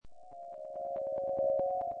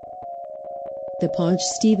The Paunch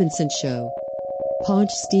Stevenson Show.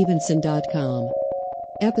 PaunchStevenson.com.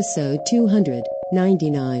 Episode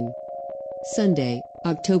 299. Sunday,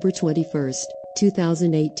 October 21st,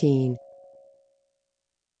 2018.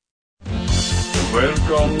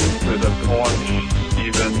 Welcome to the Paunch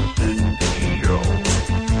Stevenson Show.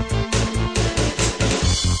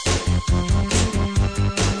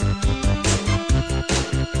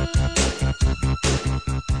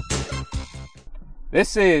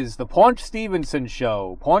 This is the Paunch Stevenson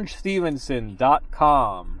Show,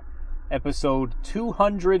 PaunchStevenson.com, episode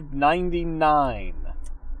 299.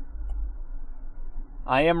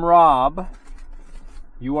 I am Rob.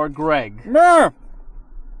 You are Greg. No.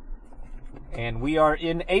 And we are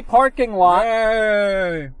in a parking lot.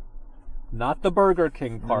 Yay. Not the Burger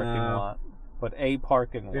King parking No. lot, but a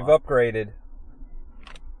parking lot. We've upgraded.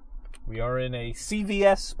 We are in a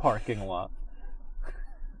CVS parking lot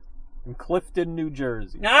in Clifton, New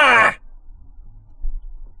Jersey. Ah!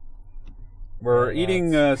 We're Yeah,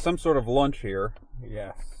 eating some sort of lunch here.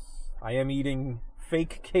 Yes. I am eating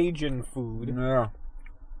fake Cajun food. Yeah.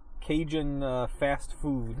 Cajun fast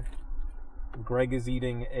food. Greg is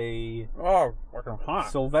eating a Oh, fucking hot.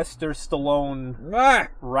 Sylvester Stallone Ah!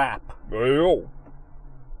 wrap, Ew.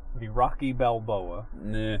 the Rocky Balboa,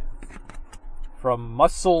 Nah. from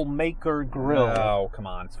Muscle Maker Grill. Oh, come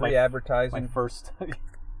on. It's free My advertising. first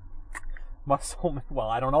muscle. Well,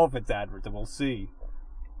 I don't know if it's advertising. We'll see.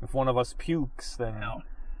 If one of us pukes, then No.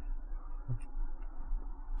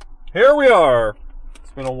 Here we are.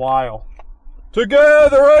 it's been a while.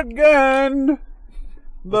 Together again.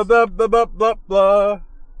 Blah, blah, blah, blah, blah, blah.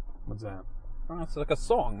 What's that? Oh, it's like a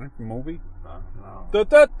song, right? Movie. No.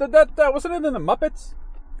 Wasn't it in the Muppets?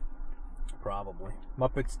 Probably.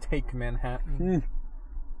 Muppets Take Manhattan.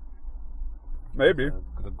 Maybe.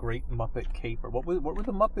 The Great Muppet Caper. What were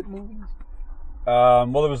the Muppet movies? Well,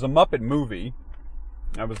 there was a Muppet movie.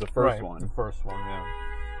 That was the first Right, one. The first one, yeah.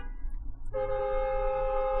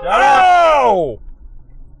 Oh!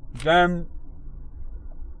 Then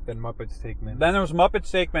Muppets Take Manhattan. there was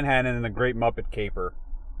Muppets Take Manhattan and the Great Muppet Caper.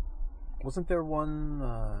 Wasn't there one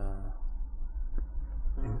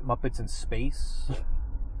Muppets in Space?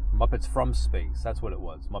 Muppets from Space. That's what it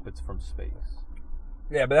was. Muppets from Space.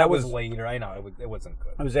 Yeah, but That was later. I know it wasn't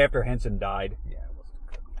good. It was after Henson died. Yeah, it wasn't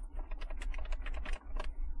good.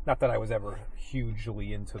 Not that I was ever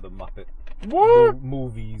hugely into the Muppet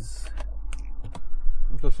movies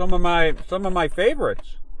So some of my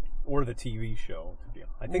favorites. or the TV show. To be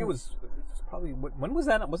honest, I think it was probably when was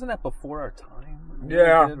that? Wasn't that before our time?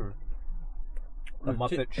 Yeah. Or the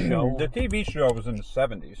Muppet Show. The TV show was in the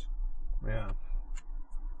 70s. Yeah.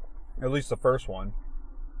 At least the first one.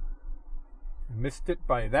 Missed it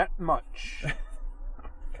by that much.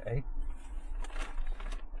 Okay.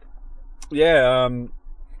 Yeah,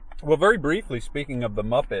 well, very briefly, speaking of the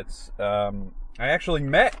Muppets, I actually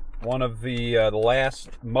met one of the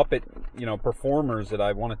last Muppet, performers that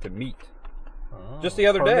I wanted to meet. Just the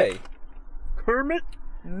other day. Kermit?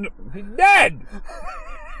 No, he's dead!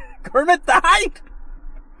 Kermit died?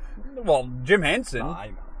 Well, Jim Henson. I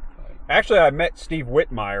know. Actually, I met Steve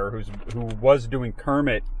Whitmire, who was doing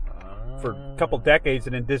Kermit for a couple decades,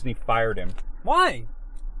 and then Disney fired him. Why?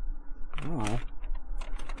 I don't know.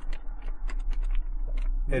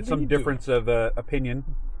 What Had did some he do? difference of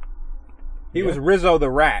opinion. He Yeah. was Rizzo the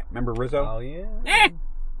Rat. Remember Rizzo? Oh, yeah.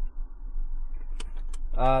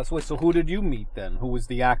 So who did you meet then? Who was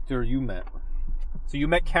the actor you met? So you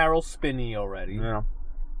met Carol Spinney already. Yeah.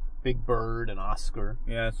 Big Bird and Oscar.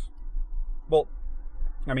 Yes. Well,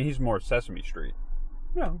 I mean, he's more Sesame Street.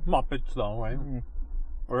 Yeah. Muppets, though, right? Mm.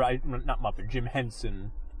 Or not Muppet, Jim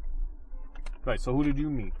Henson. Right, so who did you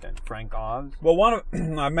meet then? Frank Oz? Well,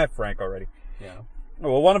 I met Frank already. Yeah.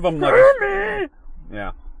 Well, one of them,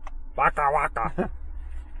 yeah. Waka waka.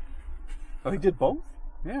 Oh, he did both?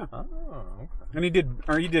 Yeah. Oh, okay. And he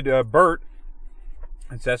did Bert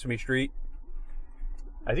in Sesame Street.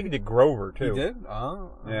 I think he did Grover too. He did?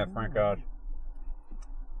 Oh. Yeah, Frank Oz.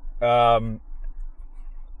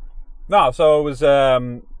 No, so it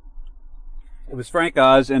was Frank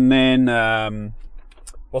Oz, and then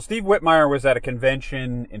Steve Whitmire was at a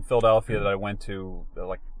convention in Philadelphia that I went to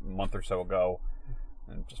like a month or so ago,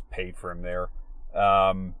 and just paid for him there.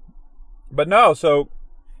 But no, so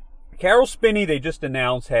Carol Spinney, they just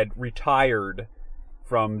announced, had retired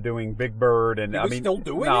from doing Big Bird, and He was still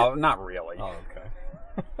doing no, it? not really. Oh,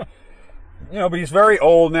 okay. But he's very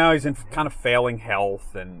old now. He's in kind of failing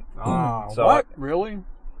health, and so What? Really?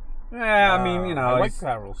 yeah, I mean, I like he's,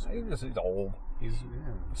 Carol Spinney. he's old. He's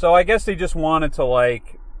So I guess they just wanted to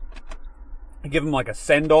give him like a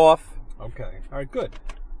send off. okay. All right, good.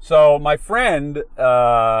 So my friend,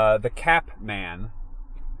 the Cap Man,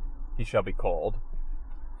 he shall be called.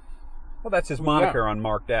 Well, that's his moniker on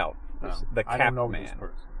Marked Out. The Cap I don't know Man. this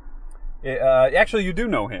person. Actually, you do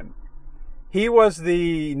know him. He was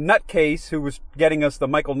the nutcase who was getting us the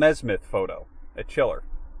Michael Nesmith photo at Chiller.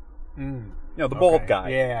 You know, the bald guy.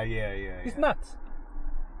 Yeah. He's nuts.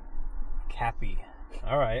 Cappy.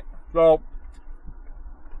 All right. So,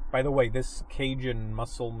 By the way, this Cajun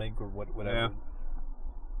muscle maker, whatever. Yeah.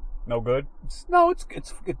 No good? It's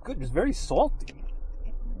good. It's very salty.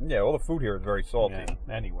 Yeah, all the food here is very salty.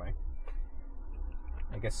 Yeah. Anyway,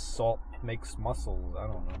 I guess salt makes muscles. I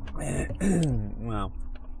don't know. Well.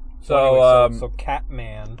 So, so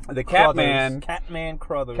Catman. The Catman Catman.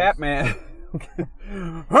 Crothers. Catman.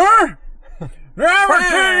 Huh? Never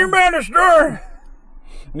tell you about the story.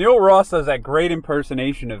 Neil Ross does that great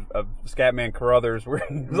impersonation of Scatman Carruthers, where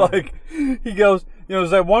he's like, he goes, you know,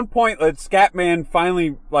 there's at one point that Scatman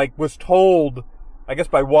finally was told, I guess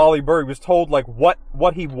by Wally Burr, he was told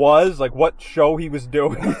what he was, what show he was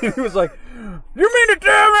doing. He was like, you mean to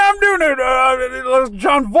tell me I'm doing it?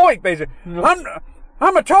 John Voight, basically.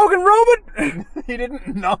 I'm a talking robot. He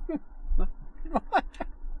didn't know.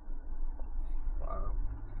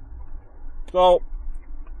 So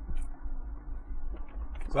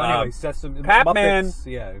anyway, Sesame Catman. Muppets,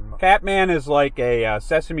 yeah. Catman is like a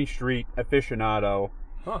Sesame Street aficionado.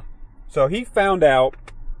 Huh. So he found out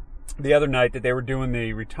the other night that they were doing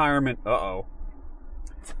the retirement. Uh-oh.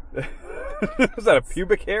 Was that a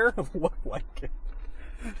pubic hair? Looked like it.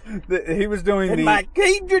 He was doing the my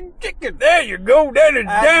Cajun chicken. There you go. That is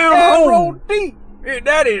down home. Deep.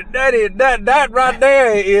 That right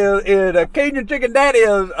there is a Cajun chicken. That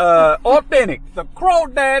is authentic. The Crow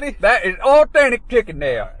Daddy. That is authentic chicken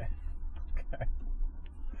there. Okay.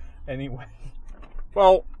 Anyway,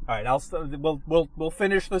 Well, all right. We'll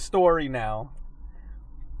finish the story now.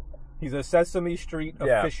 He's a Sesame Street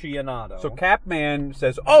Yeah. aficionado. so Capman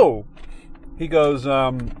says, "Oh," he goes,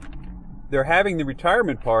 "They're having the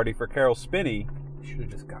retirement party for Carol Spinney should have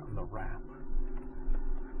just gotten the rap.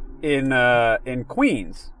 in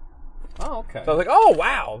Queens." Oh, okay. So I was like, "Oh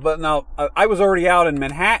wow!" But now I was already out in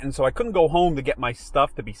Manhattan, so I couldn't go home to get my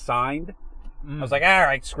stuff to be signed. I was like, "All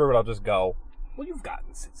right, screw it, I'll just go." well, you've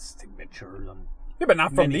gotten signatures on. Yeah, but not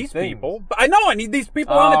from Many these things. people. But I know I need these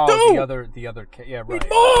people on it too. the other, yeah, right. Need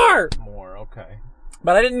more. More, okay.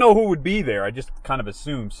 But I didn't know who would be there. I just kind of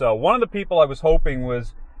assumed. So one of the people I was hoping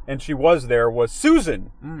was, and she was there, was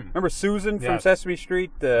Susan. Remember Susan from Yes. Sesame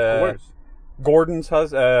Street? Of course. Gordon's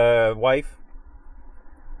wife.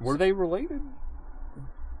 Were they related?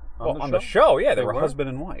 On the show, yeah, they were were? husband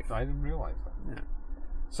and wife. I didn't realize that.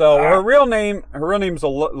 So her real name's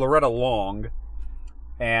Loretta Long,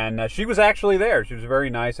 and she was actually there. She was very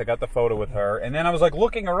nice. I got the photo with her, and then I was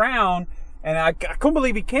looking around, and I couldn't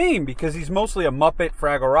believe he came because he's mostly a Muppet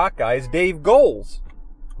Fraggle Rock guy. It's Dave Goles,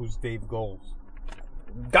 Who's Dave Goles?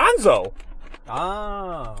 Gonzo.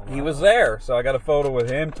 Ah, wow. He was there, so I got a photo with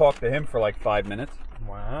him. Talked to him for 5 minutes.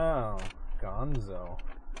 Wow, Gonzo.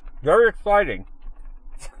 Very exciting.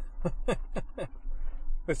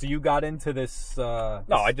 So you got into this? No,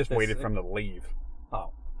 I just waited for him to leave.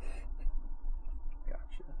 Oh,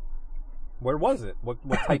 gotcha. Where was it? What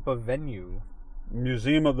type of venue?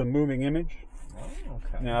 Museum of the Moving Image. Oh,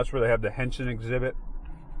 okay. Yeah, that's where they have the Henson exhibit.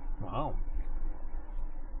 Wow.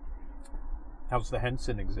 How's the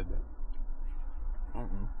Henson exhibit?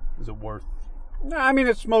 Is it worth? No, I mean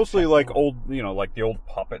it's mostly old, like the old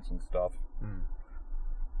puppets and stuff.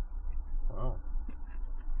 Wow.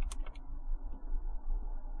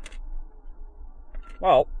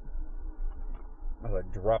 Well, as I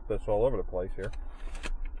drop this all over the place here.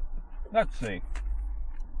 Let's see.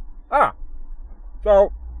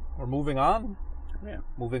 So We're moving on. yeah.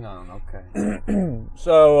 Moving on. Okay.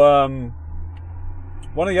 So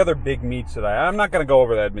one of the other big meets that I'm not going to go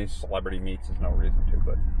over that many celebrity meets. There's no reason to,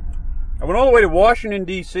 but I went all the way to Washington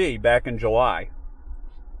D.C. back in July.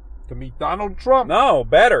 To meet Donald Trump. No,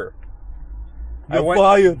 better.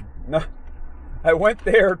 Fired. No, I went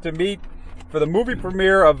there to meet for the movie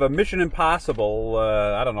premiere of Mission Impossible.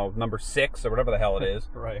 I don't know, number 6 or whatever the hell it is.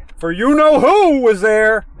 Right. For you know who was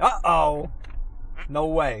there? Uh-oh. No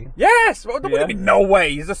way. Yes. What do you mean? No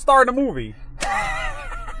way. He's a star in the movie.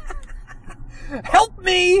 Help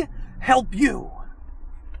me help you.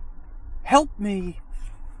 Help me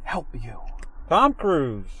help you. Tom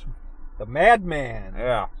Cruise. The madman.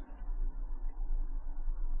 Yeah.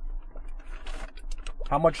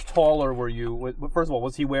 How much taller were you? First of all,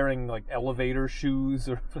 was he wearing elevator shoes,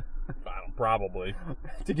 or Probably.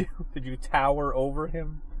 did you tower over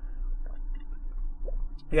him?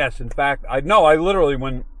 Yes. In fact, I literally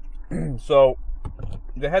when so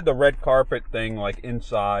they had the red carpet thing like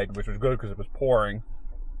inside, which was good because it was pouring.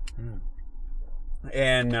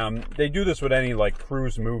 And they do this with any like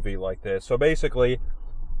cruise movie like this. So basically,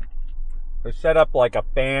 they set up like a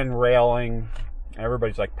fan railing.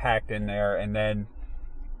 Everybody's like packed in there, and then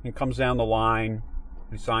he comes down the line.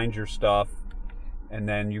 He signs your stuff, and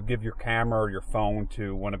then you give your camera or your phone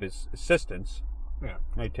to one of his assistants. Yeah.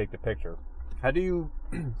 And they take the picture. How do you...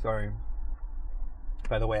 Sorry.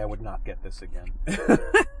 By the way, I would not get this again.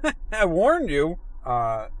 I warned you.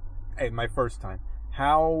 Hey, my first time.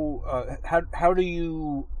 How do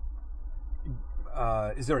you...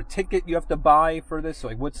 is there a ticket you have to buy for this?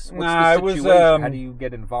 Like, what's the situation? How do you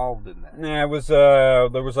get involved in that? Nah, it was there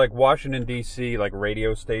was like Washington D.C. like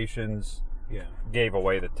radio stations Yeah. gave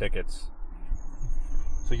away the tickets.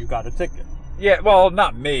 So you got a ticket. Yeah, well,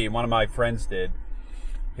 not me. One of my friends did.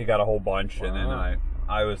 He got a whole bunch, and then Wow.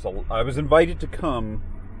 I was invited to come.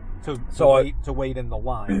 To wait in the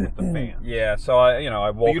line with the fans. Yeah, so I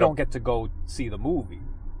woke But you don't up. get to go see the movie.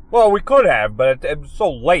 Well, we could have, but it was so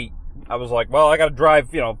late. I was like, well, I got to drive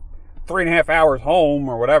 3.5 hours home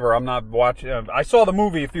or whatever. I'm not watching. I saw the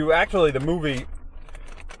movie. The movie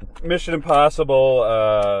Mission Impossible.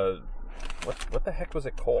 What the heck was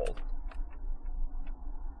it called?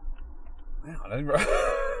 Man, I didn't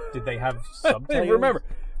Did they have I subtitles? don't even remember.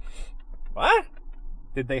 What?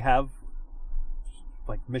 Did they have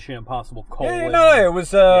like Mission Impossible : Yeah, no,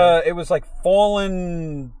 it was like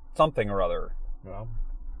Fallen something or other. Well,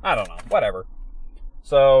 I don't know. Whatever.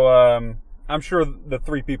 So I'm sure the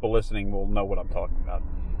 3 people listening will know what I'm talking about.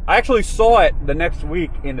 I actually saw it the next week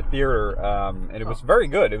in the theater, and it was very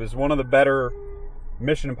good. It was one of the better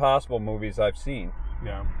Mission Impossible movies I've seen.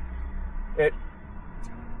 yeah.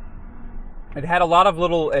 It had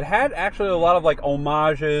actually a lot of like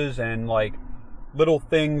homages and like little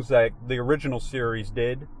things that the original series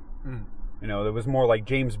did. Mm. There was more like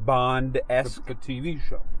James Bond-esque. The TV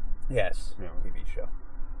show. Yes, Yeah. TV show.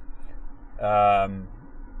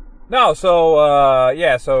 No, so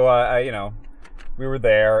we were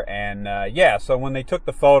there, and so when they took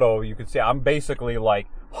the photo, you could see I'm basically like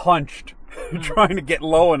hunched, trying to get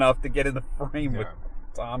low enough to get in the frame with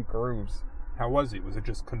Tom Cruise. How was he? Was it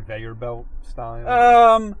just conveyor belt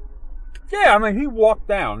style? Yeah, I mean he walked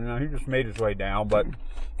down. He just made his way down, but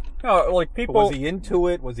like people. But was he into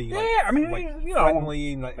it? Was he? Like, Yeah, I mean, like he's,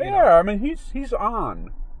 friendly. Like, Yeah, I mean he's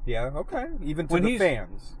on. Yeah. Okay. Even to When the he's-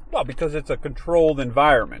 fans. Well, because it's a controlled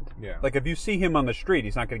environment. Yeah. Like if you see him on the street,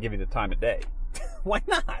 he's not going to give you the time of day. Why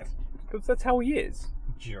not? Because that's how he is.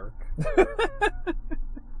 Jerk.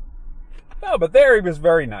 No, but there he was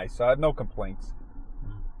very nice. I have no complaints.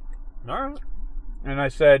 All right. And I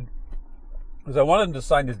said, because I wanted him to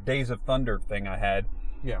sign this Days of Thunder thing I had.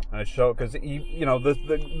 Yeah. And I showed, because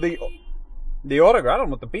the autograph, I don't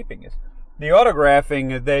know what the beeping is. The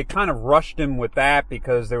autographing, they kind of rushed him with that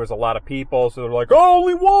because there was a lot of people, so they're like, oh,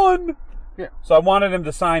 only one! Yeah. So I wanted him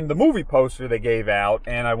to sign the movie poster they gave out,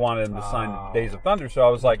 and I wanted him to sign Days of Thunder, so I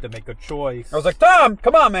was like, To make a choice. I was like, Tom,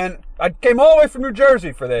 come on, man. I came all the way from New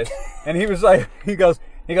Jersey for this. And he was like, he goes,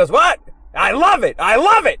 what? I love it. I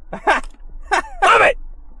love it. Love it.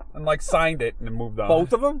 And like signed it and then moved on.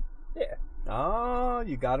 both of them? Yeah. Oh,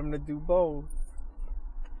 you got him to do both.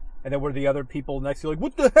 And then were the other people next to you like,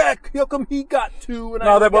 what the heck? How come he got 2? And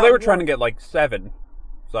No, they were got trying to 1? get like 7.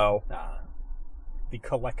 So, The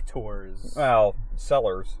collectors. well,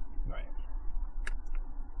 sellers. Right.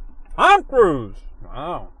 Tom Cruise.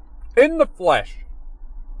 Oh. In the flesh.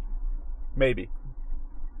 Maybe.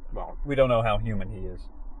 Well, We don't know how human he is.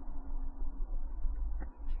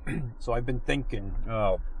 so I've been thinking.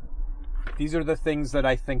 Oh. These are the things that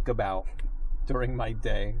I think about during my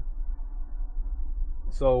day.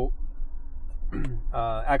 So,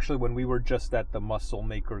 actually, when we were just at the Muscle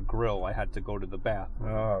Maker Grill, I had to go to the bathroom.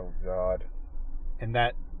 Oh, God. And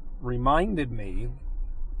that reminded me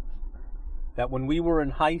that when we were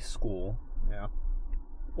in high school, Yeah.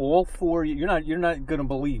 all 4 you're not going to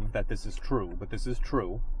believe that this is true, but this is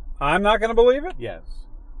true. I'm not going to believe it? Yes.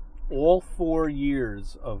 All 4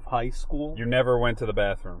 years of high school, You never went to the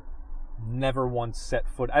bathroom. never once set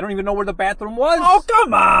foot. I don't even know where the bathroom was. Oh,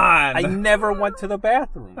 come on! I never went to the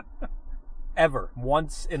bathroom. Ever.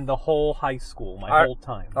 Once in the whole high school, my whole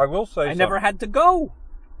time. I will say I never had to go.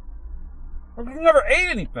 You never ate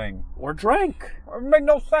anything. Or drank. It made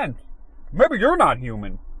no sense. Maybe you're not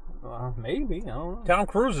human. Maybe. I don't know. Tom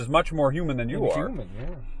Cruise is much more human than you are. Inhuman,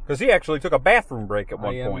 yeah. Because he actually took a bathroom break at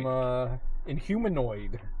one I point. am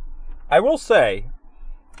inhumanoid. I will say,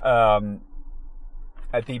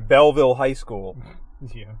 at the Belleville High School,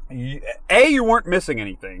 Yeah. A, you weren't missing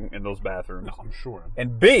anything in those bathrooms. No, I'm sure.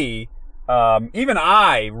 And B, Even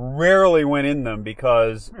I rarely went in them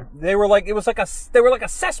because they were like a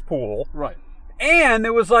cesspool. Right. And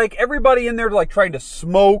it was like everybody in there like trying to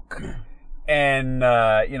smoke and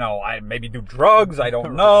I maybe do drugs, I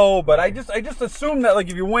don't know, but I just assumed that like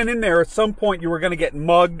if you went in there at some point you were going to get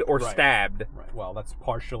mugged or stabbed. Right. Well, that's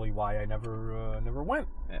partially why I never went.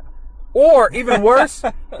 Yeah. Or even worse,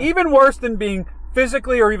 even worse than being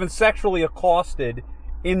physically or even sexually accosted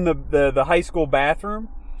in the high school bathroom,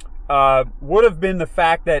 would have been the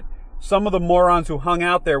fact that some of the morons who hung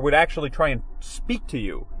out there would actually try and speak to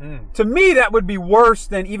you. To me, that would be worse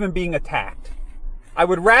than even being attacked. I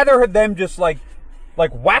would rather have them just like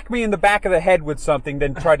whack me in the back of the head with something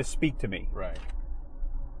than try to speak to me. Right.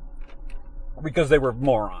 Because they were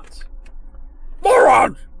morons.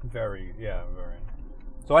 Morons! Very.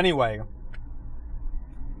 So anyway.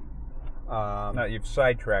 Now you've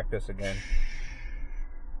sidetracked us again.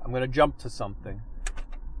 I'm going to jump to something.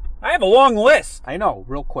 I have a long list. I know,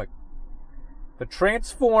 real quick. The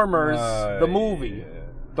Transformers, the movie. Yeah.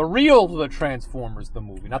 The real The Transformers, the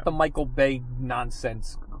movie. Not the Michael Bay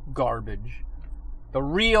nonsense garbage. The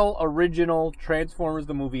real, original Transformers,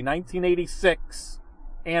 the movie. 1986.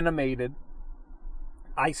 Animated.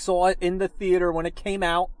 I saw it in the theater when it came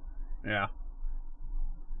out. Yeah.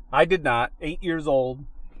 I did not. 8 years old.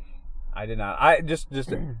 I did not. I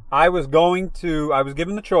was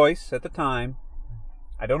given the choice at the time.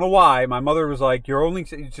 I don't know why. My mother was like,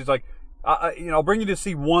 she's like, I'll bring you to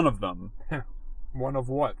see one of them. One of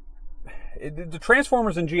what? The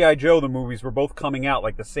Transformers and G.I. Joe, the movies, were both coming out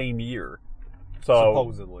like the same year. So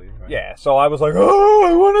supposedly. Right. Yeah, so I was like, oh,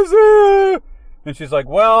 I want to see it. And she's like,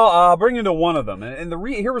 well, I'll bring you to one of them. And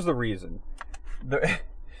here was the reason.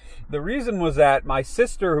 The reason was that my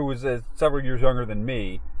sister, who was several years younger than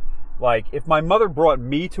me, like, if my mother brought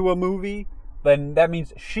me to a movie, then that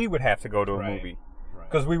means she would have to go to a movie.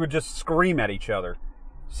 Because we would just scream at each other.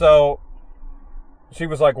 So she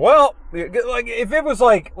was like, well, like, if it was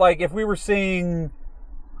like if we were seeing,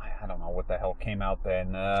 I don't know what the hell came out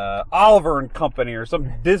then, Oliver and Company or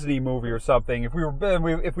some Disney movie or something,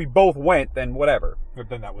 if we both went, then whatever. But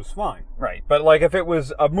then that was fine. Right. But like if it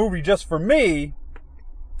was a movie just for me,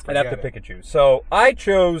 I'd have to pick and choose. So I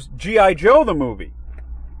chose G.I. Joe the movie.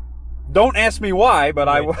 Don't ask me why, but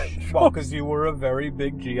I was. Well, because you were a very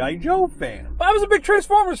big G.I. Joe fan. I was a big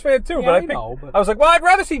Transformers fan too, yeah, but I was like, well, I'd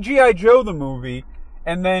rather see G.I. Joe the movie,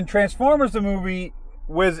 and then Transformers the movie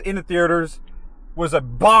was in the theaters, was a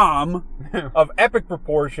bomb of epic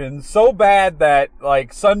proportions, so bad that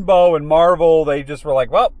like Sunbow and Marvel, they just were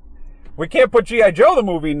like, well, we can't put G.I. Joe the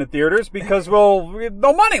movie in the theaters because we have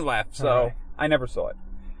no money left, so I never saw it.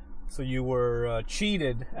 So you were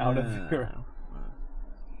cheated out of your...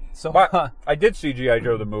 So I did see G.I.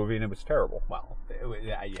 Joe the movie, and it was terrible. Well, it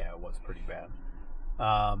was pretty bad.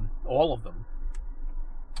 All of them.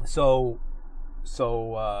 So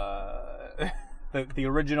the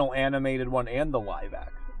original animated one and the live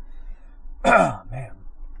action. Man,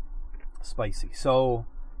 spicy. So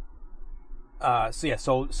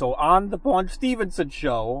on the Paunch Stevenson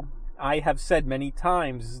show, I have said many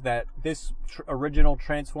times that this original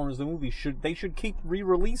Transformers the movie should keep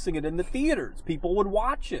re-releasing it in the theaters. People would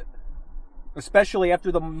watch it, especially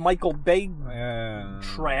after the Michael Bay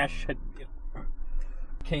trash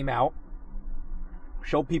came out.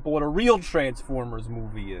 Show people what a real Transformers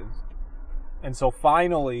movie is. And so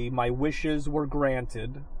finally, my wishes were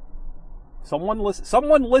granted. Someone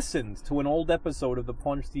listened to an old episode of the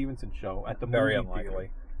Paunch Stevenson show at the Very movie unlikely.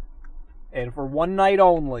 theater. And for one night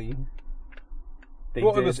only, it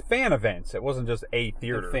was fan events. It wasn't just a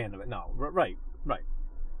theater. Fan event. No, right.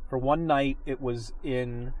 For one night, it was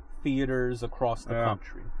in theaters across the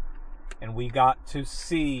country. And we got to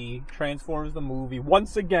see Transformers the movie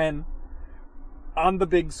once again on the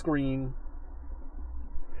big screen.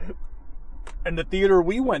 And the theater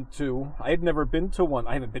we went to, I had never been to one.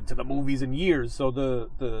 I haven't been to the movies in years. So the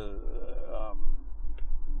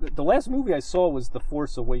last movie I saw was The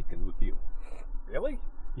Force Awakens with you. Really?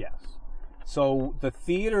 Yes. So the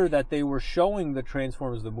theater that they were showing the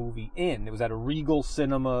Transformers the movie in, it was at a Regal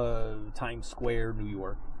Cinema, Times Square, New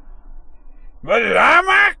York. Was it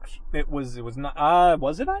IMAX? It was not.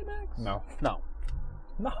 Was it IMAX? No.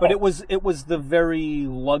 But it was the very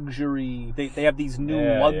luxury. They have these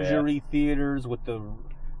new luxury theaters with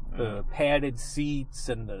the padded seats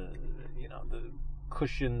and the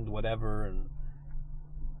cushioned whatever, and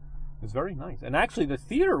it was very nice. And actually, the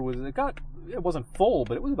theater it wasn't full,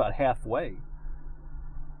 but it was about halfway,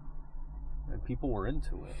 and people were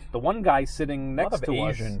into it. The one guy sitting next to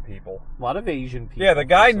us, a lot of Asian people. Yeah, the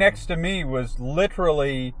guy next to me was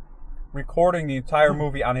literally recording the entire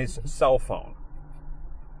movie on his cell phone.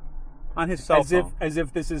 on his cell phone. As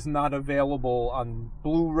if this is not available on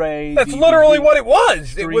Blu-ray. That's DVD, literally what it was.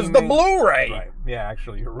 streaming. It was the Blu-ray. Right. Yeah,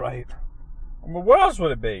 actually, you're right. Well, what else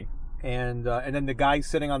would it be? And then the guy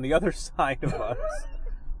sitting on the other side of us,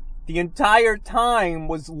 the entire time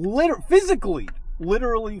was literally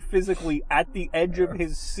physically at the edge of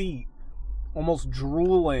his seat, almost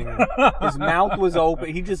drooling. His mouth was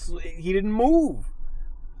open. He didn't move.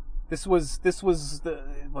 This was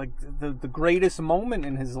the greatest moment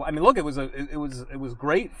in his life. I mean, look, it was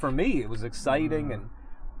great for me. It was exciting, and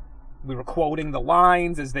we were quoting the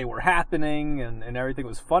lines as they were happening, and everything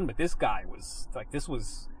was fun. But this guy was like, this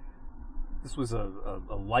was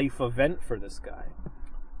a life event for this guy.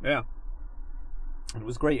 Yeah. It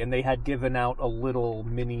was great, and they had given out a little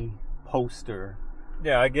mini poster.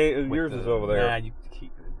 Yeah, I gave yours is over there. Nah, you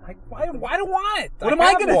keep it. Why do I want it? What am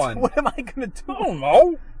I gonna do? I don't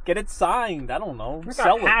know. Get it signed. I don't know. Make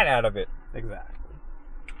Sell a hat out of it. Exactly.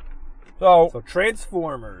 So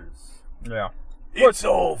Transformers. Yeah. It's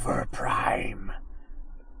over, Prime.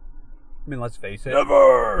 I mean, let's face it.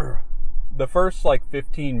 Never. The first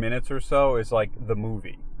 15 minutes or so is like the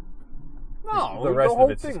movie. No, the rest whole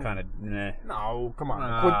of it's thing. just kind of nah. No, come on.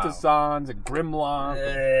 No. Quintessons and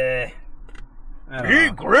Grimlock. Be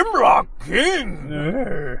Grimlock King.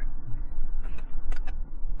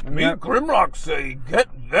 Me Grimlock say, get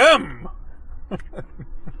them.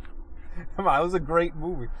 Come on, it was a great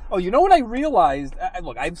movie. Oh, you know what I realized?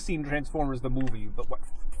 Look, I've seen Transformers the movie, but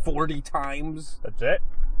 40 times? That's it?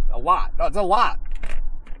 A lot. No, it's a lot.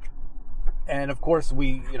 And of course,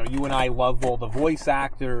 you and I love all the voice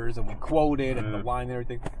actors, and we quote it and the line and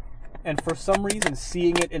everything. And for some reason,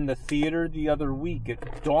 seeing it in the theater the other week, it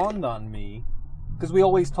dawned on me, because we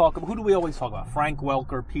always talk about, who do we always talk about? Frank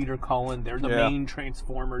Welker, Peter Cullen, they're the main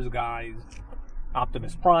Transformers guys.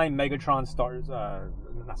 Optimus Prime, Megatron,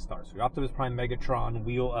 Optimus Prime,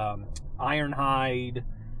 Megatron, Ironhide,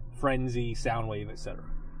 Frenzy, Soundwave, etc.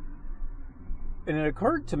 And it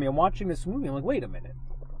occurred to me, I'm watching this movie, I'm like, wait a minute.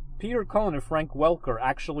 Peter Cullen and Frank Welker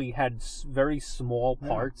actually had very small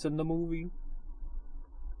parts in the movie.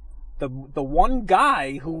 The one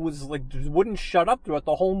guy who was wouldn't shut up throughout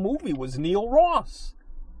the whole movie was Neil Ross.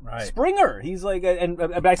 Right. Springer. He's like, and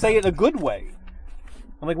I say it in a good way.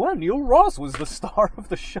 I'm like, wow, Neil Ross was the star of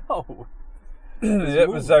the show. It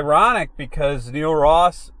was ironic because Neil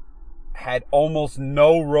Ross had almost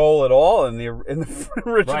no role at all in the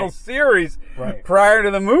original series prior to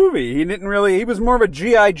the movie. He was more of a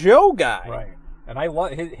G.I. Joe guy. Right. And I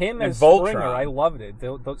love him as Voltron. Springer. I loved it.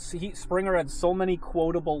 Springer had so many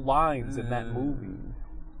quotable lines in that movie.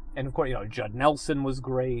 And of course, Judd Nelson was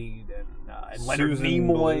great, and Leonard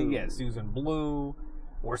Nimoy, Susan Blue,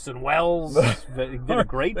 Orson Welles did a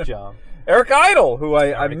great job. Eric Idle, who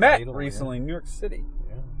I met recently in New York City.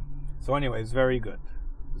 Yeah. So anyway, it's very good.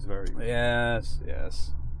 It's very good.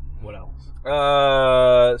 Yes. What else?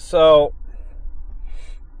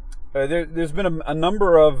 There's been a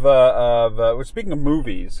number of we're speaking of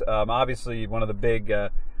movies. Obviously, one of the big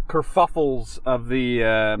kerfuffles of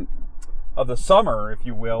the summer, if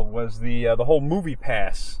you will, was the whole Movie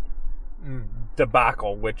Pass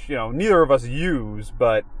debacle, which neither of us use,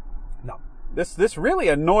 but no, this really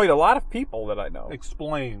annoyed a lot of people that I know.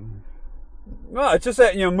 Explain. Well, it's just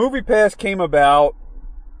that Movie Pass came about.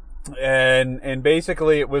 And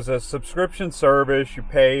basically it was a subscription service. You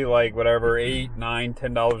pay whatever, $8, $9,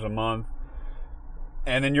 $10 a month.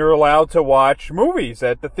 And then you're allowed to watch movies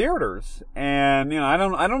at the theaters. And, I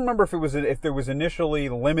don't remember if there was initially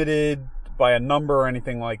limited by a number or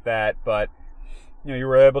anything like that, but, you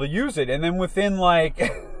were able to use it. And then within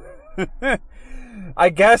I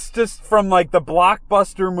guess just from the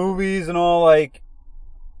blockbuster movies and all,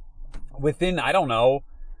 within, I don't know,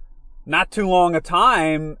 not too long a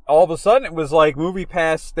time, all of a sudden it was Movie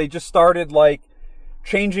Pass, they just started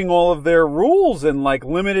changing all of their rules and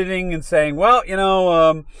limiting and saying, well,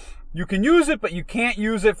 you can use it, but you can't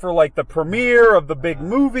use it for the premiere of the big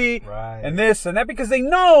movie and this and that, because they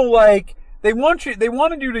know they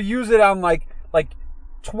wanted you to use it on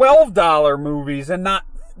 $12 movies and not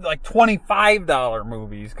 $25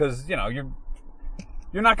 movies, because you're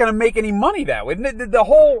not going to make any money that way.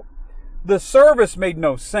 The service made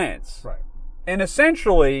no sense. Right. And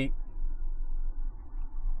essentially,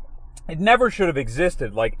 it never should have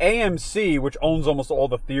existed. AMC, which owns almost all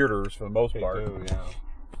the theaters for the most part. They do,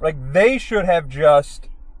 yeah. They should have just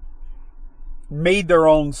made their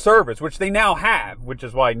own service, which they now have, which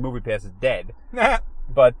is why MoviePass is dead.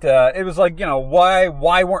 But it was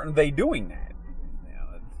why weren't they doing that?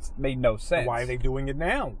 It made no sense. Why are they doing it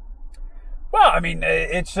now? Well, I mean,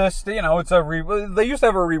 it's just, they used to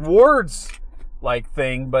have a rewards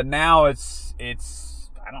thing, but now it's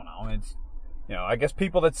I I don't know. It's, I guess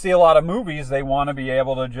people that see a lot of movies, they want to be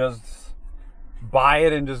able to just buy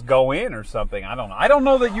it and just go in or something. I don't know. I don't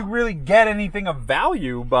know that you really get anything of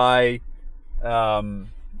value by.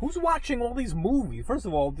 Who's watching all these movies? First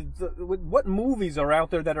of all, what movies are out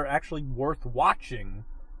there that are actually worth watching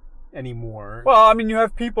anymore? Well, I mean, you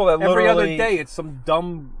have people that every other literally... day it's some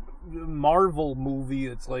dumb Marvel movie.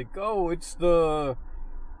 It's like, oh, it's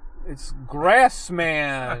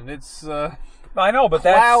Grassman. It's I know, but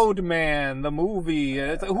Cloud Man, the movie.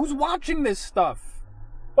 It's like, who's watching this stuff?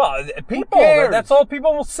 Well, people. That's all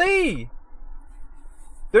people will see.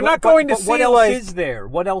 They're not going to see, what else is there?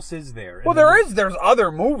 What else is there? Well, there's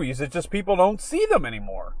other movies. It's just people don't see them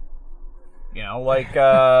anymore. Like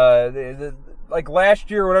like last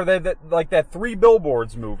year or whatever, like that 3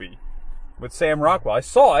 Billboards movie with Sam Rockwell. I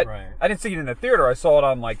saw it. Right. I didn't see it in the theater. I saw it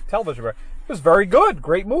on like television. It was very good,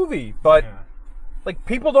 great movie. But like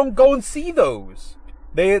people don't go and see those.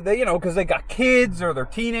 They because they got kids or they're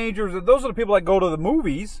teenagers. Those are the people that go to the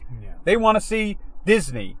movies. Yeah. They want to see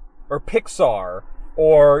Disney or Pixar.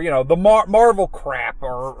 Or, the Marvel crap,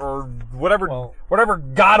 or whatever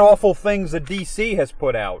god-awful things that DC has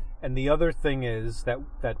put out. And the other thing is that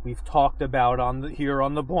we've talked about here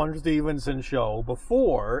on the Paunch Stevenson Show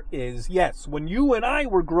before is, yes, when you and I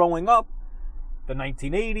were growing up, the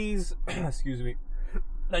 1980s,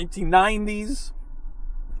 1990s,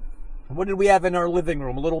 what did we have in our living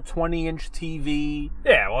room? A little 20-inch TV.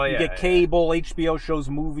 Yeah, well, yeah. You get cable, HBO shows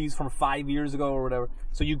movies from 5 years ago or whatever.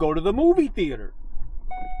 So you go to the movie theater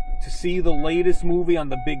to see the latest movie on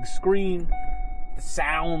the big screen, the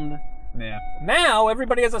sound. Yeah. Now,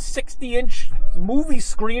 everybody has a 60-inch movie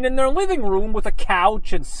screen in their living room with a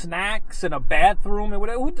couch and snacks and a bathroom and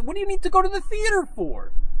whatever. What do you need to go to the theater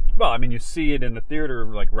for? Well, I mean, you see it in the theater,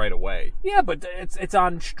 like, right away. Yeah, but it's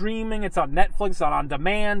on streaming, it's on Netflix, it's on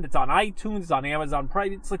demand, it's on iTunes, it's on Amazon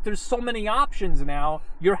Prime. It's like there's so many options now.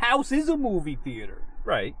 Your house is a movie theater.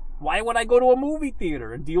 Right. Why would I go to a movie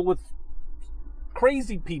theater and deal with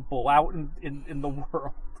crazy people out in the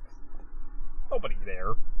world? Nobody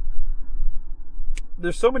there.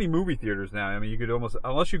 There's so many movie theaters now. I mean, you could almost,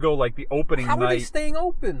 unless you go like the opening night. How are they staying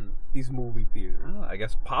open, these movie theaters? Oh, I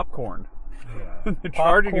guess popcorn. Yeah. They're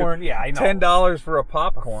charging Popcorn, yeah, I know. $10 for a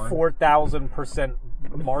popcorn. 4,000%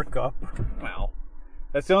 markup. Well,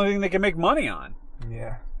 that's the only thing they can make money on.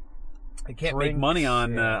 Yeah. They can't make money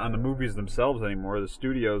on the movies themselves anymore. The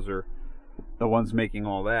studios are the ones making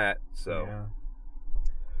all that. So. Yeah.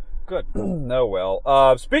 Good. Oh,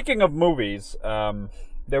 well. Speaking of movies,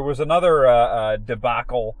 there was another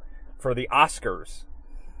debacle for the Oscars.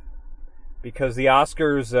 Because the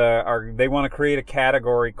Oscars they want to create a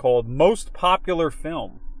category called Most Popular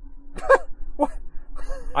Film. What?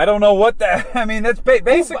 I don't know what that... I mean, that's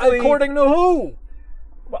basically... According to who?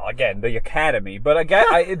 Well, again, the Academy. But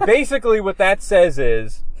again, basically what that says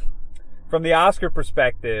is, from the Oscar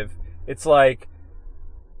perspective, it's like,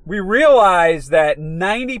 we realize that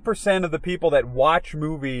 90% of the people that watch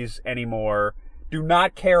movies anymore do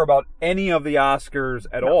not care about any of the Oscars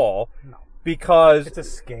at all. No. Because... It's a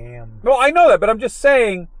scam. No, I know that, but I'm just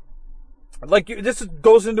saying, like, this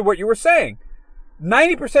goes into what you were saying.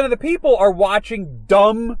 90% of the people are watching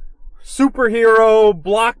dumb superhero,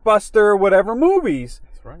 blockbuster, whatever movies.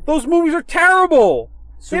 That's right. Those movies are terrible.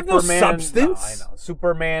 They have no Superman, substance. No, I know.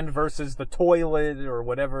 Superman versus the toilet or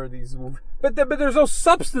whatever these movies. But there's no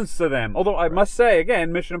substance to them. Although I must say,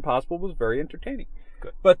 again, Mission Impossible was very entertaining.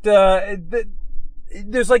 Good. But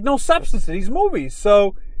there's like no substance to these movies.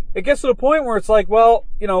 So it gets to the point where it's like, well,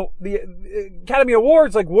 the Academy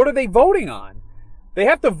Awards, like, what are they voting on? They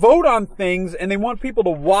have to vote on things, and they want people to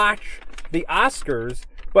watch the Oscars.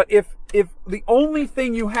 But if the only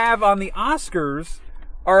thing you have on the Oscars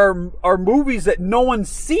are movies that no one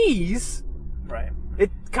sees, Right.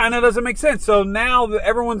 it kind of doesn't make sense. So now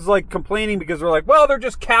everyone's like complaining because they're like, well, they're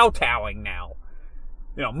just kowtowing now.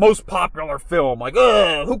 Most popular film. Like,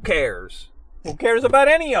 ugh, who cares? Who cares about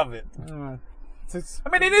any of it? I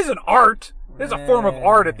mean, it is an art. It's a form of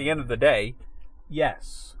art at the end of the day.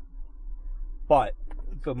 Yes. But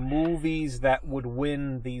the movies that would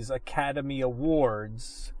win these Academy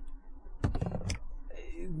Awards,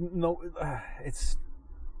 no,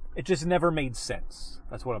 it just never made sense.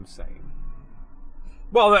 That's what I'm saying.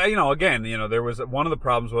 Well, again, there was one of the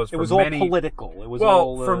problems was it was all political. It was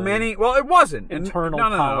all for many. Well, it wasn't internal.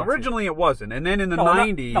 No. Originally, it wasn't, and then in the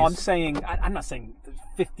 90s. I'm saying. I'm not saying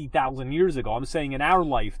 50,000 years ago. I'm saying in our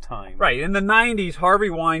lifetime. Right. In the 90s, Harvey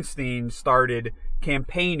Weinstein started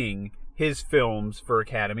campaigning his films for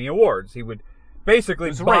Academy Awards. He would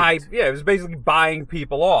basically buy. Yeah, it was basically buying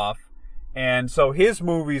people off, and so his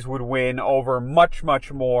movies would win over much,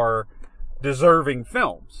 much more deserving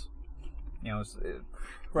films. You know,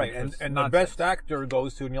 right, and the best actor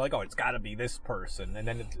goes to, and you're like, oh, it's got to be this person, and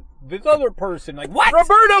then this other person, like, what?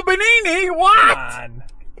 Roberto Benigni, what? Come on.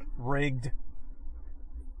 Rigged.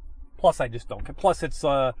 Plus, I just don't. Plus, it's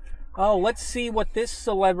let's see what this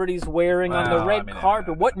celebrity's wearing on the red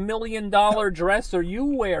carpet. What $1 million dress are you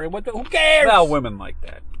wearing? Who cares? Well, women like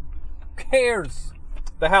that. Who cares?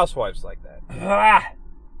 The housewives like that.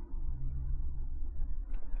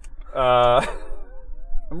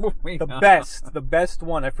 The best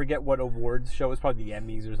one, I forget what awards show, it's probably the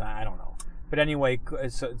Emmys or something, I don't know. But anyway,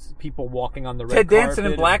 it's people walking on the red Ted carpet. Danson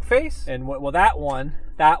in blackface? And that one,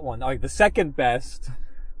 like the second best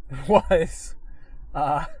was,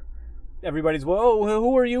 everybody's, well,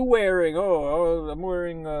 who are you wearing? Oh, I'm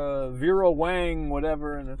wearing Vera Wang,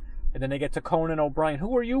 whatever. And then they get to Conan O'Brien.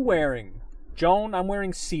 Who are you wearing? Joan, I'm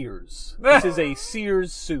wearing Sears. This is a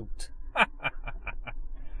Sears suit.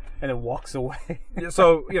 And then walks away.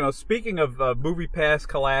 So, speaking of MoviePass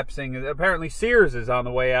collapsing, apparently Sears is on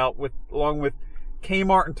the way out along with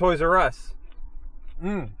Kmart and Toys R Us.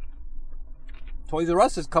 Toys R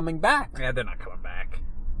Us is coming back. Yeah, they're not coming back.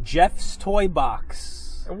 Jeff's Toy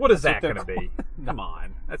Box. What is that going to be? Come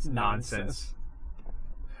on. That's nonsense.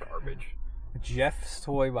 Garbage. Jeff's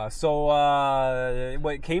Toy Box. So,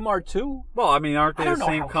 wait, Kmart too? Well, I mean, aren't they the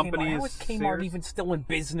same company how as is Kmart Sears? even still in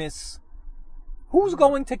business? Who's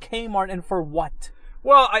going to Kmart and for what?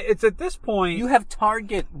 Well, it's at this point... You have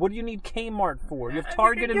Target. What do you need Kmart for? You have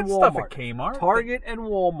Target and Walmart. Stuff at Kmart. Target and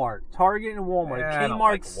Walmart. Yeah, Kmart's I don't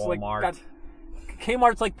like Walmart.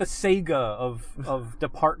 Kmart's like the Sega of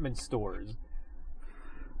department stores.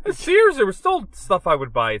 At Sears, there was still stuff I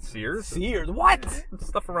would buy at Sears. Sears? What?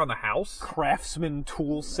 Stuff around the house. Craftsman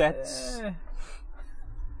tool sets.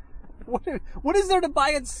 What is there to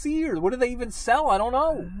buy at Sears? What do they even sell? I don't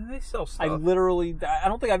know. They sell stuff. I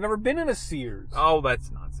don't think I've ever been in a Sears. Oh, that's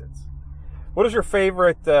nonsense. What is your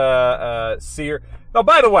favorite Sears? Now,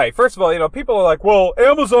 by the way, first of all, people are like, well,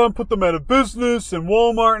 Amazon put them out of business and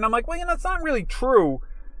Walmart. And I'm like, well, it's not really true.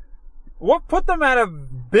 What put them out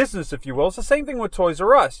of business, if you will? It's the same thing with Toys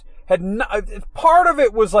R Us. Part of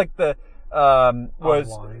it was like part of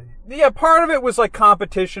it was like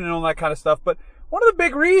competition and all that kind of stuff. But one of the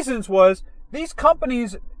big reasons was these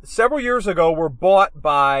companies several years ago were bought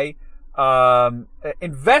by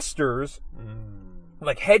investors,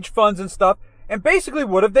 like hedge funds and stuff. And basically,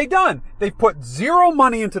 what have they done? They've put zero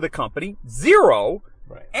money into the company, zero.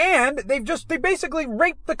 Right. And they basically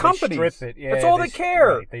raped the companies. They strip it. Yeah, that's all they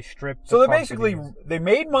care. Right. They strip. So they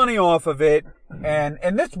made money off of it,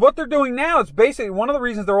 and this what they're doing now. It's basically one of the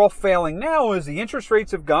reasons they're all failing now is the interest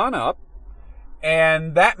rates have gone up,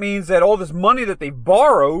 and that means that all this money that they've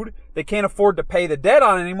borrowed, they can't afford to pay the debt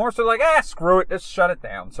on anymore. So they're like, screw it, let's shut it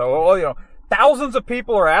down. So thousands of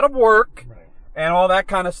people are out of work. Right. And all that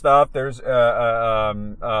kind of stuff. There's, big,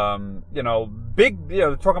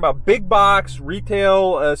 talking about big box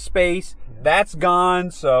retail space. Yeah. That's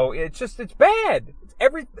gone. So it's bad.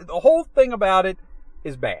 The whole thing about it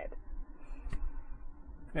is bad.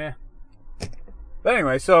 Yeah. But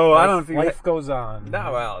anyway, so I don't know if life goes on.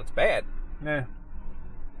 No, well, it's bad. Yeah.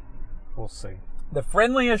 We'll see. The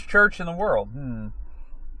friendliest church in the world. All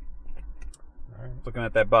right. Looking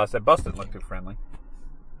at that bus. That bus didn't look too friendly.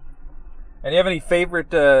 And do you have any favorite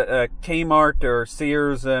Kmart or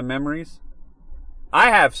Sears memories? I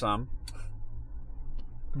have some.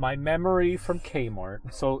 My memory from Kmart.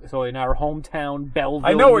 So in our hometown, Belleville,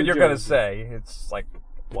 I know what New you're Jersey. going to say. It's like...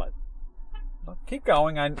 What? Keep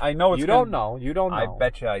going. I know it's... You don't know. You don't know. I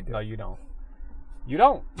bet you I do. No, you don't. You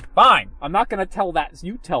don't. Fine. I'm not going to tell that.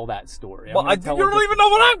 You tell that story. Well, you don't even know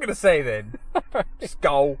what I'm going to say then. Just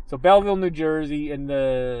go. So Belleville, New Jersey, in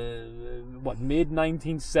the mid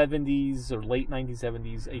 1970s or late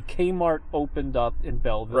 1970s, a Kmart opened up in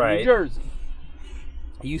Belleville, New Jersey.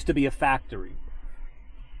 It used to be a factory.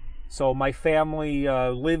 So my family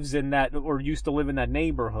lives in that, or used to live in that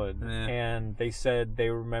neighborhood, and they said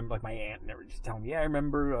they remember, like my aunt never just telling me, I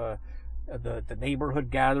remember the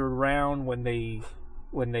neighborhood gathered around when they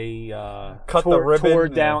cut the ribbon, tore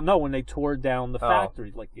down. No, when they tore down the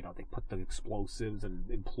factory, like they put the explosives and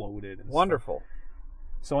imploded. And wonderful. Stuff.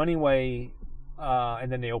 So anyway, and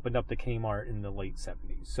then they opened up the Kmart in the late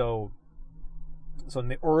 70s. So in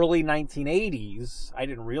the early 1980s, I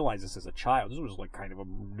didn't realize this as a child. This was like kind of a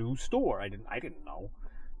new store. I didn't know.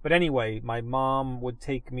 But anyway, my mom would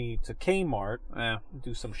take me to Kmart,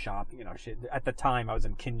 do some shopping, shit. At the time, I was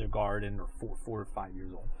in kindergarten or 4 or 5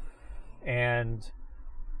 years old. And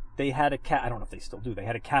they had I don't know if they still do. They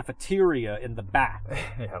had a cafeteria in the back.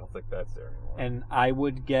 Yeah, I don't think that's there anymore. And I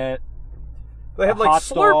would get They had like hot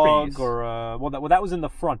Slurpees. dog or that was in the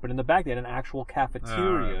front, but in the back they had an actual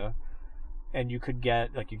cafeteria, and you could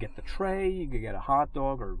get the tray, you could get a hot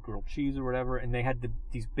dog or grilled cheese or whatever, and they had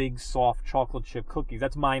these big soft chocolate chip cookies.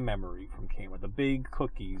 That's my memory from Kmart. The big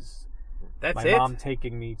cookies. That's my it. mom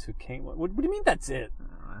taking me to Kmart. What do you mean that's it?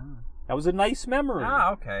 That was a nice memory.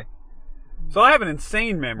 Ah, okay. So I have an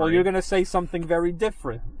insane memory. Well, you're gonna say something very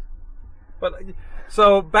different. But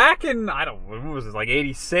so back in what was it, like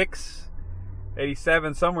 86,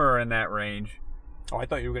 87, somewhere in that range. Oh, I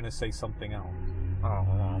thought you were gonna say something else.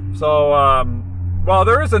 Oh, so well,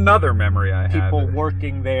 there is another memory I have. People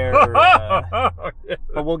working there,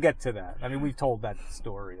 but we'll get to that. I mean, we've told that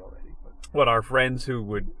story already. But. What, our friends who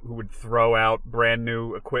would throw out brand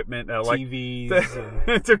new equipment, TVs, like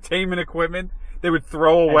entertainment equipment, they would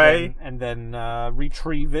throw away and then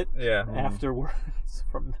retrieve it afterwards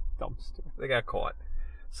from the dumpster. They got caught.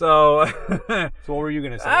 So, so what were you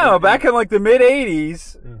gonna say? Oh, back in like the mid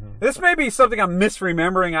 '80s. Mm-hmm. This may be something I'm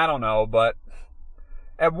misremembering. I don't know, but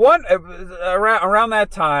around that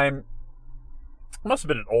time, must have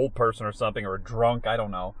been an old person or something, or a drunk. I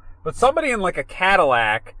don't know. But somebody in like a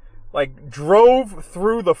Cadillac, like drove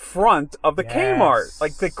through the front of the Kmart.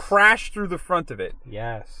 Like they crashed through the front of it.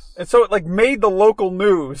 Yes. And so it like made the local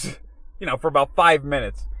news, for about 5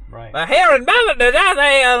 minutes. Right. Here in Melbourne, there's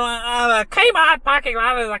a Kmart parking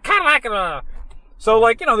lot. There's a Cadillac. So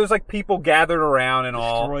like there's like people gathered around and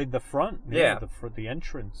all. Destroyed the front. Yeah. The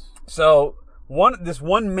entrance. So this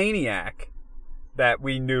one maniac that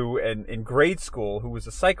we knew in grade school who was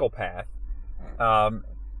a psychopath.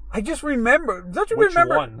 I just remember. Don't you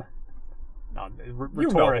remember? Which one? No, rhetorical.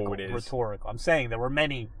 You know who it is. Rhetorical. I'm saying there were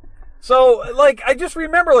many. So, like, I just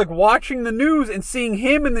remember, like, watching the news and seeing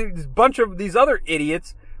him and this bunch of these other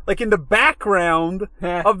idiots, like, in the background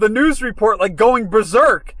of the news report, like, going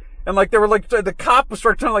berserk. And, like, they were, like, the cop was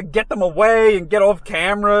trying to, like, get them away and get off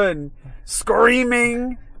camera and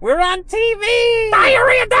screaming. We're on TV!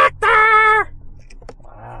 Diarrhea doctor!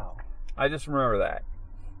 Wow. I just remember that.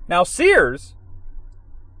 Now, Sears.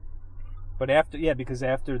 But because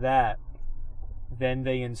after that, then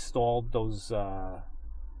they installed those,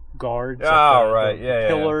 guards,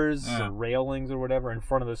 pillars, or railings or whatever in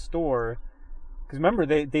front of the store. Because remember,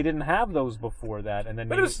 they didn't have those before that, and then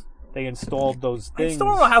they installed those things. I still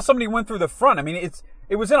don't know how somebody went through the front. I mean,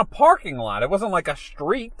 it was in a parking lot. It wasn't like a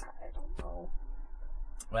street. I don't know.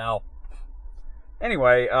 Well,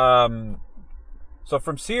 anyway, so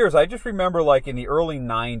from Sears, I just remember like in the early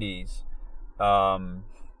 90s,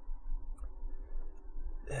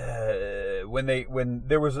 when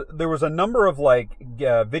there was a number of like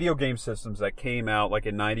video game systems that came out like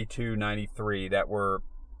in 92, 93 that were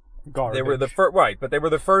garbage. They were the first, right? But they were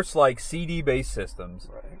the first like CD based systems.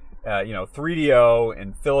 Right. 3DO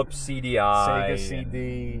and Philips CDI, Sega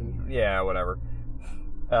CD, whatever.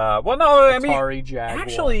 Well, no, Atari Jaguar.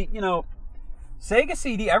 Actually, Sega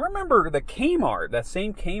CD. I remember the Kmart, that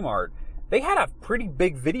same Kmart. They had a pretty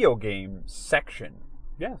big video game section.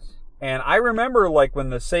 Yes. And I remember, like, when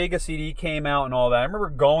the Sega CD came out and all that, I remember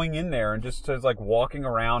going in there and just like walking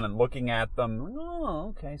around and looking at them.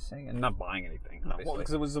 Oh, okay, Sega, and not buying anything. Obviously.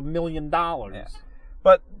 Because it was $1 million. Yeah.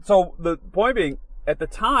 But so the point being, at the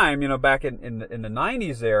time, back in the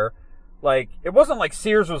 90s, like it wasn't like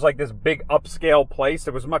Sears was like this big upscale place.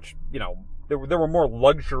 There was much, there were more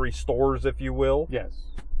luxury stores, if you will. Yes.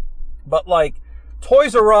 But like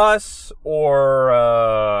Toys R Us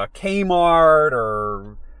or Kmart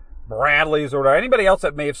or Bradley's or whatever, anybody else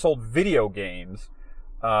that may have sold video games,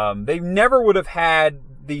 they never would have had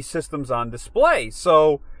these systems on display.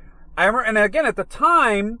 So I remember, and again at the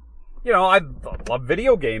time, I love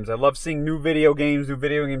video games. I love seeing new video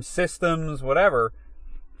game systems, whatever.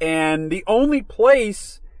 And the only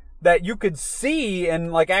place that you could see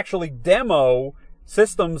and like actually demo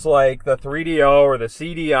systems like the 3DO or the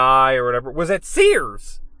CDI or whatever was at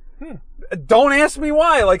Sears. Don't ask me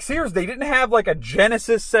why. Like Sears, they didn't have like a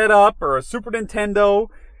Genesis set up or a Super Nintendo.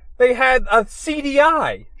 They had a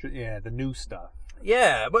CDI. Yeah, the new stuff.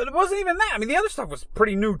 Yeah, but it wasn't even that. I mean, the other stuff was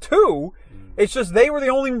pretty new too. It's just they were the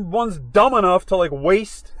only ones dumb enough to like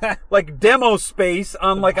waste like demo space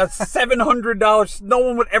on like a $700 no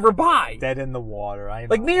one would ever buy. Dead in the water. I know.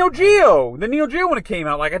 Like Neo Geo. The Neo Geo when it came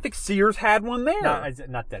out, like I think Sears had one there.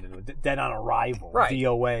 Not dead in the water. Dead on Arrival. Right.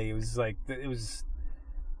 DOA. It was like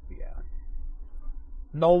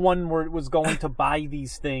no one was going to buy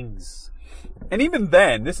these things. And even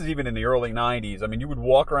then, this is even in the early 90s. I mean, you would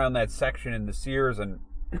walk around that section in the Sears and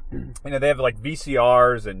they have like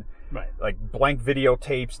VCRs and like blank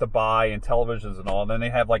videotapes to buy and televisions and all. And then they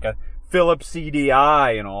have like a Philips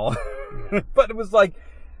CDI and all. But it was like,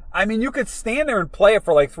 I mean, you could stand there and play it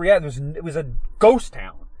for like 3 hours. It was a ghost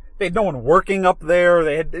town. They had no one working up there.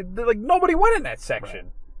 Like nobody went in that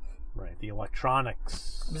section. Right. The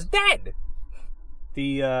electronics. It was dead.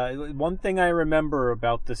 The one thing I remember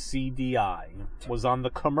about the CDI was on the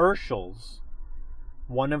commercials.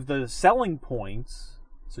 One of the selling points.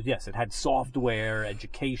 So yes, it had software,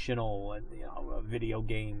 educational, and video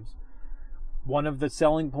games. One of the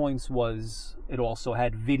selling points was it also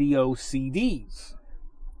had video CDs.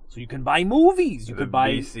 So you can buy movies. You could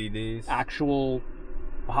buy VCDs. Actual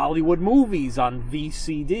Hollywood movies on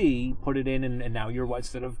VCD, put it in, and now you're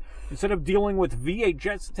instead of dealing with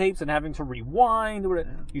VHS tapes and having to rewind,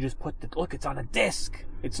 you just look, it's on a disc.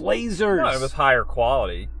 It's lasers. No, it was higher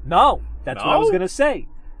quality. No, that's what I was going to say.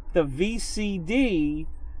 The VCD,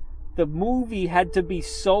 the movie had to be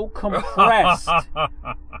so compressed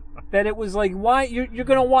that it was like, why you're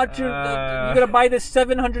going to watch you're going to buy this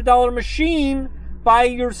 $700 machine, buy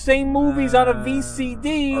your same movies on a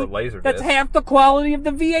VCD. Or Laserdisc. That's half the quality of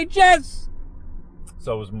the VHS.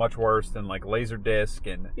 So it was much worse than like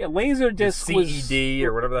Laserdisc and Laserdisc was CED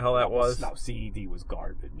or whatever the hell that was. No, CED was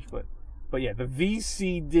garbage, but yeah, the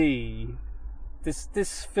VCD.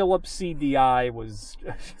 This Philips CDI was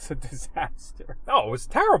just a disaster. Oh, it was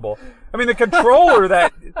terrible. I mean, the controller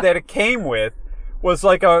that it came with was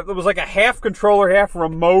like a half controller, half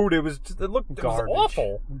remote. It looked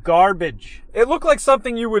awful. Garbage. It looked like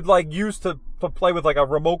something you would like use to play with like a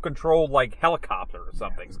remote controlled like helicopter or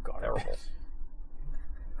something. Yeah, garbage. Terrible.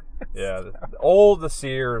 Yeah, the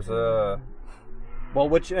Sears. Well,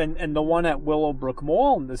 and the one at Willowbrook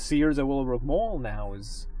Mall, the Sears at Willowbrook Mall now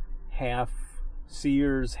is half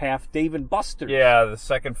Sears, half Dave & Buster's. Yeah, the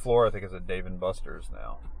second floor I think is a Dave & Buster's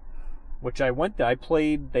now. Which I went there. I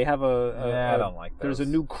played. They have I don't like those. There's a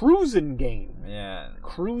new Cruisin' game. Yeah.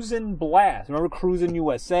 Cruisin' Blast. Remember Cruisin'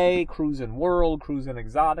 USA, Cruisin' World, Cruisin'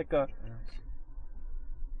 Exotica.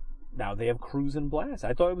 Now they have Cruisin' Blast.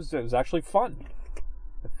 I thought it was actually fun.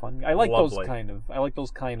 I like those kind of.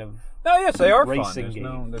 Oh yes, they are racing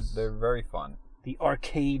fun. games. They're very fun. The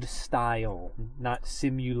arcade style, not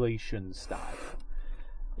simulation style.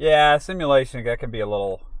 Yeah, simulation that can be a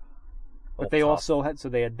little. But they tough. also had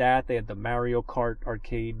they had that. They had the Mario Kart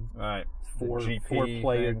arcade, right?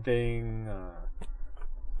 four-player thing.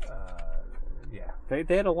 Yeah,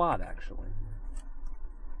 they had a lot actually.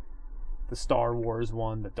 The Star Wars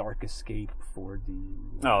one, the Dark Escape for the.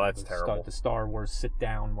 Oh, that's terrible. The Star Wars sit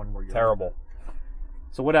down one where you're terrible.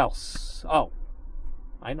 So what else? Oh,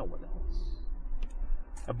 I know what else.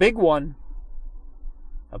 A big one.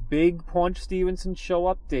 A big Paunch Stevenson show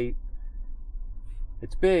update.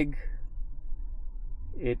 It's big.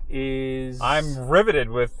 It is. I'm riveted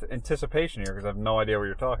with anticipation here because I have no idea what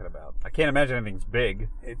you're talking about. I can't imagine anything's big.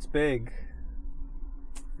 It's big.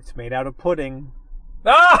 It's made out of pudding.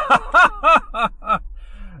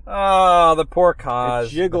 Oh, the poor Kaz. It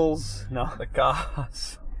jiggles. No. The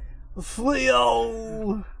Kaz.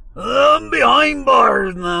 Theo! I'm behind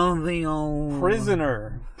bars now, Theo.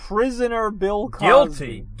 Prisoner Bill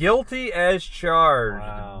Cosby. Guilty as charged.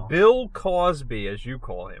 Wow. Bill Cosby, as you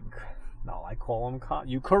call him. No, I call him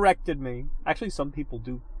You corrected me. Actually, some people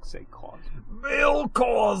do say Cosby. Bill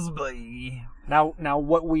Cosby. Now,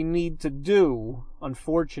 what we need to do,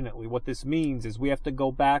 unfortunately, what this means is we have to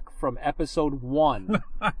go back from episode 1.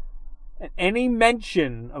 Any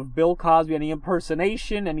mention of Bill Cosby, any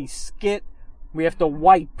impersonation, any skit, we have to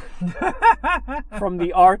wipe from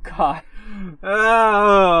the archive.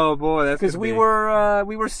 Oh boy, that's because we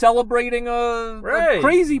were celebrating a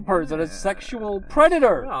crazy person, a sexual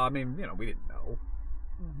predator. Well, I mean, we didn't know.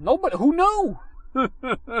 Nobody who knew.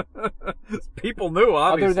 People knew,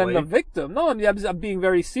 obviously. Other than the victim. No, I'm being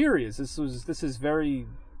very serious. This is very,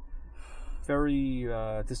 very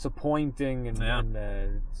disappointing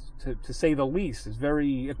and to say the least. It's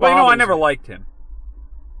very. Well, I never liked him.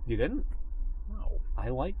 You didn't? No. I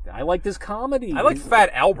liked his comedy. I liked Fat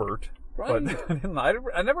Albert. Right. But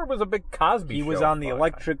I never was a big Cosby He show was on the guy.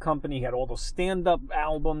 Electric Company. He had all those stand-up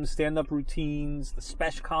albums, stand-up routines, the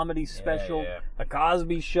special comedy special, the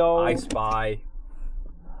Cosby Show. I Spy.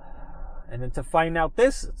 And then to find out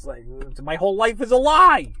this, it's like, my whole life is a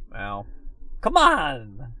lie. Well. Come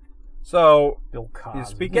on. So, Bill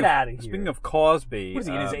Cosby. Get out of here. Speaking of Cosby. Was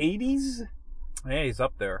he in his 80s? Yeah, he's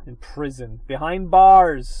up there. In prison. Behind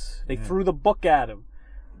bars. They threw the book at him.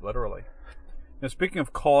 Literally. Now, speaking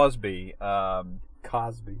of Cosby, they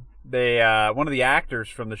one of the actors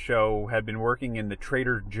from the show had been working in the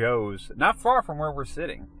Trader Joe's, not far from where we're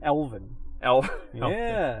sitting. Elvin.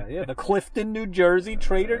 Yeah, the Clifton, New Jersey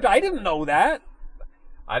Trader. I didn't know that.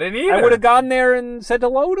 I didn't either. I would have gone there and said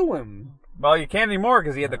hello to him. Well, you can't anymore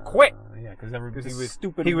because he had to quit. Yeah, because he was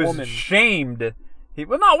stupid. He was woman. shamed.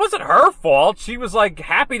 Well, no, it wasn't her fault. She was like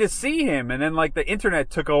happy to see him, and then like the internet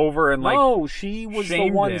took over and like no, she was the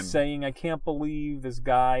shamed one him. saying, "I can't believe this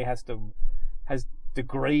guy has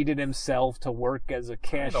degraded himself to work as a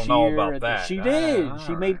cashier." I don't know about that. She did.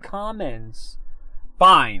 She made comments.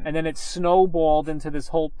 Fine. And then it snowballed into this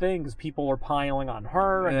whole thing because people were piling on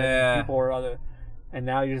her, and then people were other. And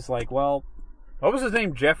now you're just like, well, what was his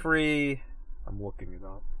name? Jeffrey. I'm looking it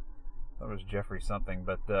up. That was Jeffrey something,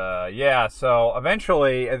 but yeah. So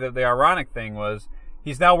eventually, the ironic thing was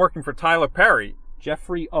he's now working for Tyler Perry.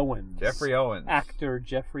 Jeffrey Owens. Jeffrey Owens. Actor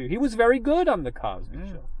Jeffrey. He was very good on the Cosby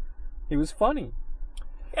Show. He was funny.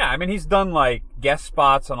 Yeah, I mean he's done like guest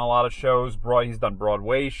spots on a lot of shows. He's done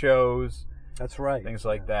Broadway shows. That's right. Things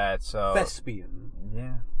like that. So thespian.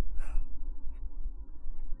 Yeah.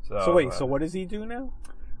 So wait. So what does he do now?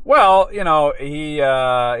 Well, he,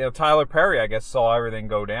 Tyler Perry, I guess, saw everything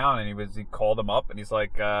go down, and he called him up, and he's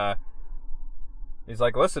like,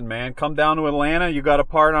 listen, man, come down to Atlanta. You got a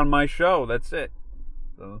part on my show. That's it.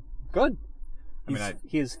 So, good.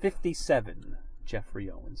 He is 57. Jeffrey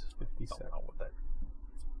Owens is 57. I don't know what that's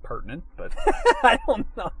pertinent, but I don't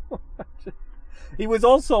know. He was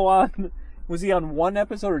also on. Was he on one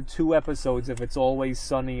episode or two episodes of It's Always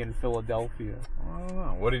Sunny in Philadelphia? I don't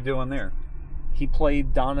know. What are you doing there? He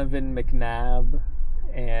played Donovan McNabb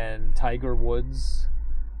and Tiger Woods.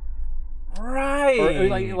 Right. Or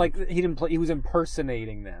like he didn't play. He was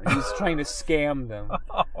impersonating them. He was trying to scam them.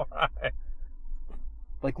 All right.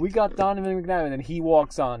 Like, we got Donovan McNabb, and then he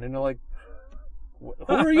walks on, and they're like, "Who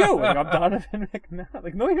are you?" Like, I'm Donovan McNabb.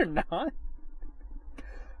 Like, no, you're not.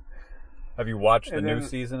 Have you watched the new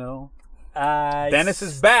season at all? Dennis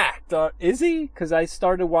is back. Is he? Because I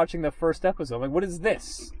started watching the first episode. I'm like, what is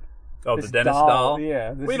this? Oh, this the Dennis doll?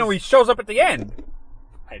 Yeah. Well, he shows up at the end.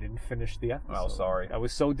 I didn't finish the episode. Oh, sorry. I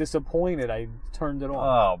was so disappointed, I turned it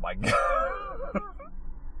off. Oh, my God.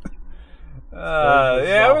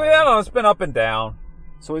 Yeah, I don't know. It's been up and down.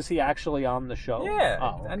 So is he actually on the show? Yeah.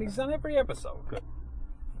 Oh, okay. And he's on every episode. Good.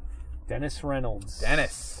 Dennis Reynolds.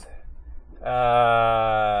 Dennis.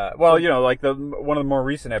 Well, like one of the more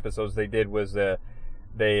recent episodes they did was they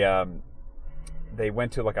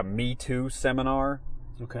went to like a Me Too seminar.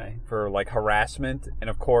 Okay. For like harassment, and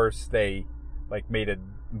of course they like made a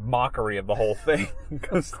mockery of the whole thing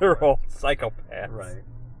because they're all psychopaths. Right.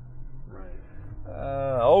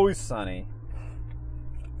 Always Sunny.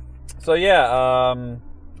 So yeah,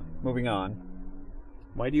 moving on.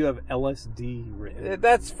 Why do you have LSD written?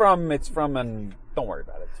 Don't worry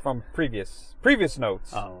about it. It's from previous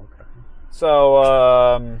notes. Oh, okay.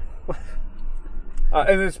 So,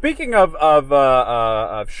 and then speaking of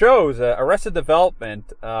shows, Arrested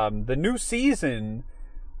Development, the new season,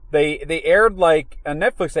 they aired like on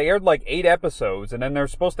Netflix. They aired like 8 episodes, and then they're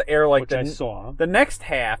supposed to air like the next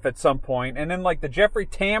half at some point, and then like the Jeffrey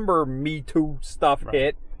Tambor Me Too stuff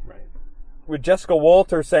hit. With Jessica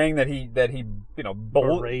Walter saying that he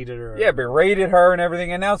berated her. Yeah, berated her and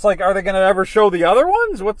everything. And now it's like, are they going to ever show the other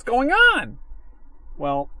ones? What's going on?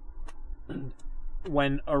 Well,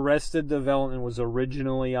 when Arrested Development was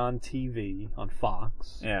originally on TV on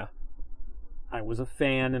Fox, yeah, I was a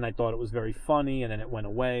fan and I thought it was very funny. And then it went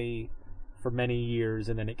away for many years,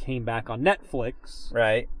 and then it came back on Netflix.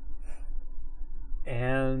 Right.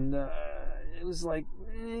 And it was like.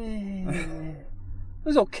 It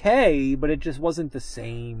was okay, but it just wasn't the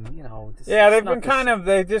same, Yeah, they're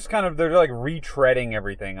like retreading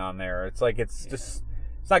everything on there. It's like it's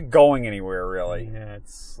not going anywhere really. Yeah,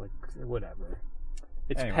 it's like whatever.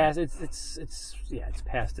 It's anyway. past it's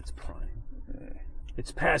past its prime.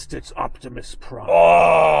 It's past its Optimus Prime.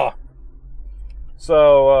 Oh.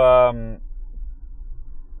 So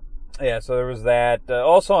so there was that.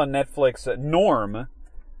 Also on Netflix, Norm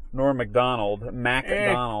Macdonald,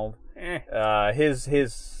 MacDonald. His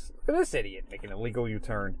look at this idiot making a legal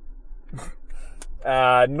U-turn.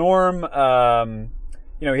 Norm,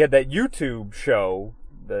 he had that YouTube show,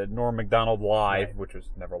 the Norm Macdonald Live, which was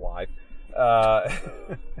never live.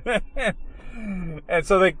 And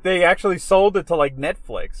so they actually sold it to like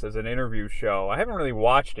Netflix as an interview show. I haven't really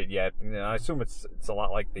watched it yet. I assume it's a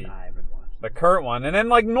lot like the current one. And then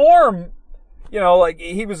like Norm, like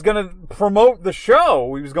he was gonna promote the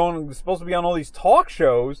show. He was supposed to be on all these talk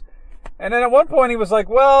shows. And then at one point he was like,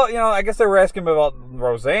 well, I guess they were asking him about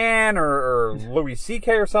Roseanne or Louis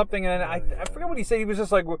C.K. or something. And I forget what he said. He was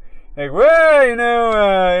just like well, I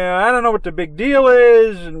don't know what the big deal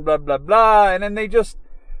is and blah, blah, blah. And then they just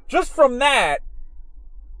from that,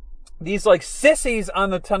 these like sissies on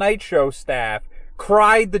the Tonight Show staff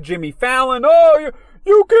cried to Jimmy Fallon, oh,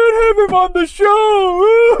 you can't have him on the show.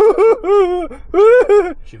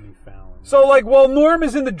 Jimmy Fallon. So, like, while Norm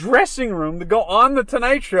is in the dressing room to go on the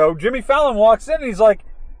Tonight Show, Jimmy Fallon walks in and he's like,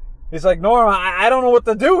 Norm, I don't know what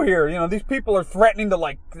to do here. You know, these people are threatening to,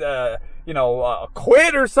 like,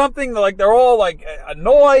 quit or something. They're all, like,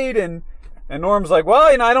 annoyed. And Norm's like,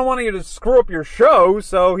 well, I don't want you to screw up your show.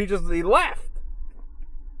 So he left.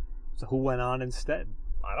 So who went on instead?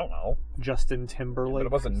 I don't know. Justin Timberlake. But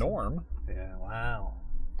it wasn't Norm. Yeah, wow.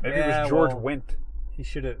 Maybe it was George Wendt. He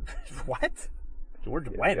should have. What? George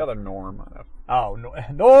Wendt? The other Norm. Oh,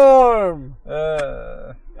 Norm!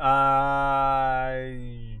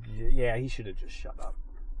 Yeah, he should have just shut up.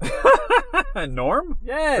 Norm?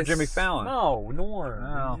 Yes. Or Jimmy Fallon? No, Norm.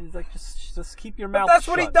 Oh. He's like, just keep your mouth shut. That's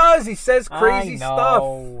shut. what he does. He says crazy stuff.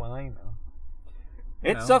 I know.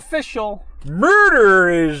 It's official. Murder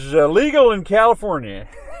is legal in California.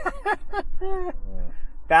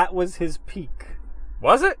 That was his peak.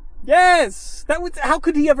 Was it? Yes. That was. How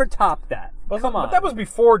could he ever top that? Come on. But that was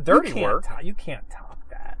before Dirty Work. You can't top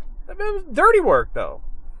that. It was Dirty Work, though.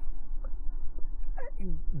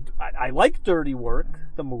 I like Dirty Work,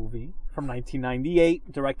 the movie from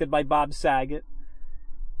 1998, directed by Bob Saget,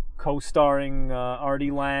 co-starring Artie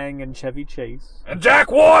Lang and Chevy Chase. And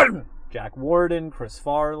Jack Warden! Jack Warden, Chris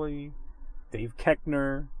Farley, Dave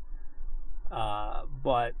Koechner.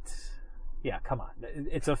 But, yeah, come on.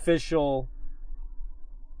 It's official.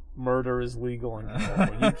 Murder is legal in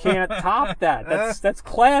California. You can't top that. That's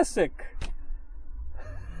classic.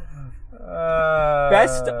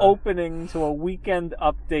 Best opening to a Weekend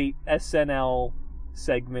Update SNL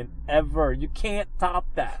segment ever. You can't top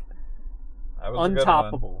that. That was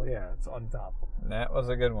untoppable. Yeah, it's untoppable. That was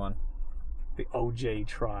a good one. The OJ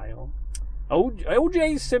trial.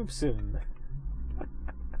 OJ Simpson.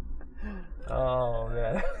 Oh,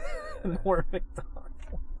 man. Norm Macdonald.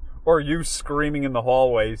 Or you screaming in the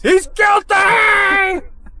hallways, he's guilty!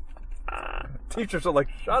 Teachers are like,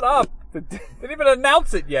 shut up. Didn't even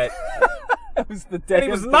announce it yet. It was the day. And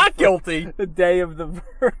he was not guilty. The day of the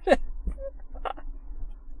verdict.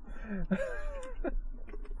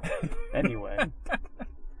 Anyway.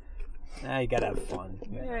 Now you gotta have fun.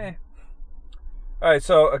 Yeah. All right,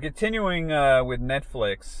 so continuing with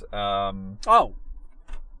Netflix.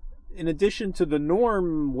 In addition to the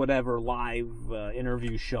Norm whatever live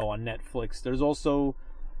interview show on Netflix, there's also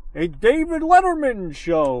a David Letterman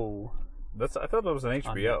show. I thought that was an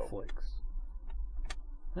HBO. On Netflix.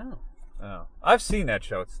 No. Oh. I've seen that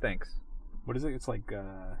show. It stinks. What is it? It's like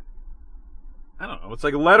I don't know. It's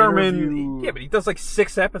like Letterman. Interview. Yeah, but he does like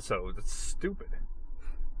 6 episodes. It's stupid.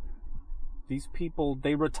 These people,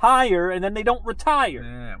 they retire and then they don't retire.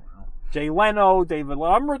 Yeah, well. Jay Leno, David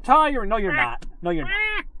Letterman, I'm retiring. No, you're not. No, you're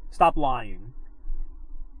not. Stop lying.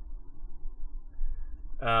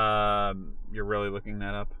 You're really looking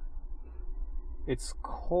that up? It's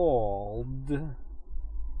called...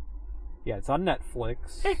 Yeah, it's on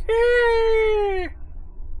Netflix.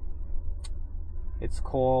 It's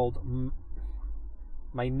called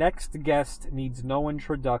My Next Guest Needs No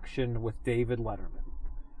Introduction with David Letterman.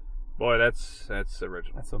 Boy, that's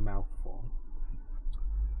original. That's a mouthful.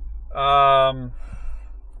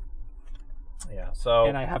 Yeah, so...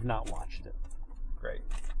 And I have not watched it. Great.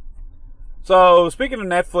 So, speaking of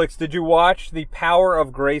Netflix, did you watch The Power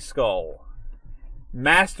of Grayskull?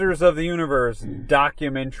 Masters of the Universe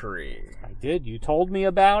documentary. I did. You told me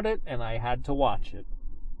about it, and I had to watch it.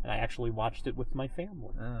 And I actually watched it with my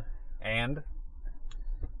family. And?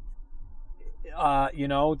 All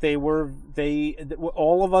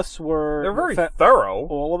of us were... They're very thorough.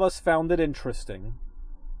 All of us found it interesting,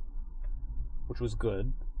 which was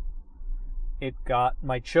good. It got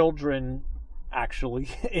my children actually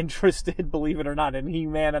interested, believe it or not, in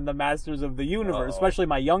He-Man and the Masters of the Universe, especially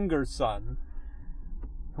my younger son,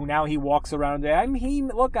 who now he walks around and I'm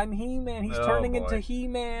He-Man. He's turning into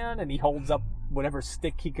He-Man, and he holds up whatever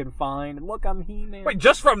stick he can find. And look, I'm He-Man. Wait,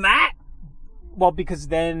 just from that? Well, because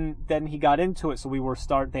then he got into it, so we were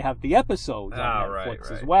they have the episodes on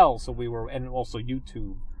Netflix as well, so we were, and also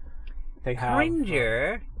YouTube. They have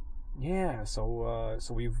Cringer. Yeah, so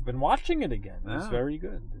we've been watching it again. It was very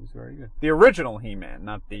good. The original He-Man,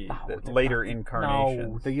 not the later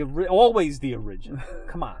incarnations. No, always the original.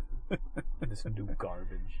 Come on. This new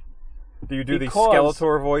garbage. Do you do the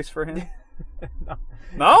Skeletor voice for him? No?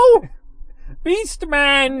 No?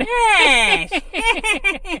 Beastman! Yes!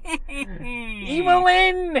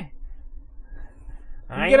 Evelyn!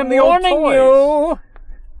 You get him the old toys. You.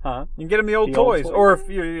 Huh? You can get him the old toys. Or if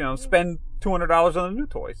you spend $200 on the new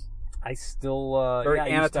toys. I still very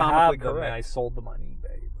anatomically correct. And I sold them on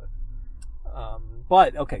eBay.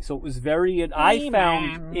 But okay, so it was I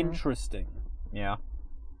found interesting. Yeah.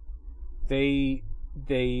 They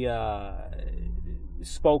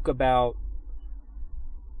spoke about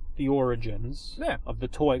the origins of the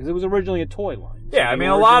toy, because it was originally a toy line. So I mean,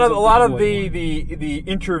 a lot of the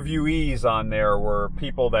interviewees on there were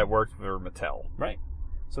people that worked for Mattel. Right.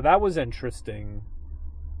 So that was interesting.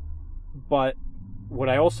 But what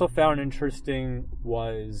I also found interesting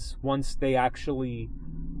was once they actually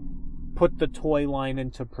put the toy line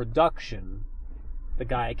into production, the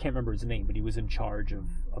guy, I can't remember his name, but he was in charge of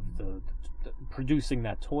the producing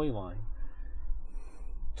that toy line,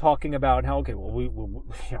 talking about how, okay, well,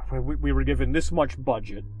 we were given this much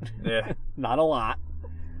budget, not a lot.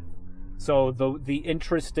 So the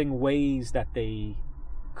interesting ways that they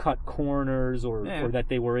cut corners or that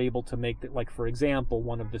they were able to make that, like, for example,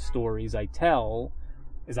 one of the stories I tell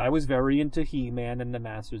is I was very into He-Man and the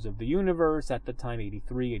Masters of the Universe at the time,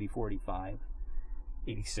 83, 84, 85,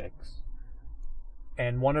 86.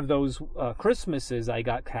 And one of those Christmases, I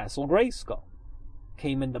got Castle Grayskull.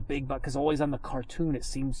 Came in the big box, because always on the cartoon it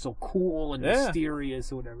seemed so cool and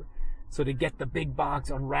mysterious or whatever. So to get the big box,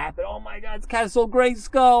 unwrap it, oh my God, it's Castle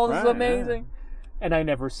Grayskull, this is amazing. And I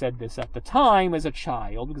never said this at the time as a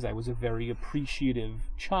child, because I was a very appreciative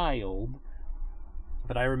child.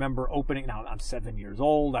 But I remember opening, now I'm 7 years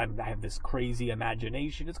old, I have this crazy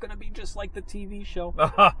imagination, it's going to be just like the TV show.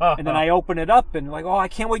 And then I open it up and like, oh, I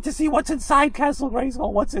can't wait to see what's inside Castle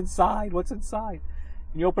Grayskull, what's inside.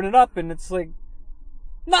 And you open it up and it's like,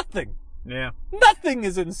 nothing. Yeah. Nothing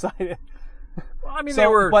is inside it. Well, I mean, they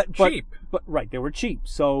were cheap. But right, they were cheap.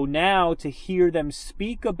 So now to hear them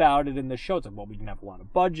speak about it in the show, it's like, well, we didn't have a lot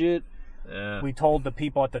of budget. Yeah. We told the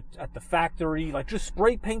people at the factory, like, just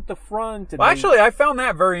spray paint the front. And well, actually, I found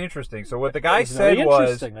that very interesting. So what the guy said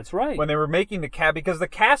was, that's right, when they were making the because the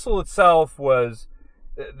castle itself was,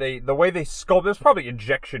 the way they sculpted, it was probably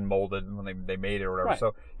injection molded when they made it or whatever. Right.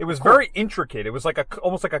 So it was very intricate. It was like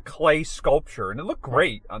almost like a clay sculpture, and it looked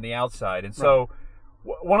great on the outside. And so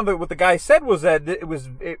what the guy said was that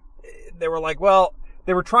they were like, well,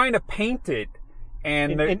 they were trying to paint it.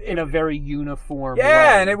 And in a very uniform way.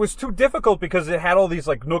 And it was too difficult because it had all these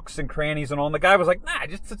like nooks and crannies and all. And the guy was like, "Nah,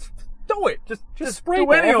 just do it. Just spray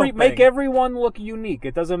do anything. Make everyone look unique.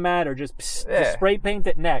 It doesn't matter. Just spray paint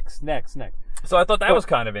it next." So I thought that was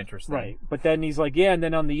kind of interesting, right? But then he's like, "Yeah," and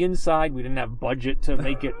then on the inside, we didn't have budget to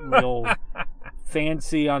make it real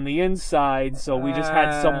fancy on the inside, so we just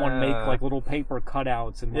had someone make like little paper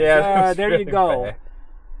cutouts and there you go. Bad.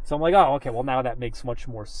 So I'm like, oh, okay, well, now that makes much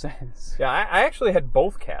more sense. Yeah, I actually had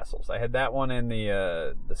both castles. I had that one and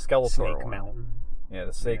the Skeletor Snake one. Mountain. Yeah,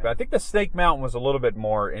 the Snake. Yeah. I think the Snake Mountain was a little bit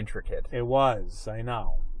more intricate. It was. I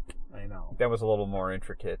know. That was a little more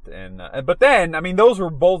intricate, but then, I mean, those were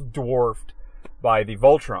both dwarfed by the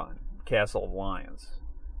Voltron Castle of Lions.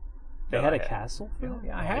 They had a castle? Yeah,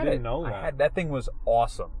 I had it. I didn't know that. That thing was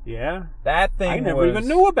awesome. Yeah? That thing I never even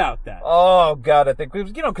knew about that. Oh, God, I think it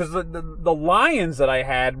was, because the lions that I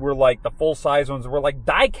had were like, the full-size ones were like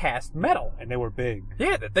die-cast metal. And they were big.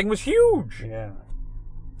 Yeah, that thing was huge. Yeah.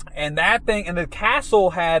 And that thing, and the castle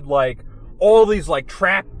had like all these like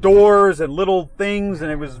trap doors and little things,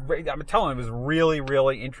 and I'm telling you, it was really,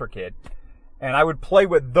 really intricate. And I would play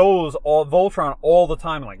with Voltron all the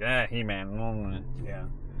time, like, He-Man. Yeah.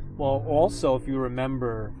 Well, also, if you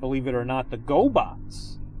remember, believe it or not, the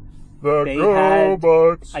GoBots.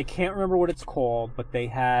 I can't remember what it's called, but they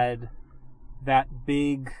had that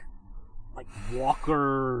big, like,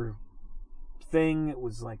 walker thing. It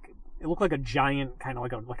was like, it looked like a giant, kind of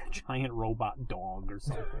like a giant robot dog or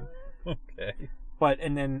something. Okay. But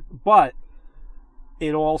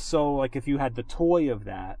it also, like, if you had the toy of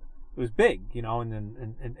that, it was big,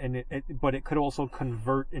 but it could also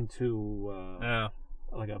convert into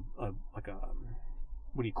like a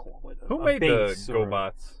what do you call it? Who made the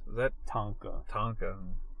GoBots? Is that Tonka? Tonka.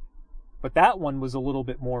 But that one was a little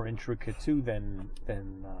bit more intricate too than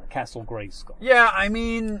Castle Grayskull. Yeah, I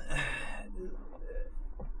mean,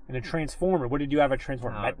 and a Transformer. What did you have? A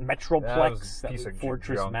Transformer? Metroplex, that was a piece of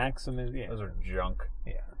Fortress junk. Maximus. Yeah, those are junk.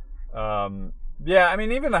 Yeah. Yeah, I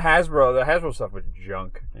mean, even the Hasbro stuff was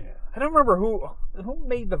junk. Yeah. I don't remember who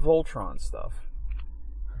made the Voltron stuff.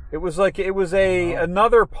 It was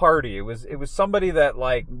another party. It was somebody that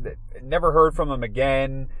like never heard from them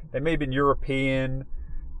again. They may have been European,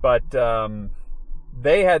 but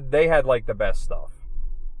they had like the best stuff.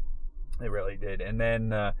 They really did. And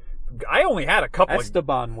then I only had a couple.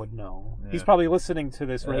 Esteban would know. Yeah. He's probably listening to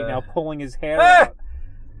this right now, pulling his hair out.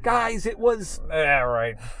 Guys, it was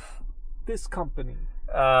right. This company.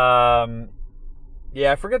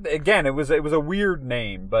 Yeah, I forget. Again, it was a weird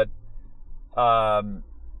name, but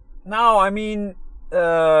no, I mean,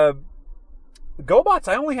 GoBots.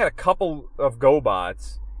 I only had a couple of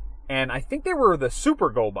GoBots, and I think they were the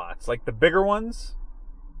Super GoBots, like the bigger ones.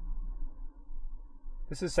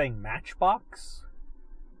 This is saying Matchbox?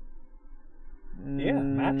 Yeah,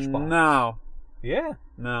 Matchbox. No. Yeah.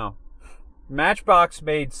 No. Matchbox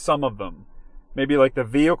made some of them. Maybe like the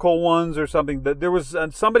vehicle ones or something. There was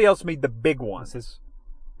somebody else made the big ones. This is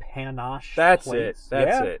Panache. That's Place. it.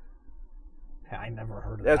 That's Yeah. it. I never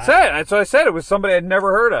heard of That's that. it. That's what I said. It was somebody I'd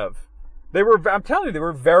never heard of. They were. I'm telling you, they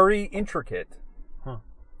were very intricate. Huh.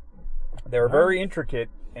 They were very intricate,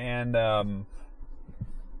 and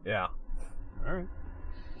yeah. All right.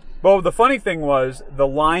 Well, the funny thing was the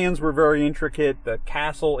lions were very intricate. The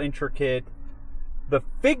castle intricate. The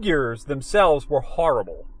figures themselves were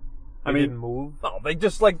horrible. They didn't move. Oh, they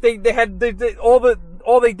just like they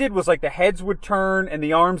all they did was like the heads would turn and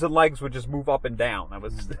the arms and legs would just move up and down. That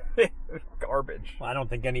was garbage. Well, I don't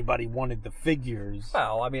think anybody wanted the figures.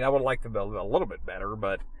 Well, I mean, I would like them a little bit better,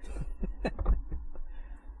 but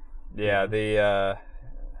yeah,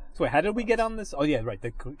 So wait, how did we get on this? Oh yeah, right.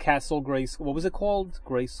 The Castle Grayskull. What was it called?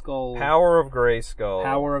 Grayskull. Power of Grayskull.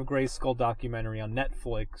 Power of Grayskull documentary on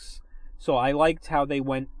Netflix. So I liked how they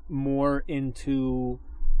went more into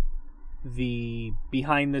the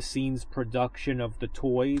behind-the-scenes production of the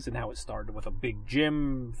toys and how it started with a big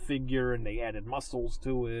Jim figure and they added muscles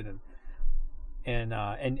to it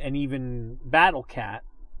and even Battle Cat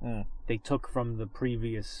they took from the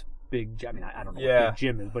previous big. I mean, I don't know what Big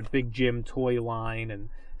Jim is, but Big Jim toy line and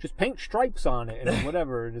just paint stripes on it and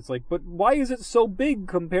whatever. And it's like, but why is it so big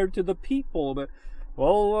compared to the people? But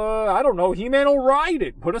well, I don't know. He-Man will ride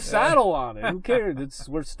it. Put a saddle on it. Who cares?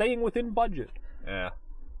 We're staying within budget. Yeah.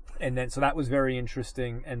 And then, so that was very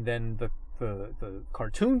interesting. And then the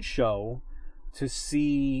cartoon show, to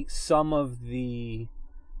see some of the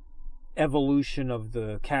evolution of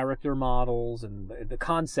the character models and the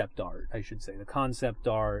concept art, I should say, the concept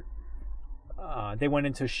art. They went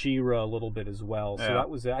into She-Ra a little bit as well. So that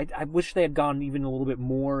was, I wish they had gone even a little bit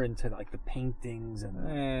more into like the paintings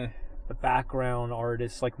and the background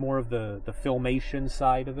artists, like more of the filmation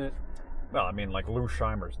side of it. Well, I mean, like Lou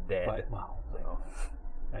Scheimer's dead. But, well,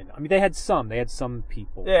 I know. I mean, they had some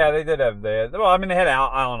people. Yeah, they did have that. Well, I mean, they had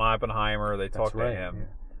Alan Oppenheimer. They talked to him. Yeah.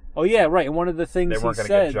 Oh yeah, right. And one of the things they weren't going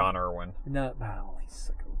to get John Irwin. No, well, he's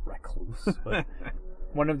like a recluse. But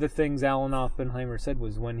one of the things Alan Oppenheimer said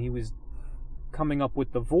was when he was coming up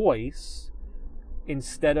with the voice,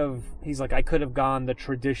 instead of, he's like, I could have gone the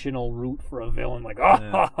traditional route for a villain, like,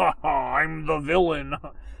 I'm the villain.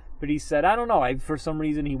 But he said, I don't know. For some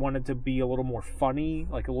reason, he wanted to be a little more funny,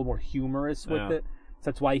 like a little more humorous with it.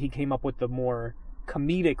 So that's why he came up with the more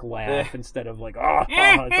comedic laugh instead of like,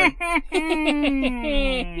 it's like,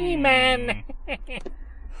 He-Man.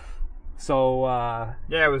 So,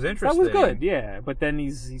 yeah, it was interesting. That was good, yeah. But then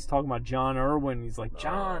he's talking about John Irwin. He's like,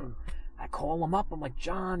 John, I call him up. I'm like,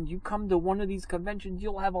 John, you come to one of these conventions,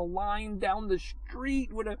 you'll have a line down the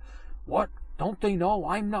street with what? Don't they know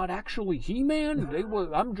I'm not actually He-Man?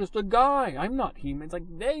 I'm just a guy. I'm not He-Man. It's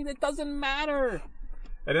like, that doesn't matter.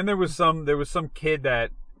 And then there was some kid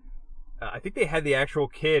that I think they had the actual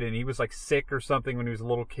kid, and he was like sick or something when he was a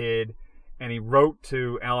little kid, and he wrote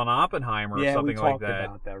to Alan Oppenheimer or something like that. Yeah, we talked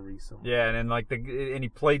about that recently. Yeah, and then and he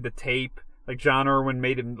played the tape. Like John Irwin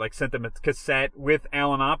made him sent them a cassette with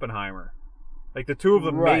Alan Oppenheimer. Like the two of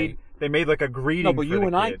them made like a greeting. No, but for you the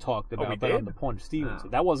and kid. I talked about that on the Punch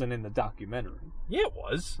Stevenson. That wasn't in the documentary. Yeah, it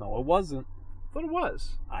was. No, it wasn't. I thought it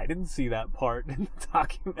was. I didn't see that part in the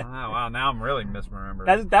documentary. Oh, wow, now I'm really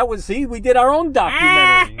misremembering. That was, see, we did our own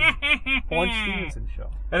documentary. Punch Stevenson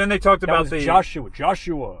show. And then they talked about Joshua,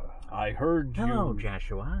 I heard you. Hello,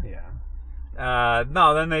 Joshua. Yeah.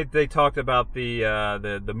 No, then they talked about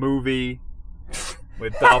the movie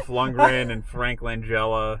with Dolph Lundgren and Frank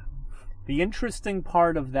Langella. The interesting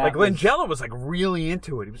part of that, Langella was really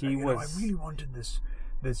into it. He was I really wanted this.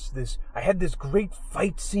 I had this great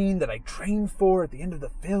fight scene that I trained for at the end of the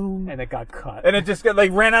film, and it got cut. And it just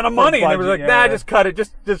ran out of money. And they were like, nah, just cut it.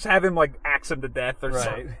 Just have him axe him to death or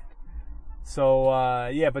something. So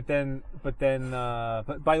but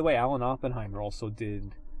by the way, Alan Oppenheimer also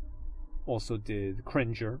did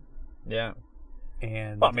Cringer. Yeah.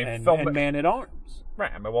 And Man at Arms.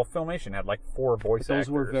 Right. I mean, Filmation had 4 voice actors.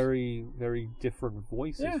 Those were very, very different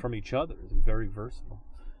voices from each other. It was very versatile.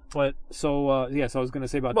 But so I was going to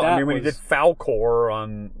say about that. I mean, when he did Falcor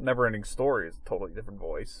on Neverending Story, it's a totally different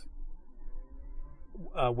voice.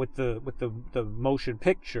 With the motion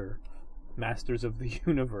picture, Masters of the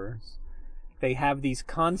Universe, they have these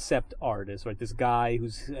concept artists, right? This guy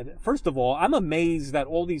who's, first of all, I'm amazed that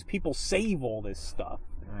all these people save all this stuff.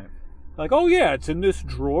 Right. Like, oh yeah, it's in this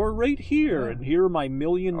drawer right here, and here are my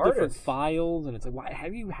million different files, and it's like, why? How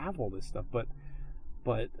do you have all this stuff? But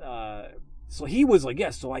so he was like,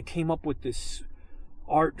 so I came up with this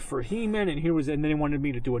art for He-Man, and then they wanted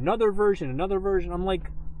me to do another version. I'm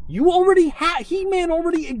like, you already have He-Man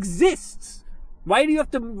already exists. Why do you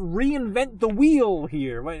have to reinvent the wheel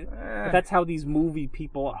here? But that's how these movie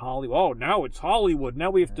people at Hollywood. Oh, now it's Hollywood. Now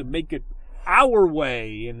we have to make it our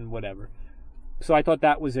way and whatever. So I thought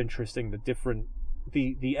that was interesting.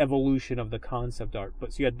 The evolution of the concept art.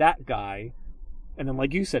 But so you had that guy, and then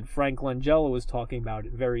like you said, Frank Langella was talking about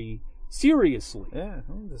it very seriously. Yeah,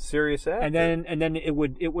 he's a serious actor. And then it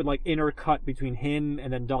would like intercut between him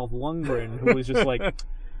and then Dolph Lundgren, who was just like,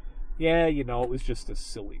 yeah, it was just a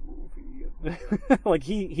silly movie. Like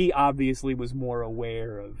he obviously was more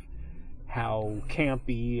aware of how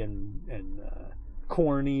campy and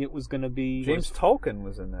corny it was going to be. James Tolkien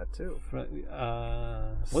was in that too.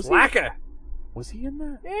 Slacker. Was he in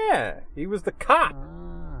that? Yeah, he was the cop.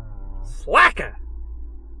 Slacker.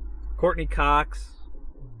 Courtney Cox.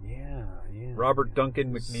 Yeah. Robert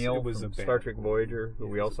Duncan McNeil was from Star Trek Voyager, who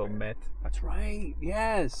we also met. That's right.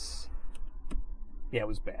 Yes. Yeah, it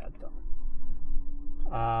was bad though.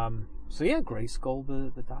 So yeah, Grayskull,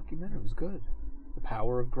 the documentary was good. The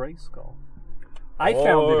Power of Grayskull. I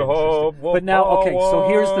found it interesting. But now, okay, so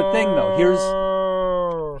here's the thing though.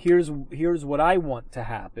 Here's what I want to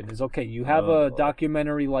happen is, okay, you have a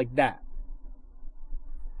documentary like that.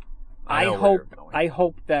 I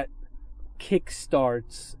hope that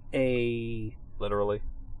kickstarts a... Literally?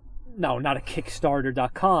 No, not a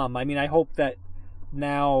Kickstarter.com. I mean, I hope that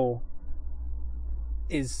now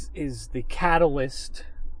is the catalyst,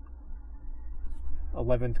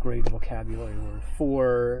 11th grade vocabulary word,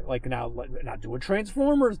 for, like, now do a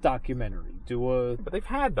Transformers documentary. But they've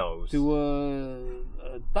had those. Do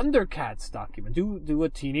a Thundercats document. Do a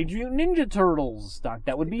Teenage Mutant Ninja Turtles doc.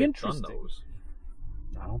 That would be interesting. Done those.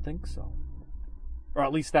 I don't think so. Or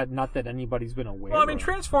at least not that anybody's been aware. Well, I mean,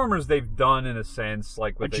 Transformers they've done in a sense,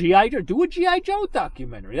 like with G.I. Joe. Do a G.I. Joe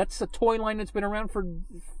documentary. That's a toy line that's been around for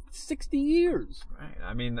 60 years. Right.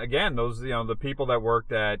 I mean, again, those the people that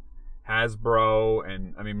worked at Hasbro,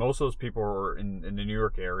 and I mean, most of those people were in the New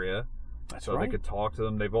York area. That's so right. They could talk to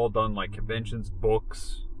them. They've all done like conventions,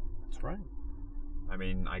 books. That's right. I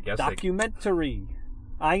mean, I guess documentary.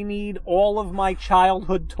 I need all of my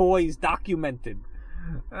childhood toys documented.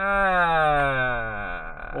 All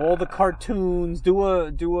the cartoons. Do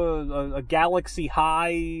a Galaxy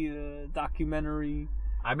High documentary.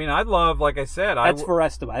 I mean, I'd love, like I said, that's for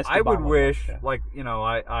Esteban. I would wish, like,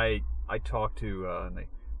 I talked to in the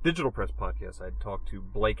Digital Press podcast. I talked to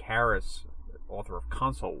Blake Harris, author of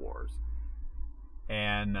Console Wars,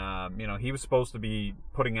 and he was supposed to be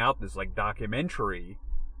putting out this like documentary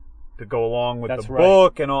to go along with the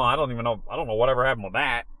book and all. I don't know whatever happened with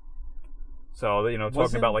that. So,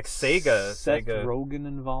 talking about like Sega. Seth Rogen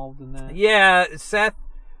involved in that? Yeah, Seth.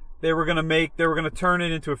 They were gonna turn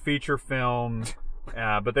it into a feature film,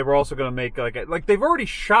 but they were also gonna make like they've already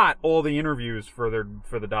shot all the interviews for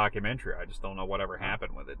the documentary. I just don't know whatever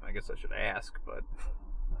happened with it. I guess I should ask, but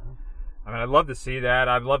I mean, I'd love to see that.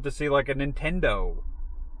 I'd love to see like a Nintendo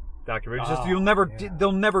documentary.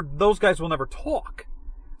 Those guys will never talk.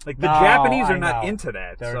 Like the Japanese are not into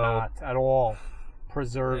that. They're not at all.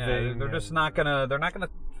 Preserving. Yeah, they're not gonna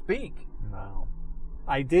speak. No.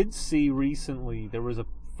 I did see recently there was a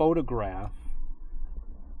photograph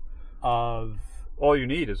of... All you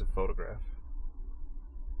need is a photograph.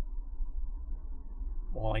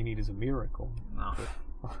 All I need is a miracle. No.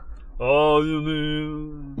 All you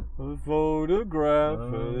need a photograph.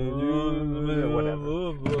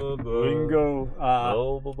 Whatever. Bingo.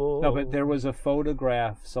 No, but there was a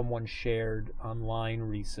photograph someone shared online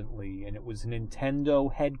recently, and it was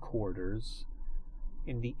Nintendo headquarters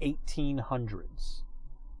in the 1800s.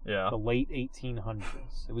 Yeah. The late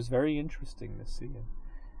 1800s. It was very interesting to see it.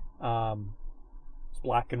 It's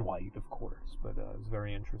black and white, of course, but it was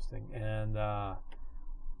very interesting. And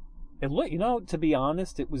it looked, to be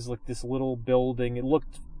honest, it was like this little building. It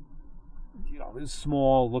looked, it was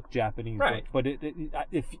small, it looked Japanese. Right. But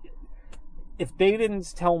if they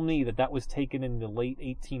didn't tell me that was taken in the late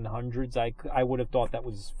 1800s, I would have thought that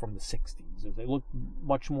was from the 60s. It looked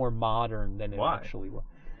much more modern than it actually was.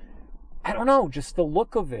 I don't know, just the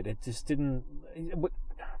look of it. It just didn't...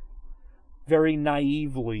 Very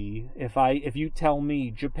naively, if you tell me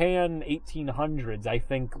Japan 1800s, I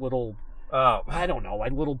think little... I don't know,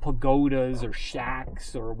 like little pagodas or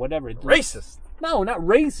shacks or whatever. Racist. No, not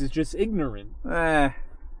racist, just ignorant.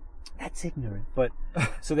 That's ignorant. But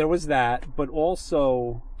so there was that, but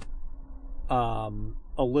also a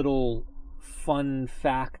little fun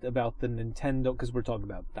fact about the Nintendo, because we're talking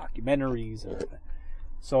about documentaries.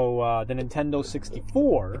 So the Nintendo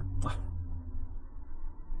 64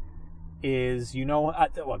 is,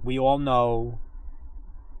 look, we all know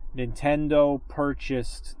Nintendo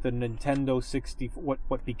purchased the Nintendo 64,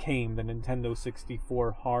 what became the Nintendo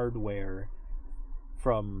 64 hardware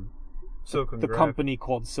from the company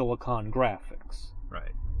called Silicon Graphics.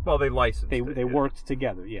 Right. Well, they licensed They it. worked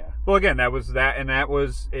together, yeah. Well, again, that was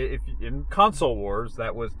in Console Wars,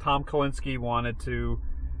 that was Tom Kalinske wanted to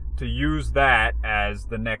use that as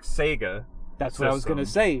the next Sega. That's system. what I was going to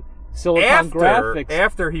say. Silicon Graphics.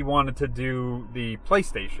 After he wanted to do the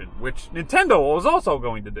PlayStation, which Nintendo was also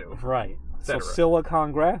going to do. Right. So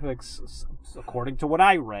Silicon Graphics, according to what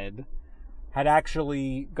I read, had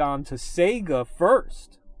actually gone to Sega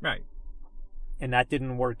first. Right. And that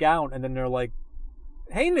didn't work out. And then they're like,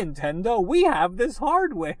 hey, Nintendo, we have this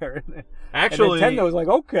hardware. Actually, and Nintendo was like,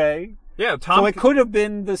 okay. Yeah, so it could have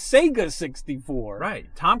been the Sega 64. Right.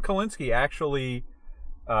 Tom Kalinske actually,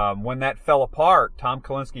 when that fell apart, Tom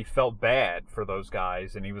Kalinske felt bad for those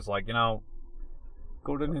guys, and he was like, go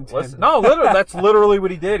to Nintendo. No, literally, that's literally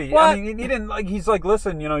what he did. He didn't like. He's like,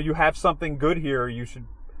 listen, you have something good here. You should.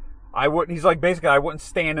 I wouldn't. He's like, basically, I wouldn't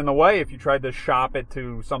stand in the way if you tried to shop it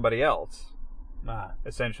to somebody else.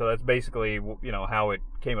 Essentially, that's basically how it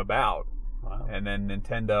came about. Wow. And then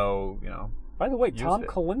Nintendo, By the way, Tom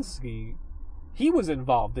Kalinske, he was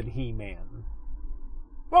involved in He-Man.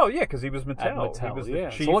 Well, yeah, because he was Mattel. He was the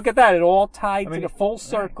chief. So look at that; it all tied to the full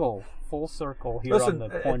circle. Right. Full circle here. Listen, on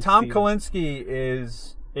the Tom Kalinske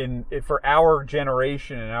is for our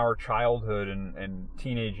generation and our childhood and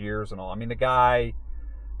teenage years and all. I mean, the guy.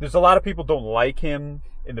 There's a lot of people don't like him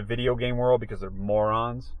in the video game world because they're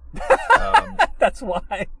morons. That's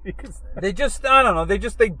why. Because they just, I don't know.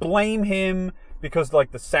 They blame him because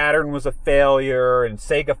like the Saturn was a failure and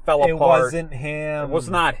Sega fell apart. It wasn't him. It was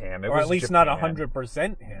not him. Or at least Japan. Not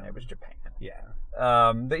 100% him. It was Japan. Yeah.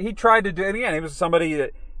 He tried to do, and again, he was somebody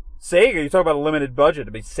that Sega. You talk about a limited budget. I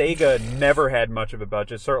mean, Sega never had much of a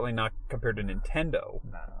budget. Certainly not compared to Nintendo.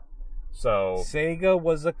 No. So Sega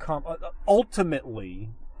was ultimately,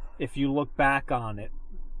 if you look back on it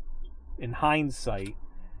in hindsight,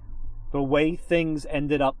 the way things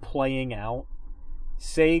ended up playing out,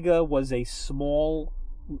 Sega was a small,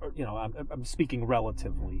 I'm speaking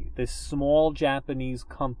relatively, this small Japanese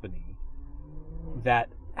company that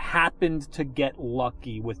happened to get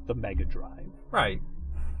lucky with the Mega Drive. Right.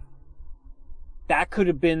 That could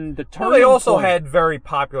have been the turning point. Well, they also had very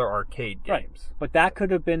popular arcade games. Right. But that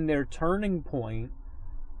could have been their turning point,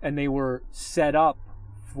 and they were set up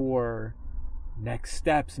for next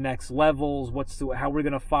steps, next levels, how we're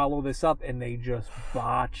going to follow this up, and they just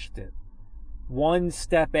botched it. One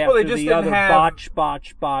step after the other, botch.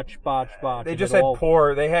 They just had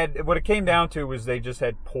poor, what it came down to was they just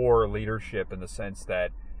had poor leadership in the sense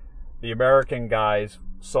that the American guys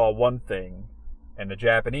saw one thing, and the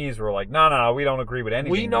Japanese were like, no, we don't agree with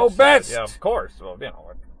anything. We know best! Yeah, of course. Well,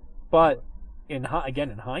 But, in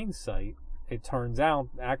hindsight, it turns out,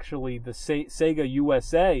 actually, the Sega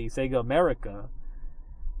USA, Sega America,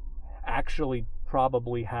 actually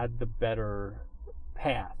probably had the better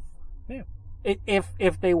path. Yeah.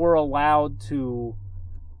 If they were allowed to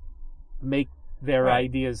make their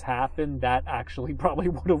ideas happen, that actually probably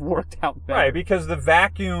would have worked out better. Right, because the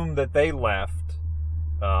vacuum that they left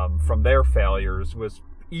from their failures was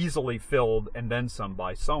easily filled and then some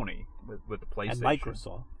by Sony with the PlayStation. And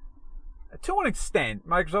Microsoft. To an extent,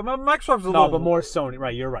 Microsoft was a little... No, but more Sony.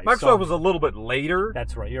 Right, you're right. Microsoft was a little bit later.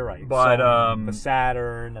 That's right, you're right. But Sony, the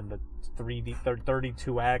Saturn and the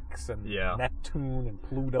 32X and Neptune and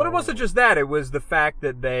Pluto. But it wasn't just that. It was the fact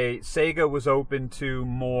that Sega was open to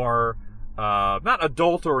more, not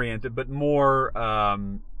adult-oriented, but more,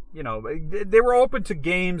 they were open to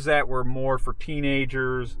games that were more for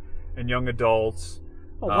teenagers and young adults.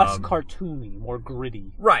 Less cartoony, more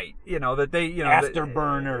gritty. Right.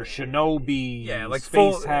 Afterburner, Shinobi, like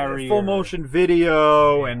Space Harrier. Full motion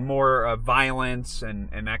video and more violence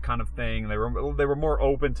and that kind of thing. They were more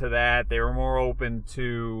open to that. They were more open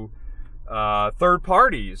to third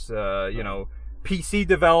parties, PC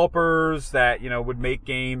developers that, would make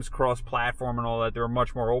games cross-platform and all that. They were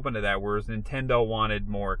much more open to that, whereas Nintendo wanted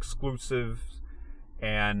more exclusives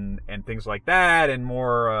and things like that, and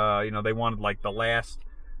more, they wanted like the last,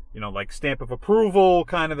 like stamp of approval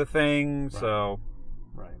kind of a thing. Right. So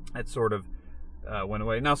that sort of went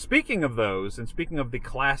away. Now, speaking of those, and speaking of the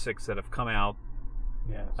classics that have come out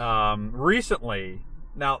recently,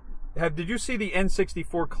 now, did you see the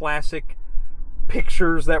N64 classic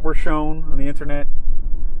pictures that were shown on the internet?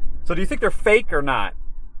 So do you think they're fake or not?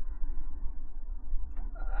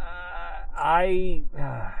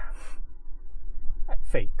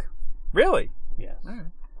 Fake. Really? Yes. Right.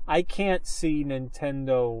 I can't see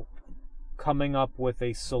Nintendo coming up with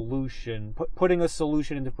a solution, putting a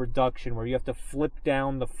solution into production where you have to flip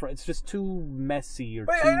down the front. It's just too messy or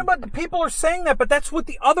But people are saying that, but that's what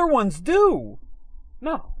the other ones do.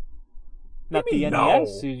 No. Not What do you the mean,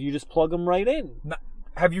 NES. You just plug them right in. No.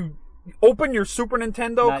 Have you opened your Super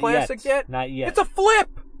Nintendo Not Classic yet? Not yet. It's a flip.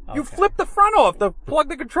 You Okay. flip the front off to plug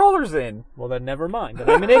the controllers in. Well, then never mind. Then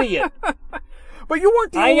I'm an idiot. But you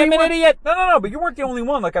weren't the I only am an one. idiot. No, but you weren't the only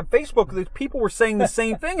one. Like on Facebook, people were saying the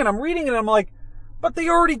same thing, and I'm reading it, and I'm like, but they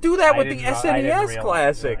already do that with the SNES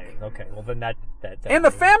Classic. Right. Okay, well then that And the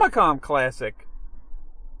Famicom Classic.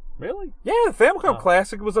 Really? Yeah, the Famicom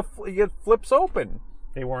Classic was it flips open.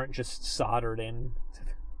 They weren't just soldered in.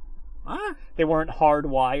 Huh? They weren't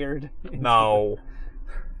hardwired. No.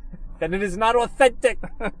 Then it is not authentic.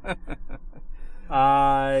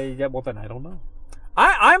 Yeah, well then I don't know.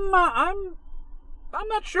 I'm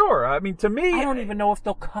not sure. I mean, to me, I don't even know if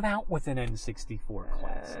they'll come out with an N64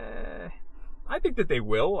 Classic. I think that they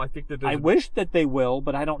will. I think that I wish that they will,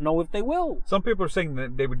 but I don't know if they will. some people are saying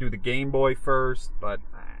that they would do the Game Boy first, but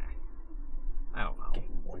I don't know.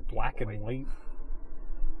 Game Boy, black and white.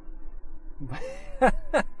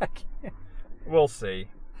 We'll see.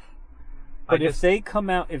 But if they come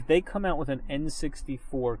out with an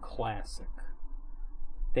N64 Classic,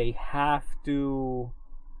 they have to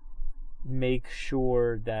make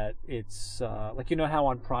sure that it's like, you know how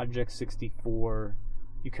on Project 64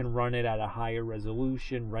 you can run it at a higher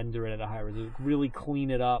resolution, render it at a higher resolution, really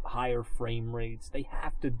clean it up, higher frame rates. They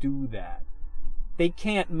have to do that. They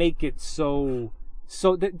can't make it so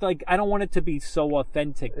like, I don't want it to be so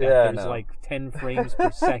authentic that there's like 10 frames per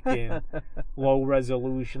second, low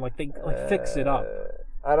resolution. Like, they fix it up.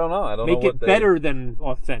 I don't know. I don't Make know it better than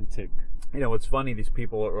authentic. You know, it's funny. These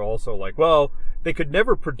people are also like, well, they could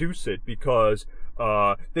never produce it because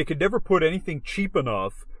they could never put anything cheap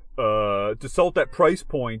enough to sell at that price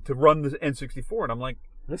point to run the N64. And I'm like,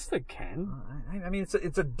 Yes, they can. I mean,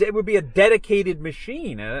 it would be a dedicated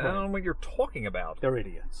machine. I don't know what you're talking about. They're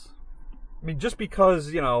idiots. I mean, just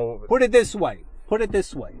because, you know... Put it this way.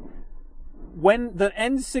 When the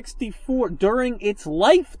N64, during its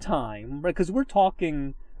lifetime, because we're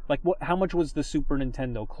talking, like, how much was the Super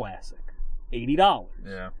Nintendo Classic? $80.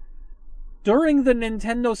 Yeah. During the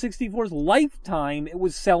Nintendo 64's lifetime, it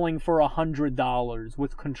was selling for $100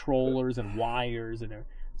 with controllers and wires and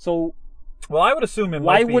everything. So... Well, I would assume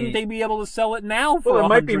why wouldn't they be able to sell it now for $100? Well, it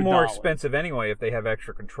might be more expensive anyway if they have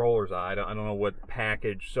extra controllers. I don't know what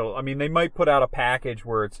package. So, I mean, they might put out a package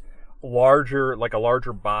where it's larger, like a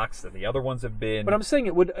larger box than the other ones have been. But I'm saying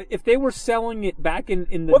it would, if they were selling it back in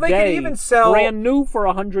the well, they day, could even sell brand new for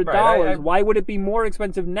 $100. Right, why would it be more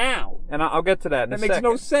expensive now? And I'll get to that in a second. That makes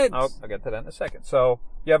no sense. I'll get to that in a second. So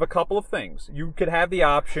you have a couple of things. You could have the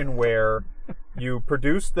option where you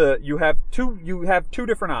produce you have two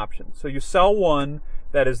different options. So you sell one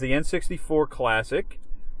that is the N64 Classic,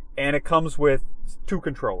 and it comes with two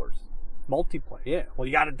controllers. Multiplayer, yeah. Well,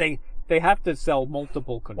 they have to sell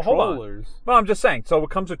multiple controllers. Well, hold on. Well, I'm just saying. So it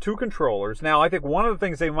comes with two controllers. Now, I think one of the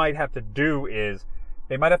things they might have to do is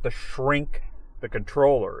they might have to shrink the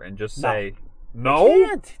controller and just say, no.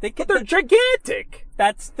 They can't. But they're gigantic.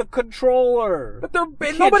 That's the controller. But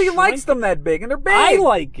nobody likes them that big, and they're big. I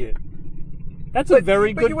like it. That's a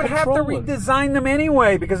very good controller. But you would controller. have to redesign them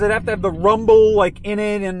anyway because they'd have to have the rumble like in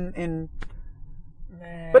it and.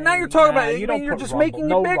 But now you're talking about. You're just making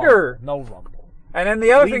it bigger. No rumble. And then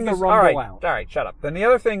the other Leave thing the is, rumble out. all right, shut up. Then the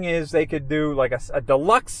other thing is they could do like a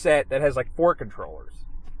deluxe set that has like 4 controllers.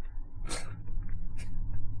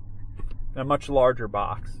 In a much larger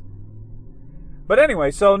box. But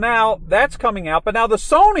anyway, so now that's coming out. But now the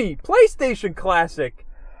Sony PlayStation Classic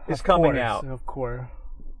is coming out. Of course.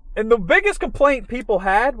 And the biggest complaint people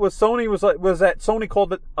had was that Sony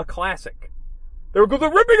called it a classic. They were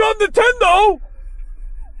ripping on Nintendo.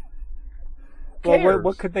 Well,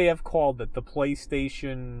 what could they have called it? The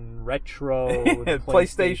PlayStation Retro? The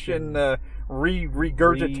PlayStation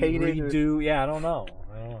regurgitated? Redo? Yeah, I don't know.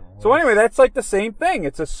 So anyway, that's like the same thing.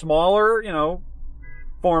 It's a smaller,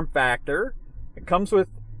 form factor. It comes with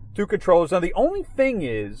 2 controllers. Now, the only thing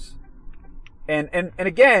is, and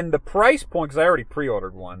again, the price point, because I already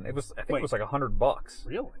pre-ordered one, I think it was like $100.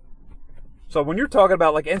 Really? So when you're talking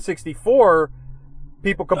about like N64,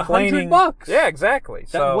 people complaining. $100? Yeah, exactly.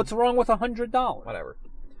 So what's wrong with $100? Whatever.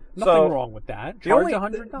 Nothing wrong with that. Charge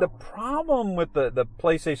 $100. The problem with the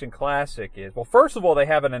PlayStation Classic is, well, first of all, they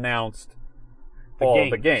haven't announced all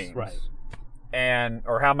the games. Right.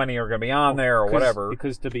 Or how many are going to be on there or whatever.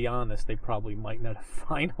 Because to be honest, they probably might not have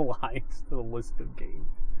finalized the list of games.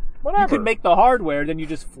 Whatever. You could make the hardware, then you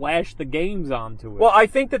just flash the games onto it. Well, I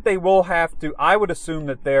think that they will have to. I would assume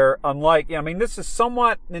that they're unlike. I mean, this is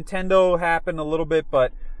somewhat Nintendo happened a little bit,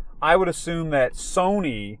 but I would assume that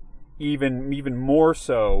Sony, even more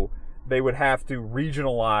so, they would have to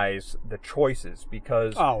regionalize the choices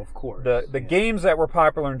because of course, the games that were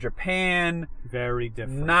popular in Japan, very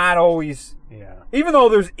different. Not always. Yeah. Even though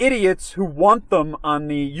there's idiots who want them on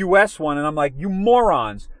the U.S. one, and I'm like, you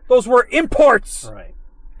morons! Those were imports. Right.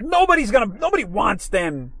 Nobody wants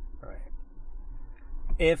them. Right.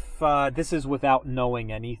 If this is without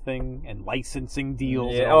knowing anything and licensing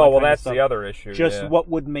deals. Yeah. And all that's the other issue. Just what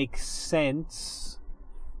would make sense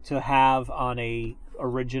to have on a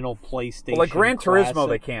original PlayStation. Well, like Gran Turismo, classic.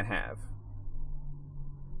 they can't have.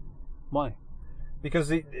 Why? Because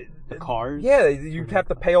the cars. Yeah, you'd have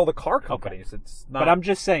to pay all the car companies. Okay. It's not. But I'm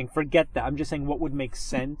just saying, forget that. I'm just saying, what would make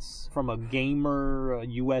sense from a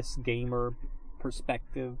U.S. gamer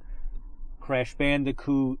perspective? Crash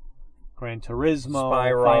Bandicoot, Gran Turismo,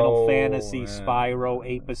 Spyro, Final Fantasy, Spyro,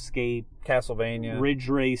 Ape Escape, Castlevania, Ridge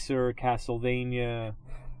Racer, Castlevania.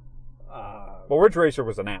 Well, Ridge Racer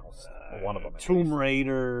was announced. One of them. Tomb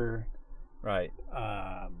Raider. Right.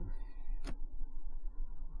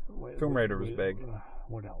 Tomb Raider was big.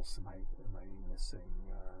 What else am I missing?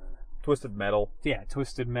 Twisted Metal. Yeah,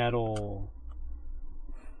 Twisted Metal.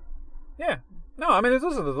 Yeah. No, I mean,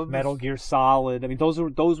 those are the Metal Gear Solid. I mean, those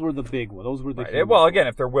were the big ones. Those were the right. Well, again,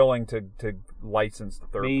 if they're willing to license the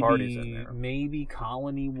third parties in there, maybe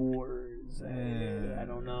Colony Wars. I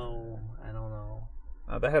don't know.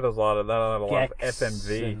 That had a lot of Gex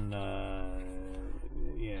FMV. And,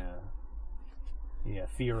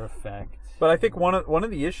 Fear Effect. But I think one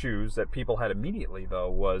of the issues that people had immediately though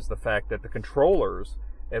was the fact that the controllers,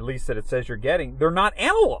 at least that it says you're getting, they're not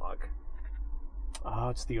analog. Oh,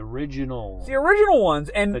 it's the original. It's the original ones,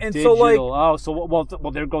 and digital. So like,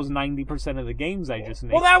 well, there goes 90% of the games I just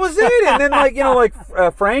named. Well, that was it, and then like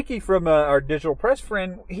Frankie from our digital press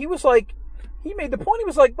friend, he was like, he made the point. He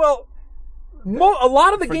was like, well, a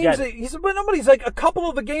lot of the games. He said, but nobody's like a couple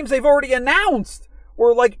of the games they've already announced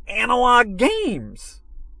were like analog games.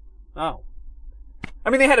 Oh. I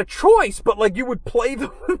mean, they had a choice, but like you would play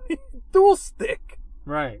the dual stick,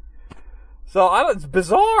 right? So it's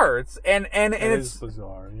bizarre. It's it's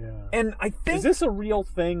bizarre, yeah. And I think, is this a real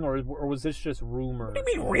thing or was this just rumor? What do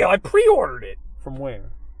you mean real? I pre-ordered it. From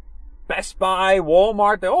where? Best Buy,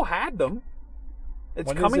 Walmart. They all had them.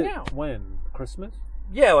 It's coming out. When? Christmas?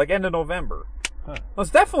 Yeah, like end of November. Huh. Well,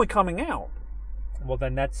 it's definitely coming out. Well,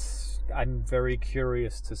 then I'm very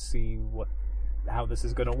curious to see how this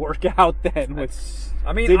is going to work out then with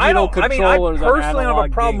digital controllers. I personally don't have a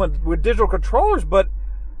problem with digital controllers, but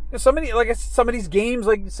some of these games,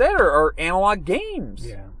 like you said, are analog games.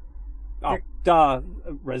 Yeah. Oh, duh.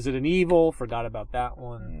 Resident Evil, forgot about that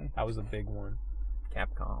one. That was a big one.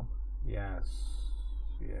 Capcom. Yes.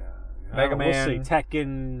 Yeah. Mega Man. We'll see.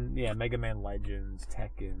 Tekken. Yeah, Mega Man Legends,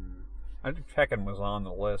 Tekken. I think Tekken was on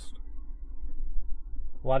the list.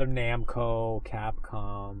 A lot of Namco,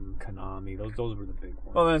 Capcom, Konami. Those were the big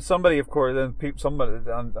ones. Well, then somebody, of course,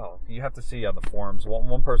 you have to see on the forums.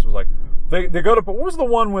 One person was like, they go to, what was the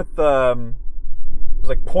one with, it was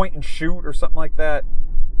like Point and Shoot or something like that?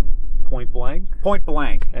 Point Blank.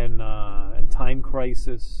 And Time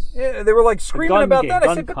Crisis. Yeah, they were like screaming about that.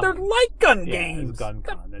 I said, but they're like gun games. games. It's Gun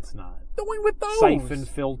Con. That's not. Going with those. Siphon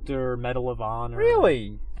Filter, Medal of Honor.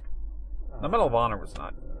 Really? No, Medal of Honor was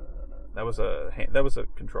not. That was a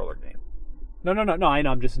controller game. No. I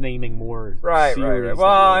know. I'm just naming more. Right. Well,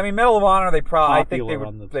 I mean, Medal of Honor. I think they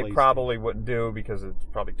the probably wouldn't do because it's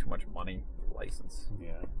probably too much money license.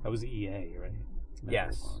 Yeah, that was EA, right?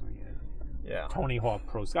 Yes. Yeah. Tony Hawk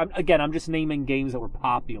Pro. Again, I'm just naming games that were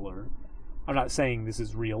popular. I'm not saying this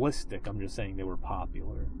is realistic. I'm just saying they were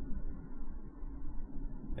popular.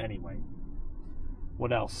 Anyway,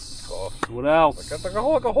 what else? What else? Like a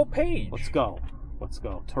whole page. Let's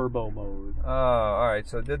go. Turbo mode. All right.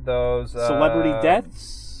 So did those celebrity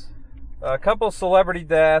deaths? A couple celebrity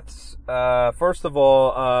deaths. First of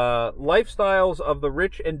all, lifestyles of the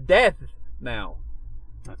rich and dead. Now.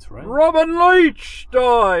 That's right. Robin Leach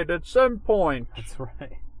died at some point. That's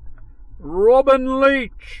right. Robin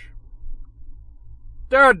Leach.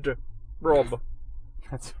 Dead. Rob.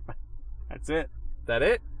 That's right. That's it. That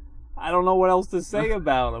it? I don't know what else to say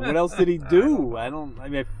about him. What else did he do? I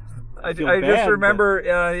just remember,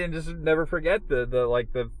 and just never forget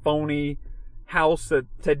the phony house that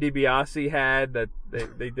Ted DiBiase had that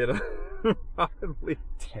they did a Robin Leach.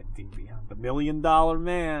 Ted DiBiase, the $1 Million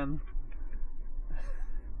Man.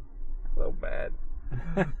 So bad.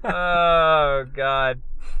 Oh God.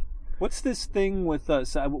 What's this thing with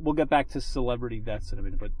so we'll get back to celebrity deaths in a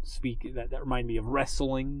minute, but that reminded me of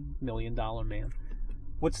wrestling, $1 Million Man.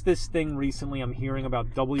 What's this thing recently I'm hearing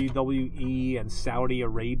about WWE and Saudi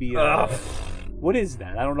Arabia? Ugh. What is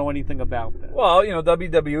that? I don't know anything about that. Well,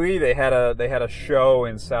 WWE, they had a show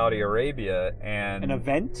in Saudi Arabia, and an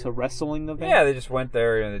event, a wrestling event. Yeah, they just went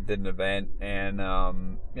there and they did an event, and now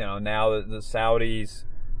the Saudis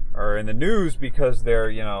are in the news because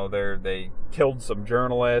they killed some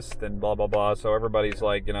journalists and blah blah blah. So everybody's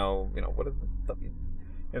like, what is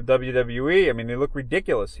WWE? I mean, they look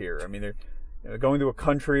ridiculous here. I mean, they're going to a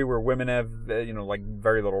country where women have, like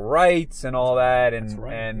very little rights and all that. And, that's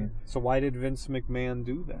right. And so why did Vince McMahon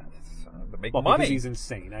do that? To make money. Because he's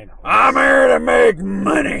insane, I know. I'm here to make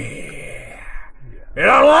money. Yeah. You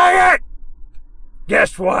don't like it?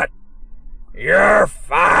 Guess what? You're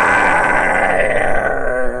fired.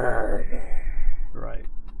 Right.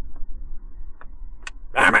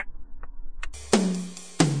 Damn it.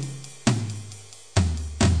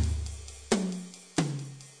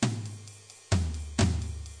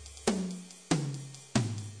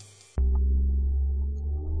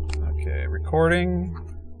 Recording,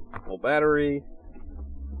 full battery.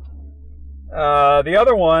 The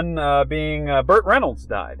other one being Burt Reynolds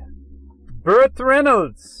died. Burt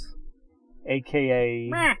Reynolds, a.k.a.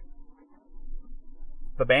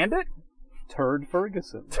 the Bandit? Turd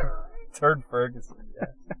Ferguson. Turd Ferguson, yes.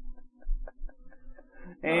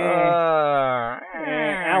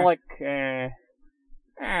 Alec.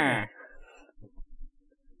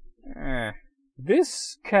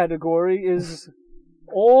 This category is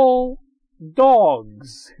all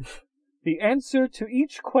dogs. The answer to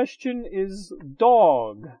each question is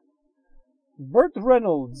dog. Burt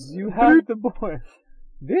Reynolds, you have the boy.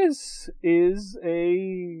 This is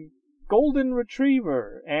a golden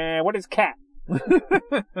retriever. And what is cat?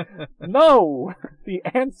 No, the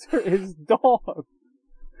answer is dog.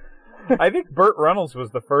 I think Burt Reynolds was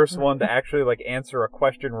the first one to actually answer a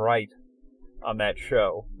question right on that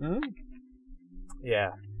show. Mm?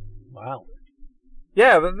 Yeah. Wow.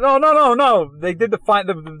 Yeah, no. They did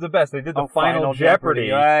the best. They did the Final Jeopardy.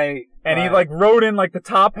 Right. And he wrote in the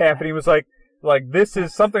top half, and he was like this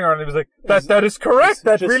is something, and he was like, that is correct.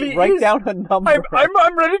 That just really write is. down a number.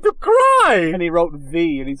 I'm ready to cry. And he wrote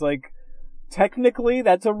V, and he's like, technically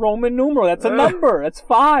that's a Roman numeral. That's a number. That's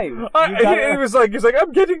 5. He was like,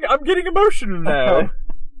 I'm getting emotional now.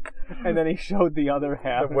 And then he showed the other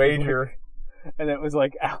half. The wager. And it was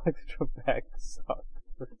like Alex Trebek sucks.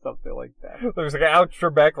 Or something like that. It was like Alex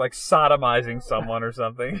Trebek sodomizing someone or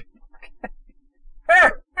something.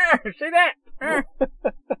 See that?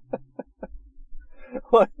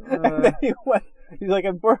 And then he's like,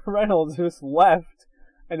 and Burt Reynolds just left,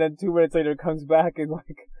 and then 2 minutes later comes back and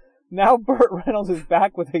now Burt Reynolds is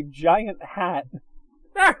back with a giant hat.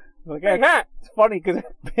 Big hat. It's funny because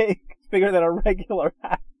it's big. It's bigger than a regular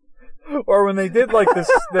hat. Or when they did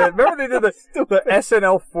this, remember they did the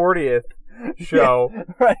SNL 40th show, yeah,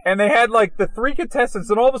 right. And they had the 3 contestants,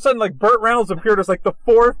 and all of a sudden Burt Reynolds appeared as the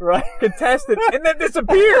 4th contestant, and then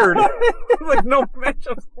disappeared. No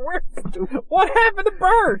mention. What happened to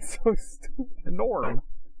Burt? So stupid. Norm.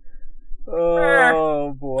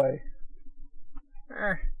 Oh boy.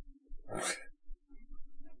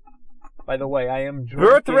 By the way, I am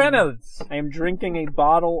Burt Reynolds. I am drinking a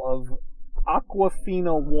bottle of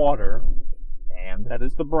Aquafina water, and that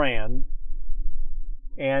is the brand.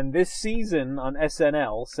 And this season on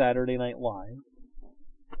SNL, Saturday Night Live,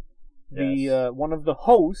 the one of the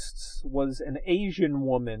hosts was an Asian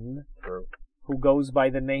woman who goes by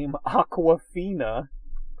the name Aquafina.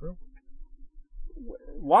 True.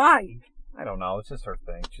 Why? I don't know. It's just her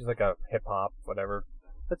thing. She's like a hip hop, whatever.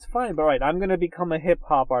 That's fine, but alright, I'm gonna become a hip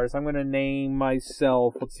hop artist. I'm gonna name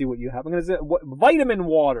myself. Let's see what you have. I'm gonna say vitamin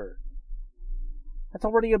water. That's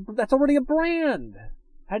already a brand.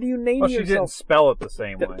 How do you name yourself? She didn't spell it the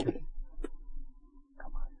same way.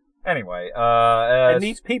 Come on. Anyway, and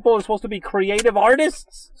these people are supposed to be creative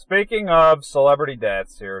artists? Speaking of celebrity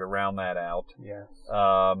deaths here, to round that out. Yes.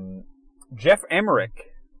 Jeff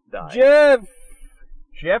Emmerich died.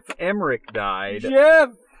 Jeff Emmerich died.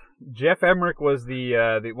 Jeff Emmerich was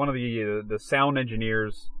the one of the sound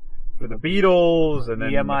engineers for the Beatles, and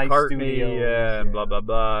then EMI McCartney, Studios, and blah blah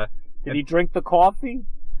blah. Did he drink the coffee?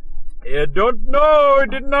 I don't know. I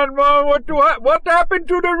did not know what happened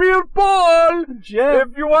to the real Paul. Jeff.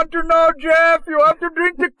 If you want to know, Jeff, you have to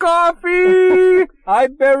drink the coffee. I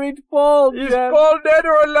buried Paul, Is Jeff. Paul dead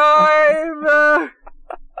or alive?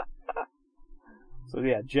 So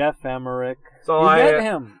yeah, Jeff Emmerich. So you I met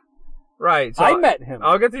him. Right. So I met him.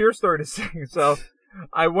 I'll get to your story to sing. So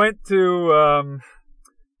I went to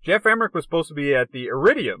Jeff Emmerich was supposed to be at the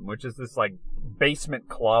Iridium, which is this like basement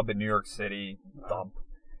club in New York City, dump.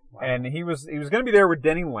 Wow. And he was going to be there with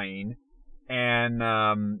Denny Lane, and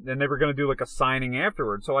then they were going to do like a signing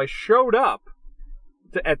afterwards. So I showed up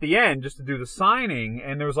at the end just to do the signing,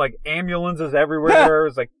 and there was like ambulances everywhere. There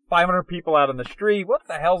was like 500 people out on the street. What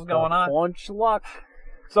the hell's going on? Launch luck.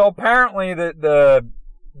 So apparently there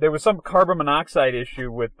was some carbon monoxide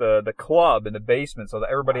issue with the club in the basement, so that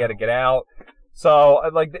everybody had to get out. So,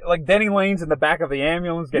 like Denny Lane's in the back of the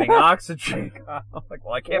ambulance getting oxygen. I'm like,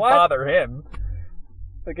 well, I can't bother him.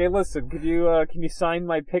 Like, hey, listen, can you sign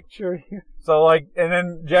my picture here? So, like, and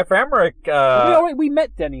then Jeff Emmerich, we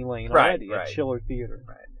met Denny Lane already at Schiller Theater.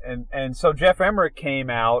 Right. And so Jeff Emmerich came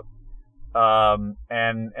out, and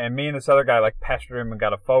me and this other guy, like, pestered him and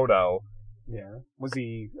got a photo. Yeah. Was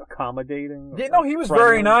he accommodating? Yeah, no, he was friendly?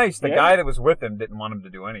 Very nice. The guy that was with him didn't want him to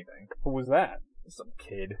do anything. Who was that? Some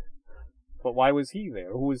kid. But why was he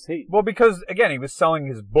there? Who was he? Well, because, again, he was selling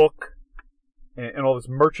his book and all this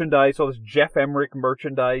merchandise, all this Jeff Emmerich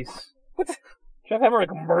merchandise. What? Jeff Emmerich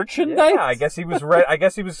merchandise? Yeah, I guess he was I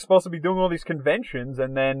guess he was supposed to be doing all these conventions,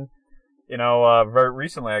 and then, very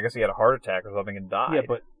recently, I guess he had a heart attack or something and died.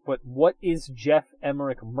 Yeah, but what is Jeff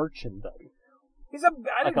Emmerich merchandise? He's a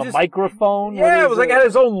microphone? Yeah, it was like had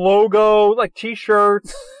his own logo, like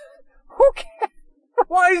T-shirts. Who cares?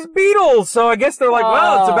 Well, he's Beatles, so I guess they're like,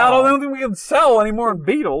 well, it's about the only thing we can sell anymore in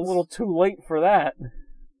Beatles. A little too late for that.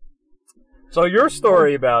 So your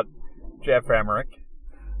story about Jeff Emmerich.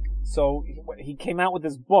 So he came out with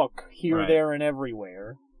this book, Here, There, and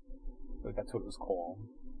Everywhere. That's what it was called.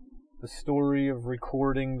 The story of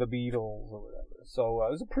recording the Beatles or whatever. So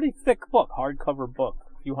it was a pretty thick book, hardcover book,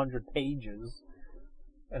 a few hundred pages.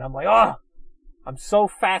 And I'm like, I'm so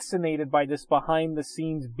fascinated by this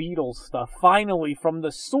behind-the-scenes Beatles stuff. Finally, from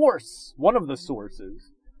the source, one of the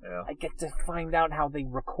sources, I get to find out how they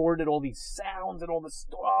recorded all these sounds and all this.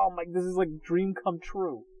 Oh my! This is like a dream come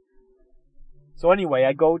true. So anyway,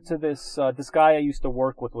 I go to this guy I used to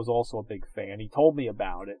work with was also a big fan. He told me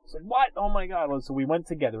about it. It's like, what? Oh my God! So we went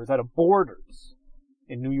together. It was at a Borders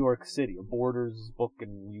in New York City. A Borders book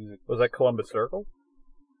and music. Was that Columbus Circle?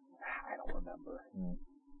 I don't remember.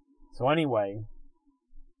 So anyway,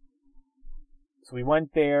 so we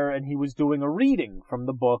went there, and he was doing a reading from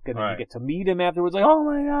the book, and then you get to meet him afterwards. Like, oh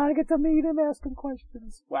my God, I get to meet him, ask him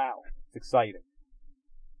questions. Wow, it's exciting.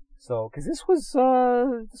 So, because this was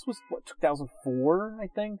what, 2004, I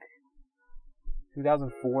think,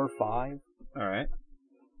 2004, 5. All right.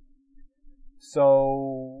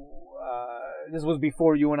 So this was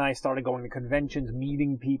before you and I started going to conventions,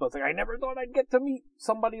 meeting people. It's like, I never thought I'd get to meet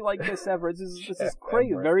somebody like this ever. This is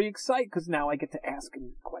crazy. Very excited because now I get to ask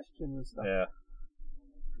him questions and stuff. Yeah.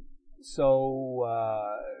 So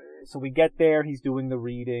we get there. He's doing the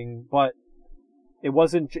reading, but it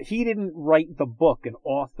wasn't. He didn't write the book. An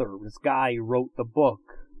author, this guy wrote the book.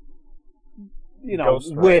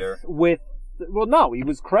 With. Well, no, he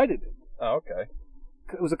was credited. Oh, okay.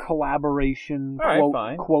 It was a collaboration,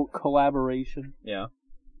 quote, collaboration. Yeah.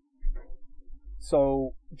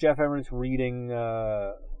 So, Jeff Emmerich's reading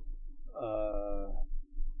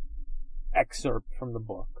excerpt from the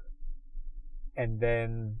book. And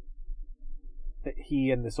then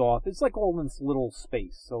he and this author, it's like all in this little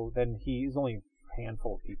space. So then there's only a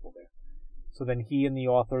handful of people there. So then he and the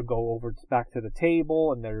author go over back to the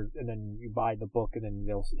table, and then you buy the book, and then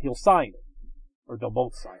he'll sign it. Or they'll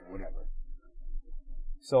both sign it, whatever.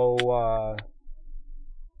 So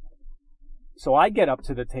I get up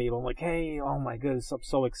to the table. I'm like, hey, oh my goodness, I'm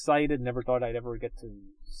so excited. Never thought I'd ever get to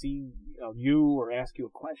see you or ask you a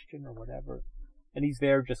question or whatever. And he's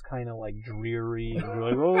there just kind of like dreary. And you're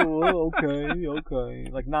like, oh, okay.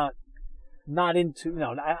 Like not into,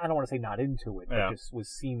 I don't want to say not into it, but just was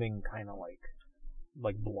seeming kind of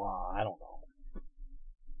like blah, I don't know.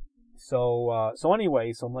 So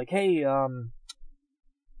anyway, I'm like, hey,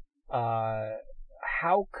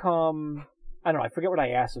 how come, I don't know, I forget what I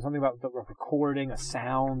asked him, something about the recording, a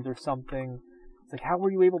sound or something. It's like, how were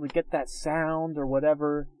you able to get that sound or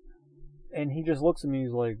whatever? And he just looks at me,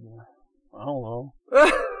 he's like, I don't know.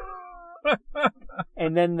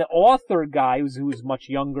 And then the author guy, who was much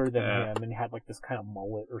younger than him and had like this kind of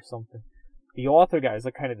mullet or something, the author guy is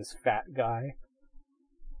like kind of this fat guy.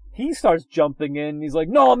 He starts jumping in, he's like,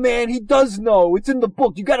 no man, he does know, it's in the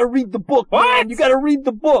book, you gotta read the book, man, you gotta read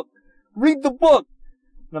the book, read the book.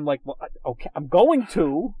 And I'm like, well, okay, I'm going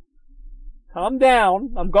to. Calm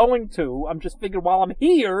down. I'm going to. I'm just figuring while I'm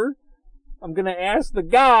here, I'm going to ask the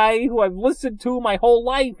guy who I've listened to my whole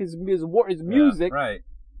life, his music. Yeah, right.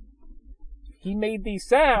 He made these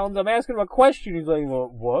sounds. I'm asking him a question. He's like, well,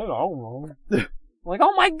 what? I don't know. I'm like,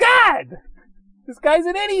 oh my God! This guy's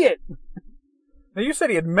an idiot. Now, you said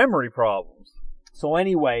he had memory problems. So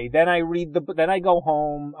anyway, then I go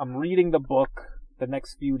home, I'm reading the book the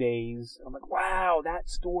next few days. I'm like, wow, that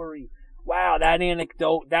story. Wow, that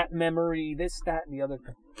anecdote, that memory, this, that, and the other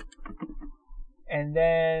thing. And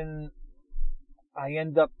then I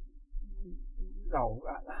end up,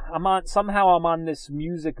 I'm on this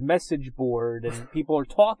music message board, and people are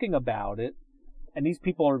talking about it, and these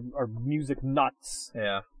people are music nuts.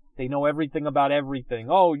 Yeah. They know everything about everything.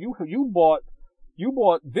 Oh, you bought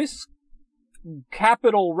this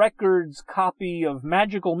Capitol Records copy of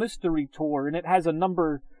Magical Mystery Tour, and it has a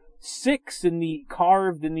number 6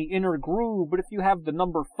 carved in the inner groove, but if you have the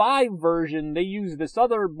number 5 version, they use this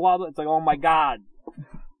other blah blah. It's like, oh my god.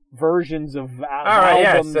 Versions of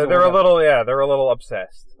albums. So they're a little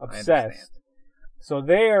obsessed. Obsessed. So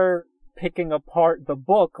they're picking apart the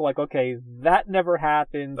book like, okay, that never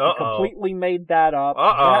happened. You completely made that up.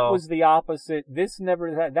 That was the opposite. This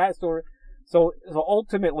never, that story. So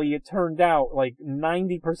ultimately it turned out like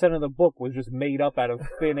 90% of the book was just made up out of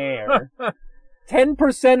thin air.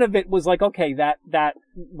 10% of it was like, okay, that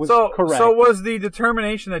was correct. So was the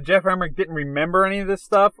determination that Jeff Emmerich didn't remember any of this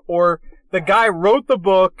stuff, or the guy wrote the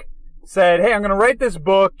book, said, hey, I'm going to write this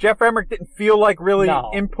book. Jeff Emmerich didn't feel like really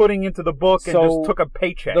inputting into the book and just took a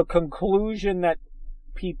paycheck. The conclusion that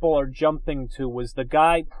people are jumping to was the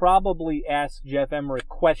guy probably asked Jeff Emmerich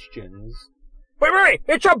questions. Wait,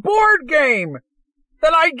 it's a board game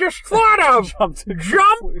that I just thought of. Jump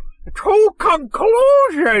to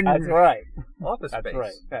conclusion. That's right. Office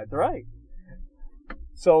Space. That's right.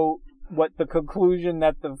 So what the conclusion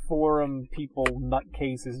that the forum people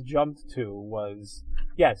nutcases jumped to was,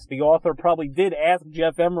 yes, the author probably did ask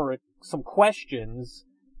Jeff Emmerich some questions.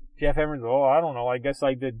 Jeff Emmerich, I don't know, I guess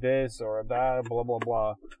I did this or that, blah, blah,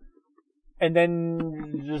 blah. And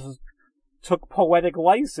then just took poetic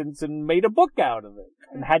license and made a book out of it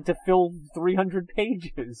and had to fill 300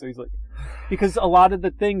 pages. So he's like, because a lot of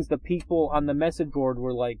the things, the people on the message board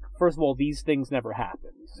were like, first of all, these things never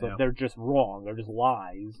happened. So they're just wrong. They're just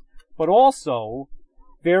lies. But also,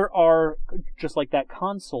 there are, just like that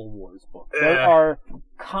Console Wars book, there are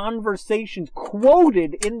conversations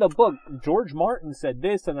quoted in the book. George Martin said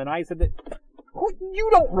this, and then I said that. You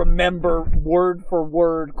don't remember word for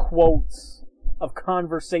word quotes of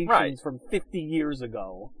conversations from 50 years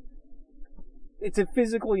ago. It's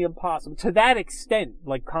physically impossible. To that extent,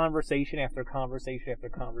 like conversation after conversation after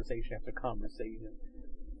conversation after conversation.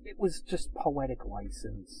 It was just poetic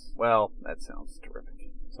license. Well, that sounds terrific.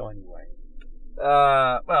 So anyway.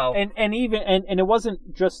 And it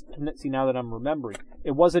wasn't just, see now that I'm remembering,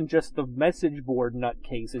 it wasn't just the message board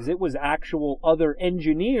nutcases, it was actual other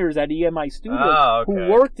engineers at EMI Studios who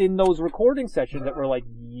worked in those recording sessions that were like,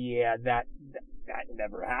 yeah, that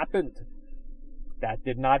never happened. That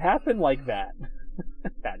did not happen like that.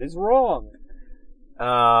 That is wrong.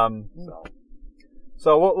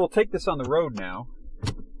 So we'll take this on the road now.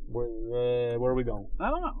 Where are we going? I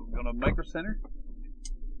don't know. Going to Micro Center?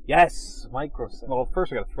 Yes, Micro Center. Well,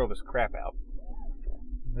 first I got to throw this crap out.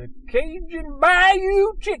 The Cajun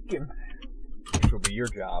Bayou Chicken. Which will be your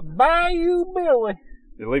job. Bayou Billy.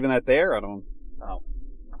 You're leaving that there? I don't. Oh.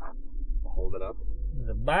 Hold it up.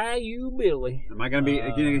 The Bayou Billy. Am I going to be?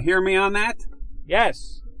 Can you hear me on that?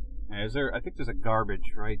 Yes. Is there? I think there's a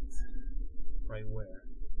garbage right where?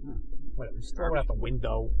 Whatever. Just throw it out the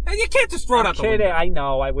window. You can't just throw it out the window. I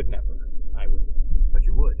know. I would never. But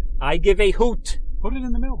you would. I give a hoot. Put it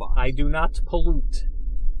in the mailbox. I do not pollute.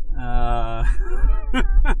 You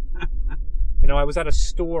know, I was at a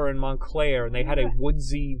store in Montclair, and they had a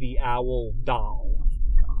Woodsy the Owl doll.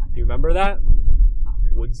 Do you remember that?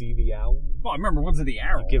 Woodsy the Owl? Oh, I remember Woodsy the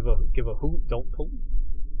Owl. Give a hoot, don't pollute.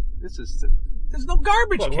 There's no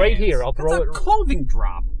garbage cans. Right here, I'll throw it. It's a clothing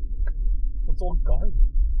drop. It's all garbage.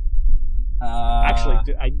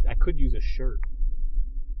 Actually, I could use a shirt.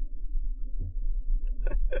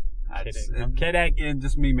 I'm kidding. And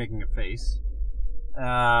just me making a face. All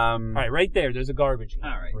right, right there. There's a garbage can.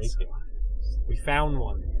 All right. Right there. We found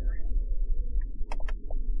one.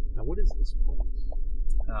 Now, what is this place?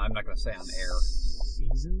 I'm not going to say on air.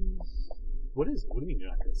 Seasons? What is it? What do you mean you're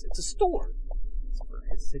not going to say? It's a store. It's for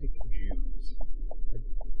Hasidic Jews.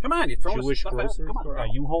 Come on, you throw Jewish stuff grocery out. store.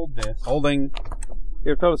 You hold this. Holding.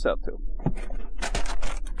 Here, throw this out too.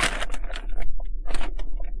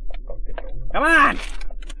 Come on!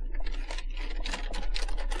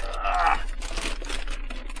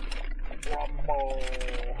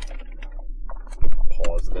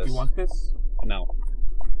 Pause this. You want this? No.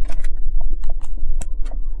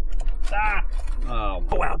 Oh,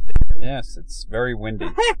 go out there. Yes, it's very windy.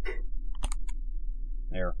 Heck!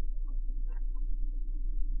 There.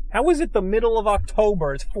 How is it the middle of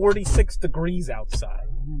October? It's 46 degrees outside.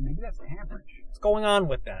 Maybe that's average. What's going on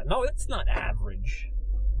with that? No, it's not average.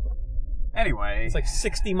 Anyway. It's like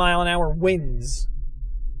 60-mile-an-hour winds.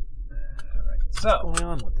 So, What's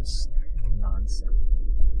going on with this nonsense?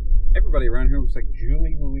 everybody around here looks like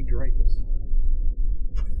Julie Louis-Dreyfus.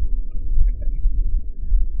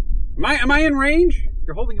 Am I in range?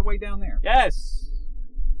 You're holding it way down there. Yes.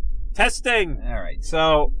 Testing. All right.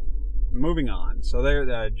 So, moving on. So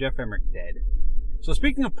there, Jeff Emmerich dead. So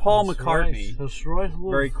speaking of Paul McCartney,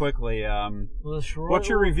 very quickly, what's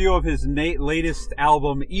your review of his latest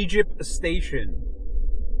album, Egypt Station?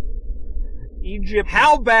 Egypt.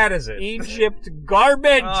 How bad is it? Egypt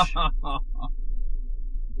garbage.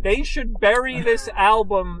 They should bury this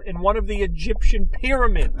album in one of the Egyptian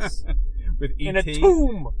pyramids. With E.T.? In a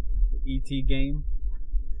tomb. E.T. game?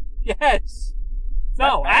 Yes.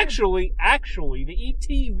 No, actually, the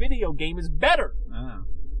E.T. video game is better. Oh.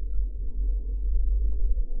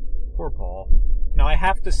 Poor Paul. Now I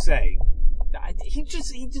have to say, he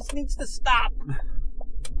just needs to stop.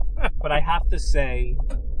 But I have to say,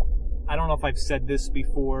 I don't know if I've said this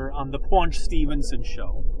before on the Paunch Stevenson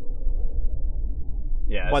show.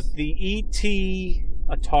 Yes. But the E.T.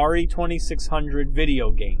 Atari 2600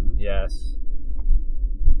 video game. Yes.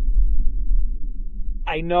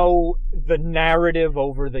 I know the narrative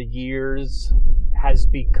over the years has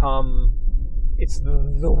become, it's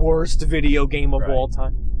the worst video game of all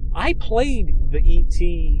time. I played the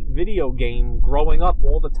E.T. video game growing up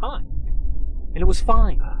all the time. And it was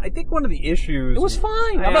fine. I think one of the issues... It was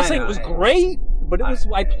fine. I'm not saying it was great, but it was,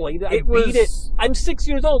 I played it. I beat it. I'm 6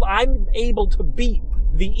 years old. I'm able to beat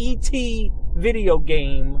the E.T. video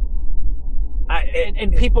game.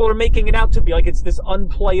 And people are making it out to be like it's this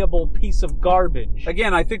unplayable piece of garbage.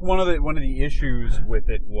 Again, I think one of the issues with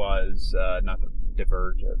it was, not to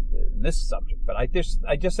diverge in this subject, but I just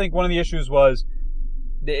think one of the issues was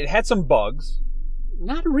it had some bugs.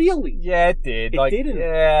 Not really. Yeah, it did. It didn't.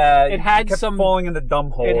 Yeah, it had kept some falling in the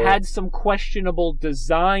dumb hole. It had some questionable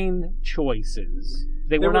design choices.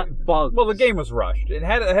 They were not bugs. Well, the game was rushed. It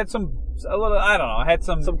had some a little. I don't know. It had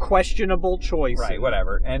some questionable choices. Right.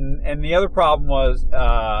 Whatever. And the other problem was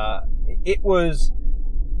it was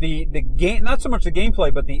the game. Not so much the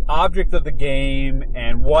gameplay, but the object of the game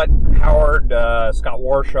and what Howard Scott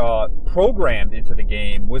Warshaw programmed into the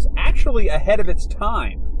game was actually ahead of its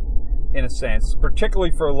time. In a sense,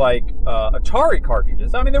 particularly for like Atari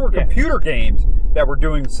cartridges. I mean, there were computer games that were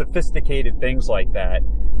doing sophisticated things like that,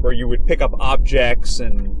 where you would pick up objects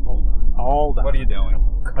and... Hold on. What are you doing?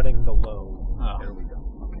 I'm cutting the load. Oh, there we go.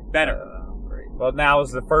 Okay. Better. Great. Well, now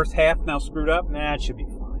is the first half now screwed up? Nah, it should be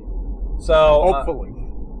fine. So... Hopefully.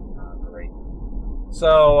 Great.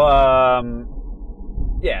 So,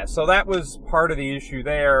 yeah, so that was part of the issue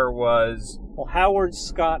there was... Well, Howard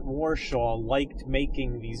Scott Warshaw liked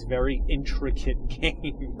making these very intricate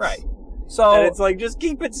games. Right. So and it's like, just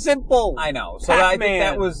keep it simple. I know. So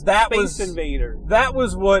Pac-Man, I think Space Invader. That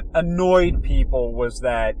was what annoyed people, was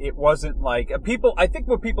that it wasn't like I think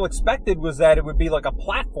what people expected was that it would be like a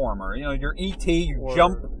platformer. You know, your E.T., you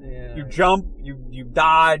jump, you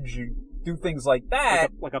dodge, you do things like that.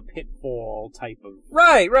 Like a Pitfall type of.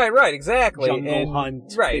 Right, exactly. Jungle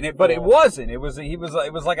Hunt. Right, but it wasn't. It was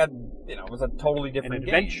like a, it was a totally different An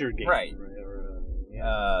adventure game. Right.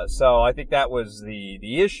 So I think that was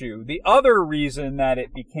the issue. The other reason that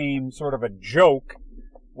it became sort of a joke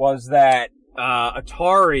was that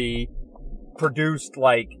Atari produced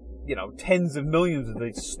tens of millions of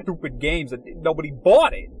these stupid games that nobody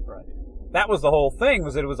bought it. Right. That was the whole thing,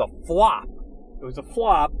 was that it was a flop. It was a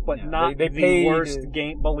flop, but not they the paid, worst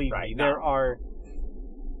game. Believe me, there are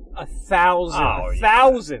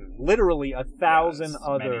 1,000, literally 1,000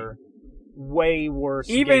 other way worse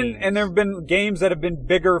games. And there have been games that have been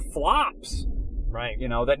bigger flops. Right.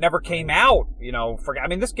 That never came out.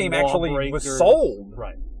 This game actually was sold.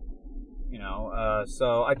 Right.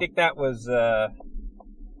 So I think that was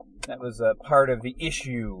part of the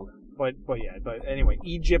issue. But anyway,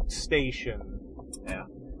 Egypt Station. Yeah.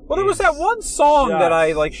 Well, there was that one song that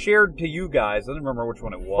I shared to you guys. I don't remember which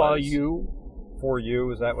one it was. For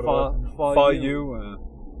you, is that what it was? For you.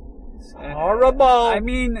 Horrible. I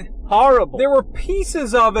mean, horrible. There were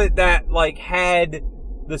pieces of it that had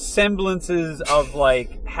the semblances of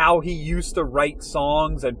how he used to write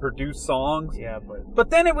songs and produce songs. Yeah, but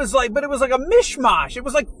then it was like a mishmash. It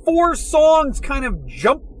was like 4 songs kind of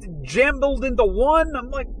jumbled into one. I'm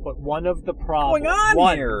like, but one of the problems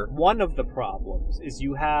One of the problems is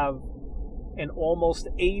you have an almost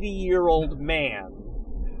 80-year-old man.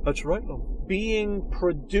 That's right. Being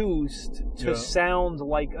produced to sound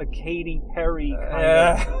like a Katy Perry kind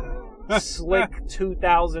of slick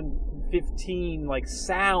 2015 like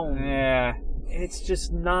sound. Yeah. And it's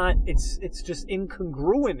just not. It's just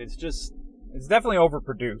incongruent. It's definitely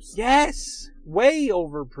overproduced. Yes, way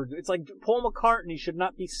overproduced. It's like Paul McCartney should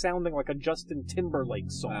not be sounding like a Justin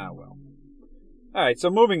Timberlake song. Ah, well. All right, so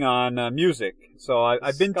moving on, music. So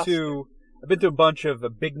I've been to a bunch of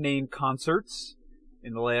big name concerts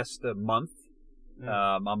in the last month.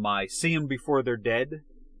 On my See 'Em Before They're Dead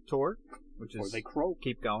tour, which Before is they croak.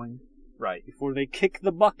 Keep going. Right. Before they kick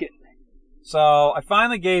the bucket. So I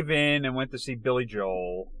finally gave in and went to see Billy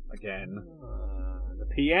Joel again. The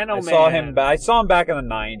Piano Man. I saw him back in the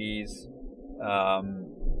 90s. I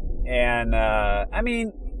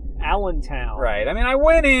mean, Allentown. Right. I mean, I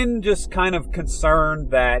went in just kind of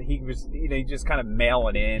concerned that he was, just kind of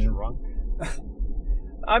mailing in. Drunk.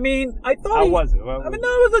 I mean, I thought. How was it? I mean,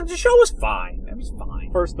 no, the show was fine. It was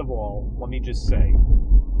fine. First of all, let me just say,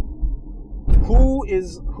 who,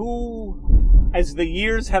 as the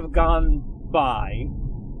years have gone by,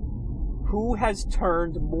 who has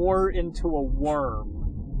turned more into a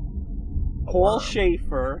worm? Paul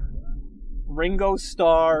Schaefer, Ringo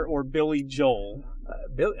Starr, or Billy Joel?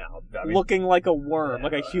 Looking like a worm,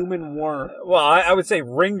 like a human worm. Well, I would say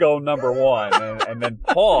Ringo number one, and then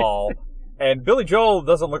Paul. And Billy Joel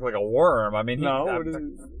doesn't look like a worm. I mean,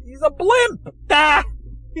 he's a blimp.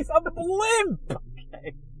 He's a blimp.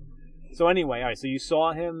 Okay. So anyway, all right. So you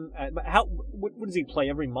saw him. What does he play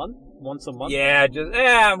every month? Once a month? Yeah,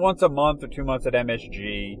 once a month or 2 months at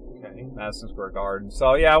MSG, Madison Square Garden.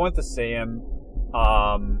 So yeah, I went to see him.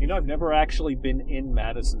 I've never actually been in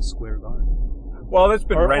Madison Square Garden. Well, it's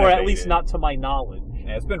been renovated, or at least not to my knowledge.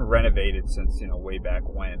 Yeah, it's been renovated since way back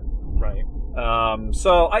when. Right.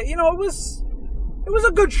 So it was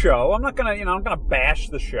a good show. I'm not gonna bash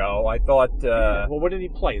the show. I thought. Well, what did he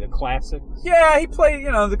play? The classics? Yeah, he played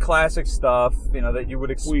the classic stuff. That you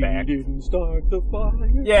would expect. We didn't start the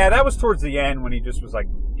fire. Yeah, that was towards the end when he just was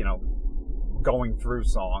going through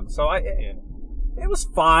songs. So it was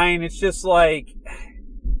fine. It's just like.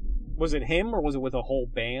 Was it him or was it with a whole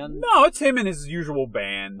band? No, it's him and his usual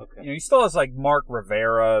band. Okay. He still has Mark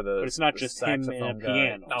Rivera, but it's not just him and a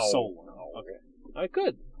piano, solo. No. Okay. All right,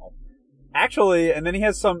 good. Actually, and then he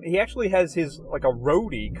actually has his, a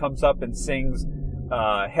roadie comes up and sings,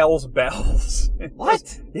 Hell's Bells.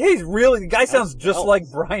 What? Yeah, the guy sounds just like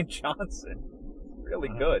Brian Johnson. Really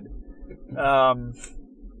good.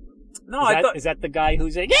 Is that the guy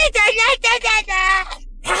who's like,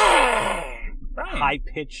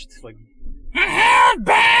 high-pitched,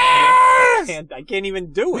 I can't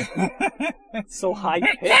even do it. It's so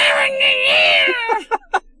high-pitched.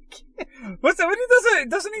 What's that?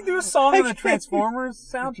 Doesn't he do a song on the Transformers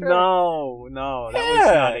soundtrack? No, that was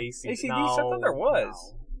not AC/DC. AC/DC, I thought there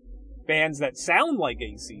was. No. Bands that sound like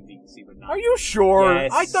AC/DC, but not. Are you sure?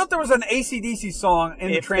 Yes. I thought there was an AC/DC song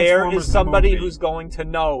in the Transformers movie. If there is somebody movie. who's going to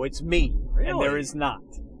know, it's me. Really? And there is not.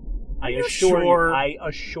 I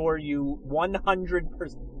assure you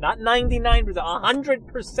 100%, not 99%,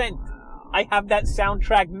 100%. I have that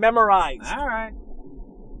soundtrack memorized. All right.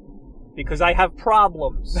 Because I have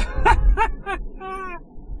problems.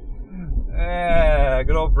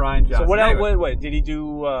 Good old Brian Johnson. So what else? Wait, did he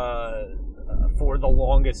do For the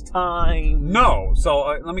Longest Time? No.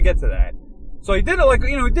 So let me get to that. So he did it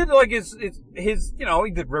his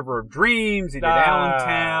he did River of Dreams, he did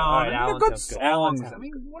Allentown. Right, They're good songs. I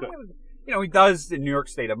mean, he does the New York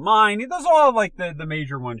State of Mind. He does all the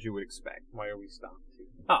major ones you would expect. Why are we stopped?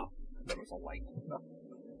 Oh, that was a light.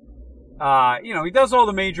 He does all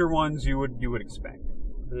the major ones you would expect.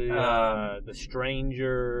 The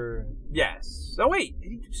Stranger. Yes. So wait,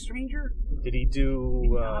 did he do Stranger? Did he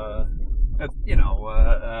do? I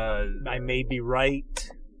May Be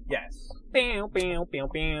Right. Yes. Yes.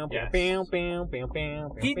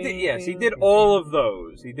 He did all of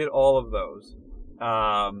those.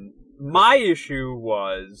 My issue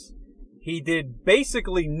was he did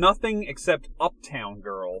basically nothing except Uptown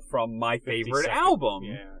Girl from my favorite album,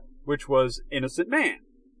 which was Innocent Man.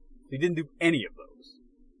 He didn't do any of those.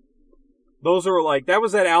 Those are that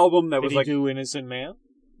was that album that was Did he do Innocent Man?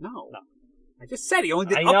 No. I just said he only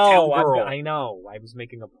did Uptown Girl. I know. I was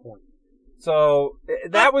making a point. So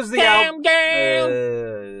that was the album.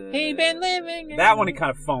 He been living. That one he kind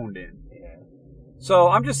of phoned in. Yeah. So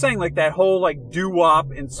I'm just saying, that whole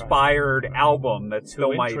doo-wop inspired album that's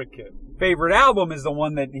still my favorite album is the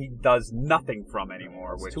one that he does nothing from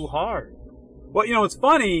anymore. It's too hard. Well, it's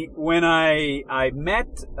funny when I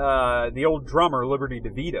met the old drummer Liberty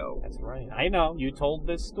DeVito. That's right. I know. You told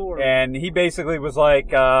this story. And he basically was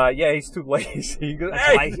like, he's too lazy. He goes,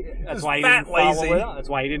 that's why he didn't follow it up. That's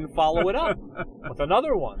why he didn't follow it up with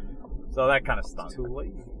another one. So that kind of stunk. Too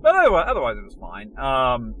late. But otherwise it was fine.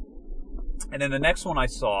 And then the next one I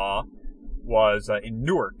saw was in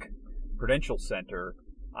Newark, Prudential Center.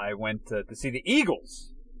 I went to see the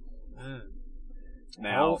Eagles.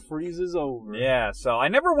 Now, Hell freezes over. Yeah, so I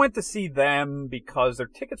never went to see them because their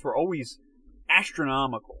tickets were always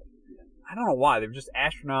astronomical. I don't know why. They were just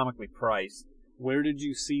astronomically priced. Where did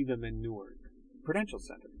you see them in Newark? Prudential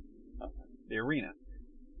Center. The arena.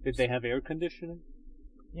 Did they have air conditioning?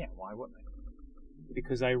 Yeah, why wouldn't they?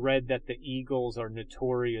 Because I read that the Eagles are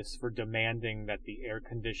notorious for demanding that the air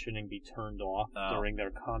conditioning be turned off during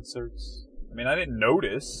their concerts. I mean, I didn't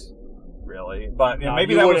notice, really, but No,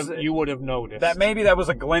 maybe you would have noticed. Maybe that was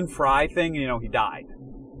a Glenn Fry thing. You know, he died.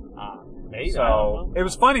 Maybe. So it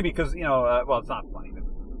was funny because well, it's not funny.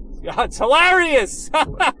 But it's hilarious. I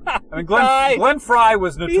mean, Glenn Fry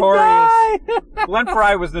was notorious. Glenn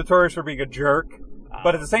Fry was notorious for being a jerk,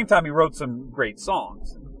 but at the same time, he wrote some great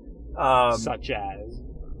songs. Such as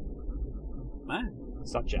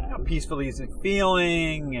Peaceful Easy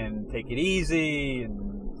Feeling and Take It Easy and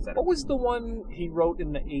what was the one he wrote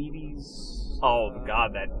in the 80s? Oh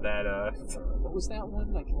God, that what was that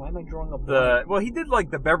one? Like, why am I drawing a blank? Well, he did like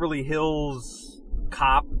the Beverly Hills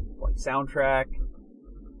Cop like soundtrack.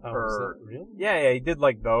 Oh, was that real? Yeah, he did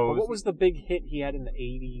like those. What was the big hit he had in the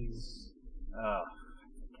 80s? I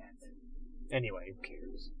Anyway, who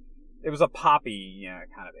cares? It was a poppy,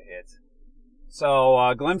 kind of a hit.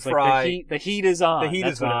 So, Glenn Fry... The heat is on. The heat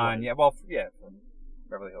is on. Yeah, well, yeah, from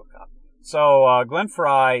Beverly Hills Cop. So, Glenn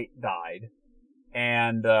Fry died.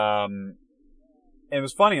 And it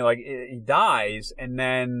was funny, like, he dies, and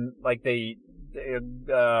then, like,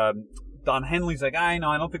 Don Henley's like, I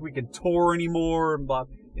don't think we can tour anymore, and blah,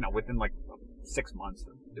 within, like, 6 months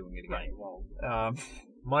of doing it again. Right, well,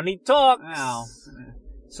 money talks. Well,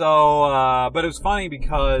 so, but it was funny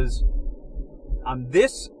because on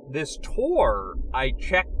this tour, I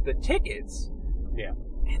checked the tickets. Yeah.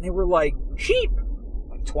 And they were like cheap.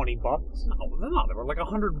 Like $20? No, they were like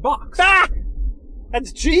 $100. Ah!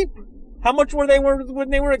 That's cheap. How much were they when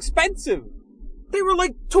they were expensive? They were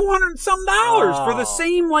like $200 and some for the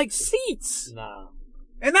same like seats. Nah.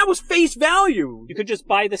 And that was face value. You could just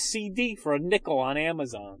buy the CD for $0.05 on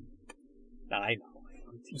Amazon. I know.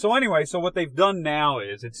 So anyway, so what they've done now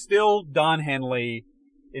is it's still Don Henley,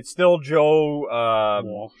 it's still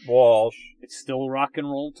Joe Walsh. It's still rock and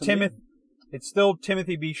roll to me. It's still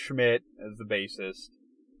Timothy B. Schmidt as the bassist.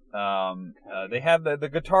 They have the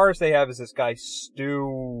guitarist they have is this guy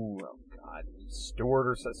Stewart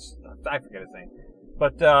or I forget his name.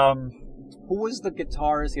 But who was the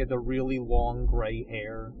guitarist? He had the really long gray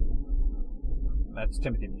hair. That's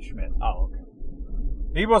Timothy B. Schmidt. Oh, okay.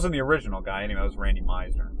 He wasn't the original guy anyway. It was Randy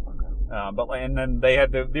Meisner. Okay. And then they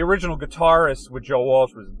had the original guitarist with Joe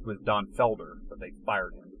Walsh was Don Felder, but they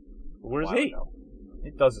fired him. Where's he?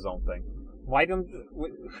 He does his own thing. Why don't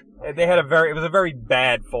they had it was a very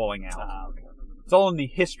bad falling out. Okay. It's all in the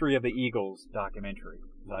History of the Eagles documentary.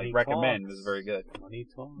 I recommend. It was very good. Money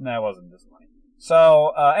talk? No, it wasn't this money. So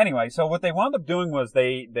anyway, so what they wound up doing was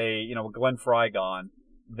they with Glenn Fry gone,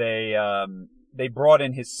 they brought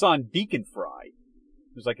in his son Deacon Fry,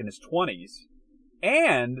 who's like in his 20s,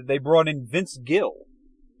 and they brought in Vince Gill,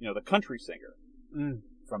 the country singer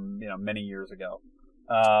from many years ago.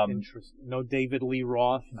 Interesting. No David Lee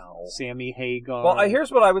Roth. No. Sammy Hagar. Well,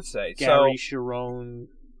 here's what I would say. Gary Sharon.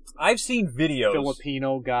 I've seen videos.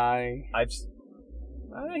 Filipino guy.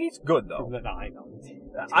 He's good though. I know.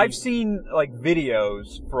 I've seen like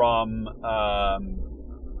videos from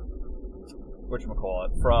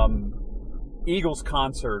from Eagles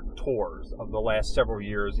concert tours of the last several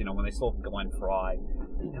years. When they still have Glenn Fry.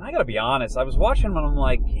 And I gotta be honest, I was watching them and I'm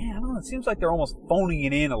like, yeah, I don't know. It seems like they're almost phoning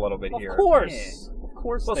it in a little bit here. Of course. Yeah. Of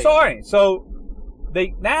course. Well, sorry. So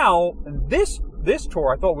they now this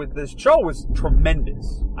tour I thought with this show was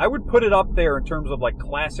tremendous. I would put it up there in terms of like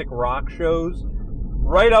classic rock shows.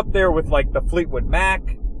 Right up there with like the Fleetwood Mac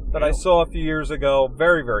that I saw a few years ago.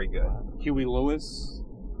 Very, very good. Huey Lewis?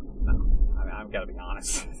 No. I mean, I've got to be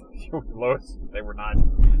honest. Huey Lewis, they were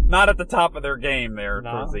not at the top of their game there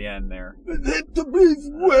towards the end there. Let the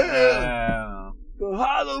beast well. The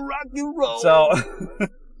heart of rock and roll. So,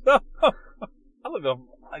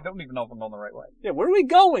 I don't even know if I'm going the right way. Yeah, where are we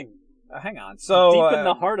going? Hang on. So deep in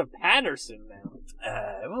the heart of Patterson now.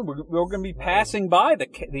 We're going to be passing by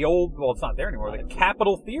the old. Well, it's not there anymore. The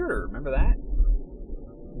Capitol Theater. Remember that?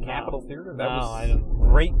 No. Capitol Theater. That I don't.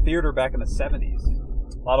 Great theater back in the 70s.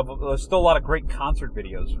 There's still a lot of great concert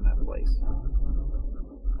videos from that place.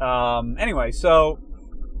 Anyway, so.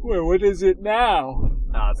 Wait, what is it now?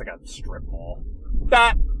 It's like a strip mall.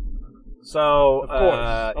 That. So.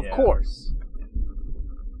 Of course.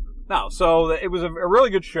 No, so it was a really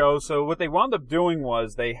good show. So what they wound up doing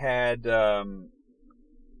was they had Joe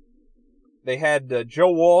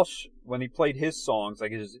Walsh when he played his songs,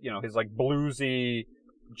 like his like bluesy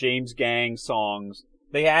James Gang songs.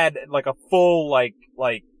 They had like a full like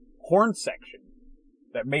horn section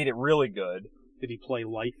that made it really good. Did he play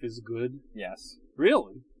Life is Good? Yes.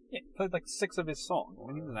 Really? Yeah, he played like 6 of his songs. I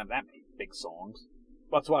mean, he doesn't have that many big songs.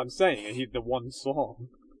 That's what I'm saying. He the one song.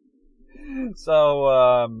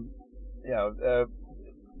 So,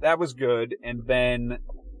 that was good. And then,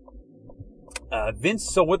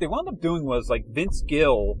 so what they wound up doing was, like, Vince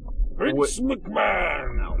Gill. Vince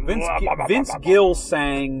McMahon! Vince Gill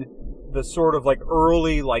sang the sort of, like,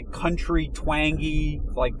 early, like, country, twangy,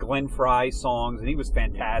 like, Glenn Frey songs, and he was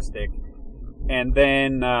fantastic. And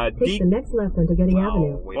then, Take the next left onto Getty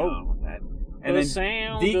Avenue. Wait on that. And the then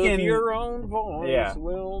sound Deacon, of your own voice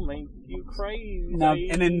will make you crazy. Now,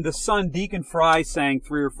 and then the son, Deacon Fry, sang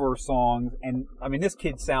 3 or 4 songs, and I mean, this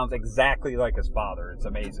kid sounds exactly like his father. It's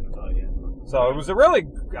amazing. So it was a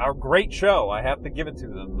great show. I have to give it to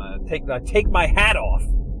them. Take my hat off.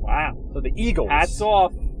 Wow. So the Eagles. Hats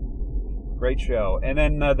off. Great show. And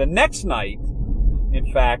then the next night, in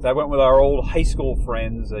fact, I went with our old high school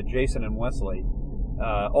friends, Jason and Wesley,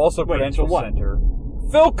 also Prudential Center.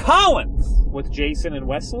 Phil Collins! With Jason and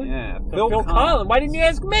Wesley? Yeah, Phil Collins. Why didn't you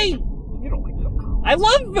ask me? You don't like Phil Collins. I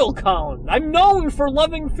love Phil Collins. I'm known for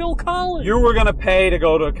loving Phil Collins. You were going to pay to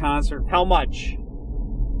go to a concert. How much? It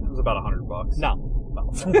was about $100. No.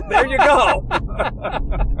 There you go.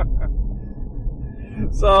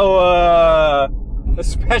 So,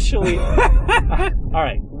 especially... all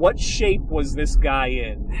right, what shape was this guy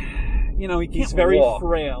in? You know, he's very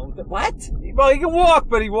frail. What? Well, he can walk,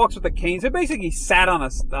 but he walks with a cane. So basically, he sat on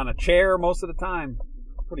a chair most of the time.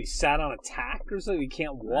 What, he sat on a tack or something? He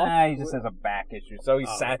can't walk? Nah, he just has a back issue, so he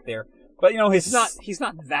sat there. But, you know, he's not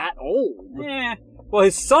that old. Yeah. Well,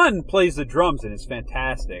 his son plays the drums and is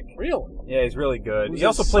fantastic. Really? Yeah, he's really good. Who's he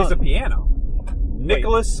also plays the piano.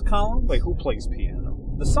 Nicholas Collins? Wait, who plays piano?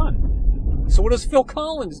 The son. So what does Phil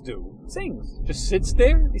Collins do? Sings. Just sits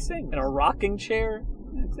there? He sings. In a rocking chair?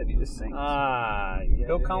 That's it, he just sings. Yeah.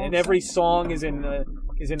 Phil Collins. And every song is in a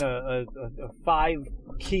 5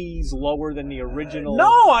 keys lower than the original.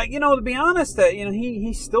 No, to be honest,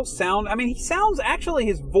 he still sounds. I mean, he sounds actually.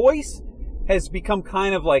 His voice has become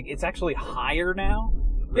kind of like it's actually higher now.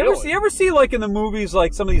 Really? You ever see like in the movies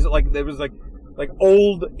like some of these like there was like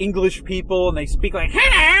old English people and they speak like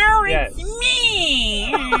hello, it's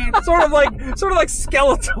me, sort of like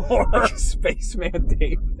Skeletor, like Spaceman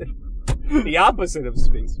David. The opposite of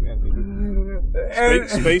Spaceman David.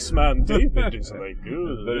 Spaceman David is like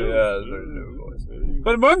good.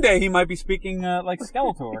 But one day he might be speaking like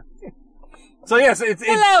Skeletor. So yes, it's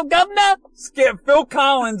hello, Governor. Phil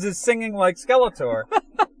Collins is singing like Skeletor.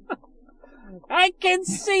 I can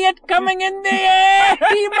see it coming in the air,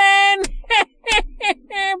 He-Man,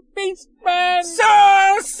 Beastman. Beastman.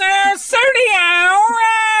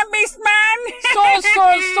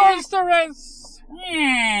 Sorceress.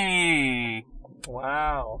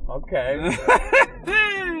 Wow. Okay.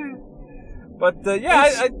 But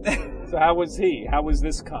so how was he? How was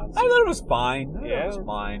this concert? I thought it was fine. It was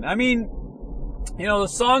fine. I mean, the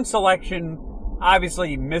song selection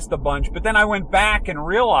obviously missed a bunch, but then I went back and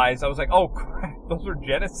realized I was like, oh crap, those are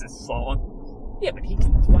Genesis songs. Yeah, but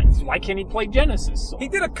why can't he play Genesis songs? He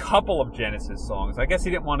did a couple of Genesis songs. I guess he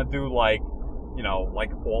didn't want to do like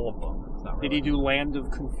all of them. Really. Did he do Land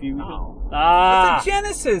of Confusion? No. Ah! It's a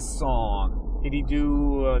Genesis song. Did he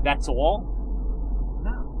do That's All?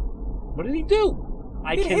 No. What did he do?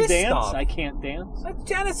 I Can Dance? Stuff. I Can't Dance? That's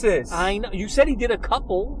Genesis. I know. You said he did a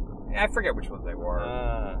couple. I forget which ones they were.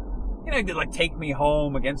 He did like Take Me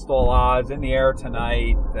Home, Against All Odds, In the Air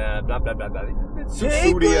Tonight, blah, blah, blah, blah.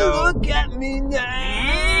 Take a look at me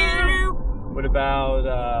now. What about,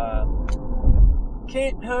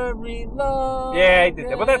 Can't Hurry Love? Yeah, he did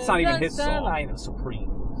that. But that's not even his song. I know, Supreme.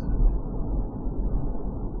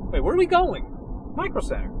 Wait, where are we going? Micro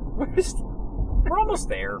Center. We're almost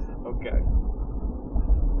there. Okay.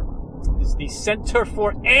 It's the Center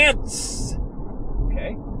for Ants.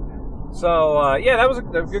 Okay. So, that was a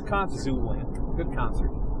good concert. Zoolander. Good concert.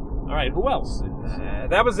 All right, who else?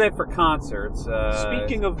 That was it for concerts.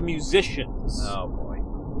 Speaking of musicians. Oh, boy.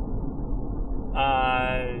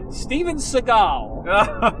 Steven Seagal.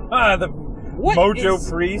 The Mojo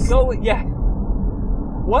Priest.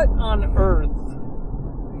 What on earth?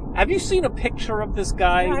 Have you seen a picture of this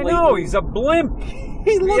guy? Yeah, I know, he's a blimp.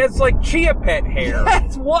 He has like Chia Pet hair.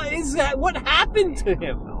 Yes, what is that? What happened to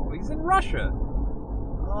him? Oh, he's in Russia.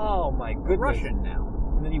 Oh my goodness. Russian now.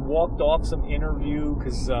 and then he walked off some interview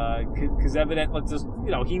because evidently, just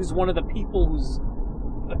he was one of the people who's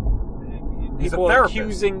He's people a are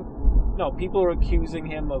therapist. people are accusing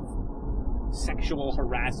him of sexual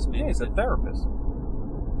harassment. Yeah, he's a therapist.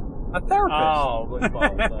 A therapist. Oh,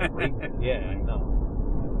 yeah, I know.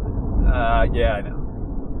 Yeah, I know.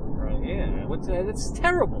 Right? Yeah, that's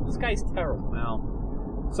terrible. This guy's terrible.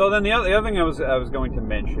 Well, so then the other thing I was going to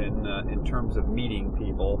mention in terms of meeting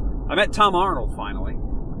people, I met Tom Arnold finally.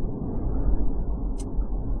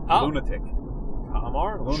 Lunatic. Tom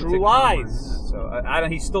Arnold. Lunatic True Tom Lies. Arnold. So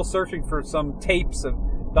he's still searching for some tapes of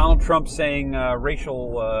Donald Trump saying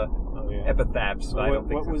racial epithets. But I don't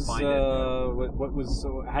think he'll find it. What was?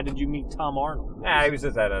 How did you meet Tom Arnold? He was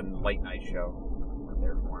just at a late night show.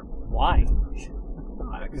 There for him. Why?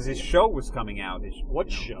 Because his show was coming out.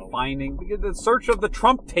 What show? Finding the search of the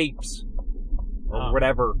Trump tapes or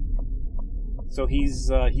whatever. So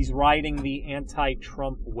he's riding the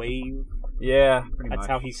anti-Trump wave. Yeah, pretty much. That's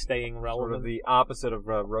how he's staying relevant. Sort of the opposite of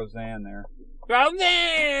Roseanne there.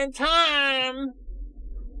 Roseanne, Tom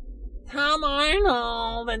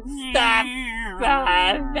Arnold and stuff.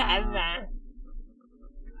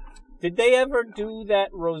 Did they ever do that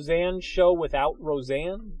Roseanne show without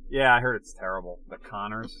Roseanne? Yeah, I heard it's terrible. The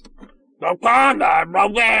Connors. The Connor,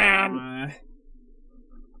 Roseanne!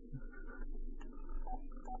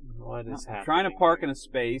 What is happening? Trying to park in a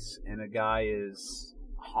space, and a guy is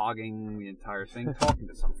hogging the entire thing, talking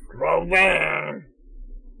to some freak. Roseanne!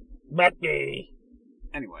 Becky!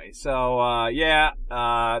 Anyway, so,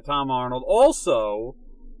 Tom Arnold. Also,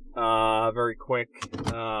 very quick,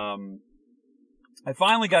 I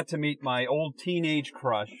finally got to meet my old teenage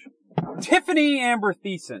crush, Tiffany Amber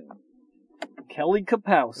Thiessen. Kelly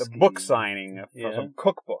Kapowski. The book signing for some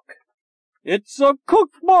cookbook. It's a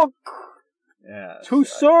cookbook! Yeah. To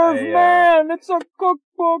serve man! It's a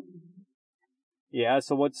cookbook! Yeah,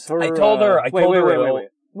 so what's her... I told her... Wait.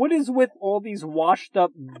 What is with all these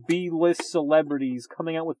washed-up B-list celebrities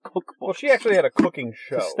coming out with cookbooks? Well, she actually had a cooking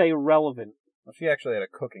show. To stay relevant. Well, she actually had a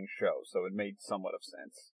cooking show, so it made somewhat of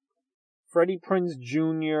sense. Freddie Prinze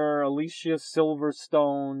Jr., Alicia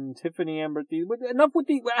Silverstone, Tiffany Amber Thiessen. Enough with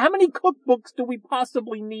the... How many cookbooks do we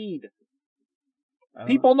possibly need?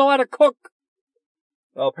 People know how to cook.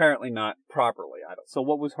 Well, apparently not properly. I don't. So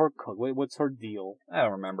what was her cook? What's her deal? I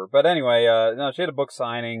don't remember. But anyway, no, she had a book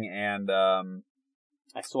signing, and I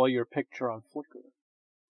saw your picture on Flickr.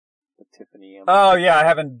 The Tiffany Amber. Oh yeah,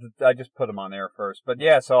 I just put them on there first. But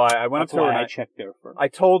yeah, so I went up to her. And I checked there first. I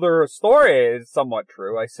told her a story. It's somewhat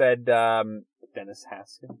true. I said, Dennis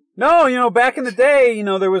Haskin. No, back in the day,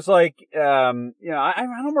 there was like, I don't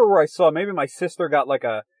remember where I saw it. Maybe my sister got like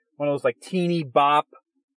one of those like teeny bop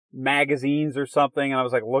magazines or something, and I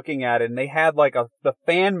was like looking at it, and they had like the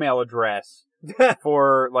fan mail address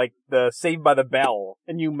for like the Saved by the Bell.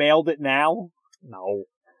 And you mailed it now? No.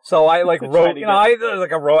 So I like wrote,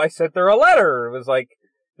 I sent her a letter. It was like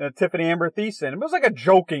Tiffany Amber Thiessen. It was like a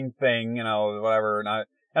joking thing, whatever.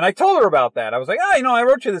 And I told her about that. I was like, I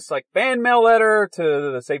wrote you this like fan mail letter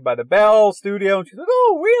to the Saved by the Bell studio. And she's like,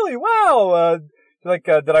 oh, really? Wow.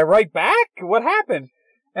 Did I write back? What happened?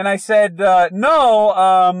 And I said,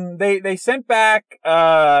 no. They sent back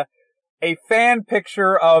a fan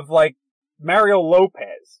picture of like Mario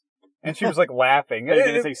Lopez. And she was like laughing. They were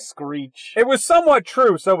going to say Screech. It was somewhat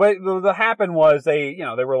true. So what happened was they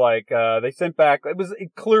were like, they sent back, it was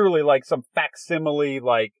clearly like some facsimile,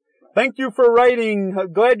 like, thank you for writing,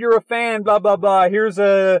 glad you're a fan, blah, blah, blah. Here's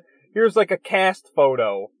like a cast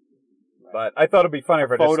photo. But I thought it'd be funny if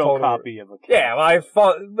I just told her. Photocopy of a cast. Yeah, well, I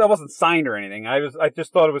thought, that wasn't signed or anything. I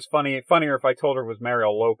just thought it was funnier if I told her it was Mario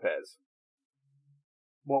Lopez.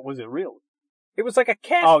 What was it really? It was like a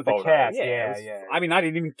cast photo. photo. The cast, yeah. I mean, I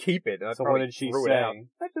didn't even keep it. So what did she say?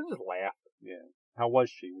 I just laughed. Yeah. How was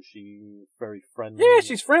she? Was she very friendly? Yeah,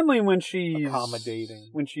 she's friendly when she's... accommodating.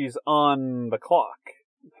 When she's on the clock.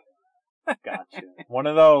 Gotcha. One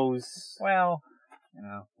of those. Well,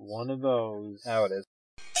 One of those. How it is.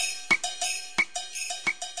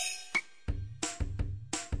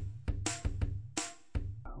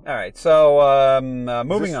 All right, so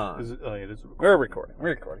moving on. We're recording.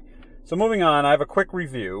 So moving on, I have a quick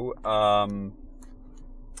review. I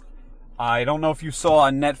don't know if you saw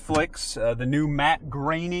on Netflix the new Matt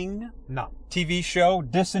Groening TV show,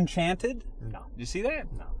 Disenchanted. No. Did you see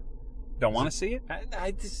that? No. Don't want to see it?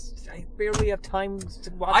 I barely have time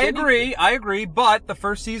to watch I agree, but the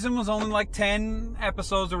first season was only like 10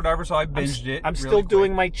 episodes or whatever, so I binged it. I'm still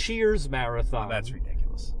doing my Cheers marathon. Oh, that's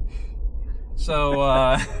ridiculous.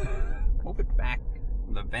 So, move it back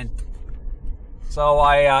from the vent. So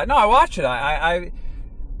I watched it. I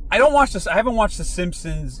I don't watch this. I haven't watched The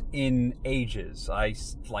Simpsons in ages. I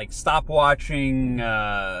stopped watching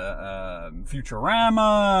Futurama.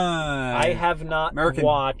 I have not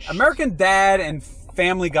watched American Dad and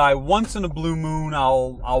Family Guy. Once in a blue moon,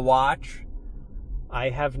 I'll watch. I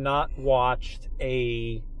have not watched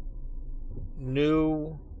a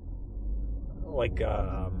new,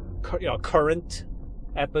 current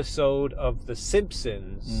episode of The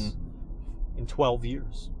Simpsons in 12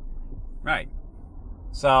 years. Right.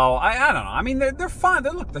 So, I don't know. I mean, they're fine.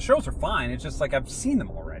 Look, the shows are fine. It's just like I've seen them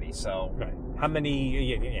already, so... Right. How many...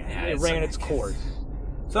 Yeah, it ran its course.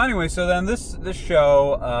 So anyway, so then this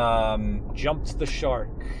show... Jumped the shark.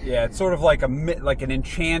 Yeah, it's sort of like an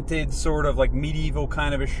enchanted, sort of like medieval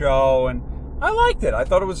kind of a show, and I liked it. I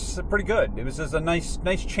thought it was pretty good. It was just a nice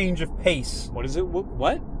change of pace. What is it?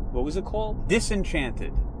 What? What was it called?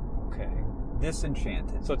 Disenchanted. Okay.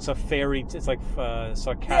 Disenchanted. So it's a fairy... It's like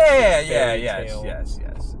sarcastic tale. Yes.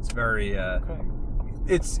 It's very... okay.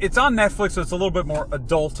 It's on Netflix, so it's a little bit more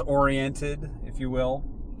adult-oriented, if you will.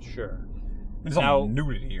 Sure. There's no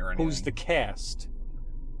nudity or anything. Who's the cast?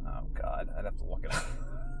 Oh, God. I'd have to look it up.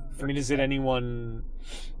 I mean, is it anyone...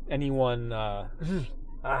 What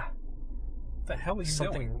the hell are you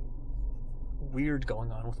something doing? Weird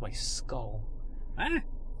going on with my skull. Huh?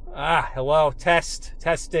 Hello.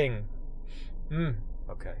 Testing.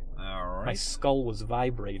 Okay. All right. My skull was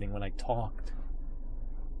vibrating when I talked.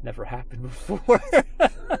 Never happened before.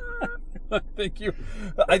 I think you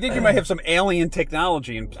might have some alien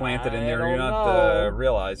technology implanted in there. You're not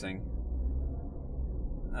realizing.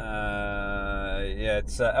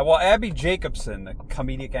 It's Abby Jacobson, the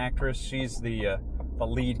comedic actress. She's the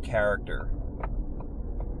lead character.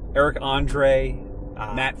 Eric Andre,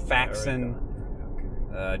 Matt Faxon,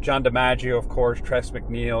 John DiMaggio, of course, Tress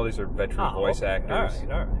MacNeille. These are veteran voice actors.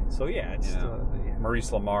 All right. So yeah, it's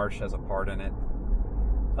Maurice LaMarche has a part in it.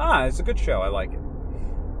 It's a good show. I like it.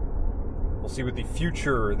 We'll see what the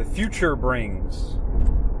future brings.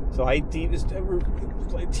 So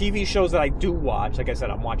TV shows that I do watch. Like I said,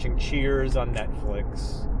 I'm watching Cheers on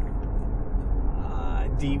Netflix.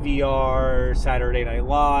 DVR, Saturday Night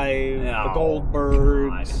Live, The Goldbergs.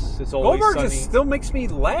 God. It's always Goldbergs sunny. still makes me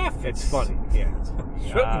laugh. It's funny. Yeah, it's funny.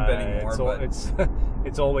 Shouldn't anymore.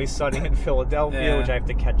 It's Always Sunny in Philadelphia, which I have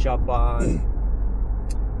to catch up on.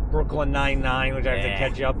 Brooklyn Nine-Nine, which I have to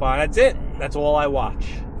catch up on. That's it. That's all I watch.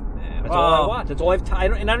 That's all I watch. That's all I have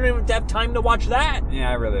time. And I don't even have time to watch that.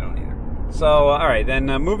 Yeah, I really don't either. So, all right, then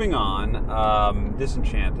moving on.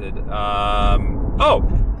 Disenchanted.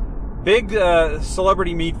 Big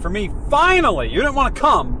celebrity meet for me. Finally, you didn't want to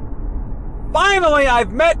come. Finally,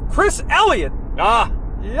 I've met Chris Elliott.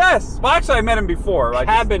 Yes. Well, actually, I met him before.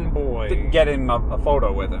 Cabin Boy. Didn't get in a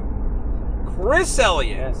photo with him. Chris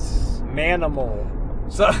Elliott. Yes. Manimal.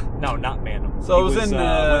 So no, not Manimal. So it was in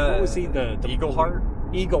what was he? The Eagleheart?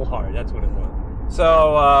 Eagleheart. That's what it was.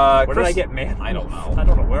 So where did I get Manimal? I don't know. I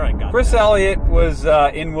don't know where I got. Chris Elliott was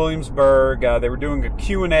in Williamsburg. They were doing a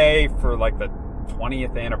Q&A for like the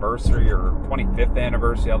 20th anniversary or 25th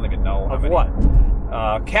anniversary. I don't even know. Of what?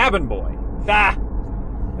 Cabin Boy. That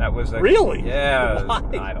was really? Yeah. Why?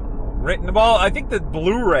 I don't know. Well, I think the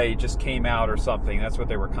Blu-ray just came out or something. That's what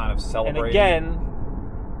they were kind of celebrating. And again,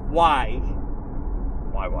 why?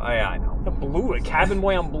 Why? I know. The Blu-ray. Cabin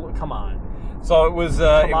Boy on Blu. Come on. So it was.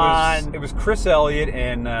 It was Chris Elliott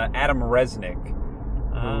and Adam Resnick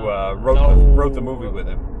who wrote the movie with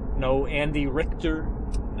him. No Andy Richter.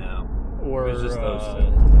 No. Or it was just those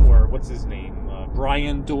two. Or what's his name?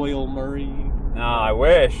 Brian Doyle Murray. No, I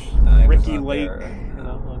wish. Ricky Lake.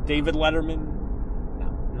 David Letterman.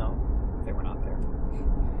 No, they were not there.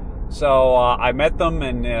 So I met them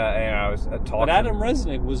and I was talking. But Adam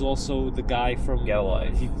Resnick was also the guy from Get a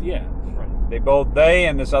Life. Right. They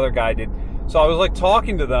and this other guy did. So I was like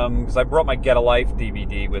talking to them because I brought my Get a Life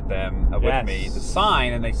DVD with with me to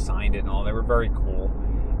sign, and they signed it and all. They were very cool.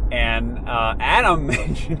 And Adam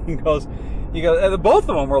mentioned, he goes, both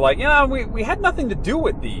of them were like, we had nothing to do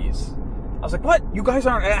with these. I was like, what? You guys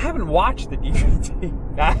aren't? I haven't watched the DVD.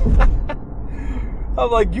 I'm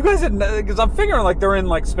like, you guys had, because I'm figuring like they're in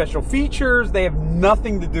like special features. They have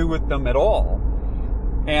nothing to do with them at all.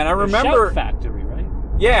 And I remember Shout Factory, right?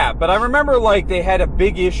 Yeah, but I remember like they had a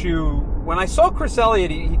big issue when I saw Chris Elliott.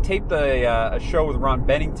 He taped a show with Ron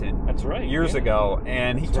Bennington. That's right. Years ago,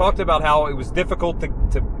 and he talked about how it was difficult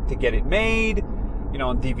to get it made,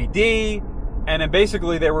 on DVD. And then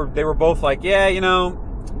basically they were both like,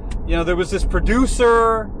 there was this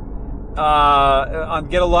producer on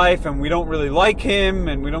Get a Life, and we don't really like him,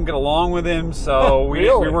 and we don't get along with him, so we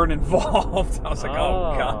weren't involved. I was like,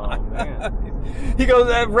 oh God. Man. He goes,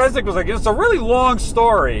 Resnick was like, it's a really long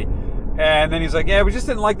story. And then he's like, yeah, we just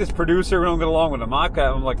didn't like this producer. We don't get along with him.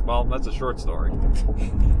 I'm like, well, that's a short story.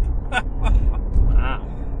 Wow.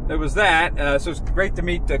 There was that. So it was great to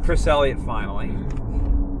meet Chris Elliott finally.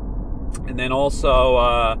 And then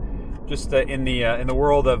also, just in the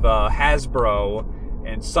world of Hasbro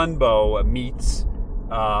and Sunbow meets,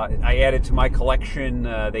 I added to my collection.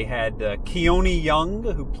 They had Keone Young,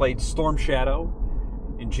 who played Storm Shadow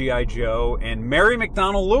in G.I. Joe, and Mary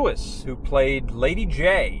McDonnell Lewis, who played Lady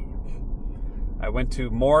J. I went to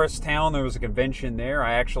Morristown. There was a convention there.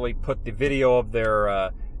 I actually put the video of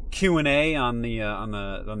their Q&A on the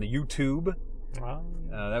YouTube. Wow.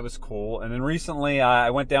 That was cool. And then recently, I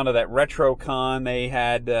went down to that RetroCon. They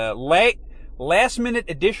had last minute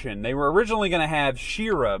edition. They were originally going to have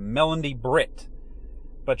She-Ra, Melanie Britt,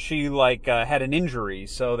 but she had an injury,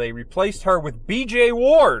 so they replaced her with B.J.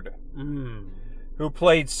 Ward, who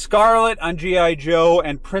played Scarlet on G.I. Joe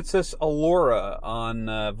and Princess Allura on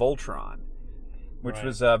Voltron, which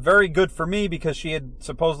was very good for me because she had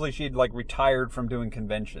retired from doing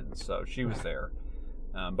conventions, so she was there.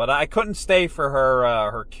 But I couldn't stay for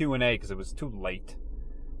her Q&A because it was too late.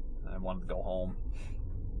 I wanted to go home.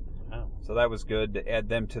 Wow. So that was good to add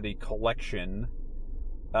them to the collection.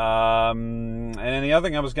 And then the other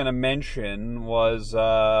thing I was going to mention was,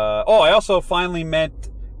 I also finally met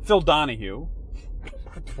Phil Donahue.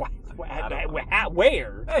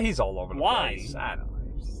 Where? He's all over the Why? place. I don't know.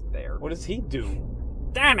 He's there. What does he do?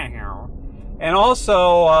 Donahue. And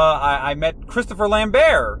also, I met Christopher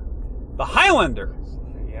Lambert, the Highlander.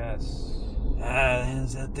 Yes.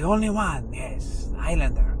 The only one, yes,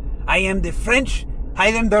 Highlander. I am the French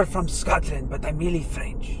Highlander from Scotland, but I'm really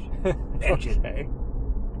French. Belgian. Okay.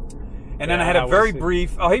 And then I had a very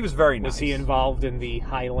brief... Oh, he was very nice. Was he involved in the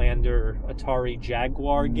Highlander Atari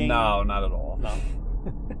Jaguar game? No, not at all. No.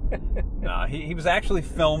 No, he was actually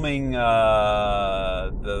filming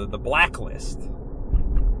the Blacklist,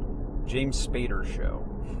 James Spader show.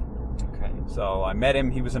 Okay. So I met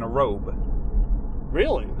him. He was in a robe.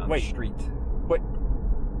 Really? On the street. Wait.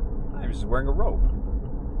 He was wearing a robe.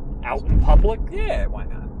 Out in public? Yeah, why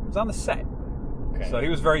not? He was on the set. Okay. So he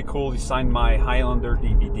was very cool. He signed my Highlander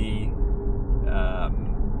DVD.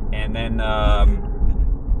 And then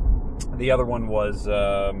the other one was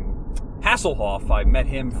Hasselhoff. I met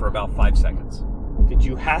him for about 5 seconds. Did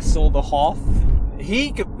you hassle the Hoff?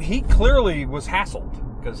 He clearly was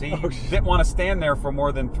hassled because he didn't want to stand there for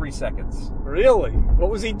more than 3 seconds. Really? What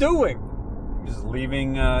was he doing? He was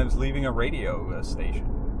leaving a radio station.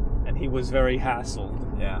 And he was very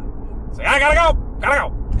hassled. Yeah. He's like, I gotta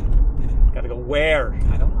go! Gotta go where?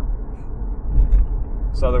 I don't know.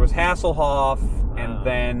 So there was Hasselhoff, and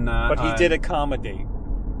then... but he did accommodate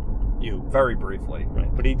you. Very briefly.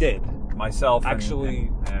 Right, but he did. Myself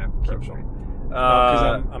actually... Keep going.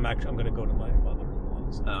 Because I'm going to go to my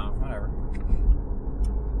mother-in-law's. Oh, whatever.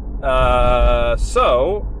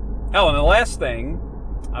 So, Ellen, the last thing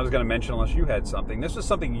I was going to mention, unless you had something, this was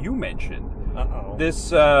something you mentioned. Uh-oh.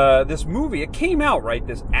 This movie, it came out, right?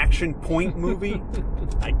 This Action Point movie.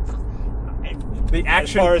 The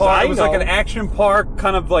Action Park. It was like an Action Park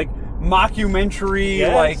kind of like mockumentary,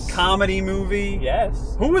 like comedy movie.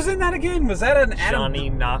 Yes. Who was in that again? Was that an Johnny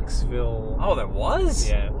Knoxville? Oh, that was?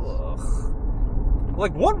 Yeah.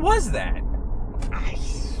 Like, what was that?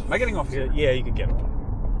 Am I getting off here? Yeah, you could get off.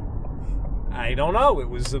 I don't know. It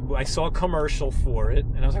was. I saw a commercial for it,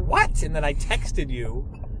 and I was like, "What?" And then I texted you.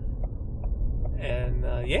 And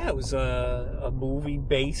it was a movie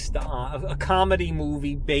based on a comedy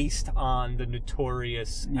movie based on the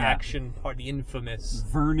notorious Action Park, the infamous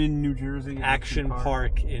Vernon, New Jersey Action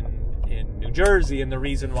Park in New Jersey. And the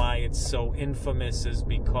reason why it's so infamous is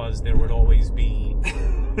because there would always be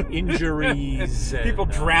injuries, people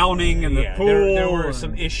drowning in the pool. There were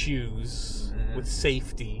some issues with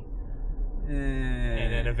safety,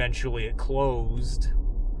 and then eventually it closed.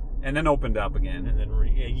 And then opened up again. And then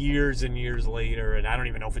years and years later, and I don't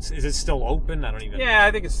even know if is it still open? I don't even know. Yeah,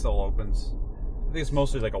 I think it still opens. I think it's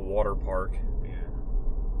mostly like a water park. Yeah.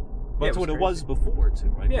 But that's what it was before, too,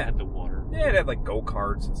 right? Yeah. It had the water. Yeah, it had like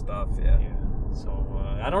go-karts and stuff, yeah. So,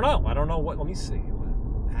 I don't know. I don't know what, let me see.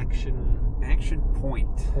 Action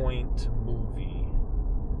Point movie.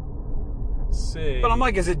 Let's see. But I'm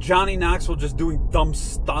like, is it Johnny Knoxville just doing dumb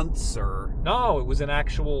stunts, or? No, it was an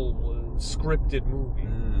actual scripted movie.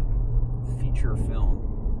 Feature film.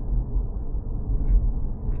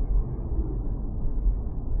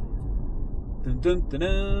 Dun, dun, dun,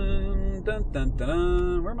 dun, dun, dun,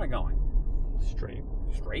 dun. Where am I going? Straight?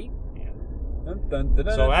 Yeah. Dun, dun, dun,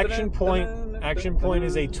 so dun, Action dun, Point dun, dun, Action dun, Point dun.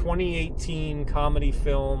 is a 2018 comedy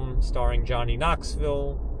film starring Johnny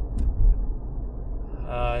Knoxville.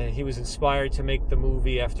 He was inspired to make the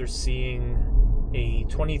movie after seeing a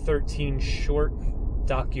 2013 short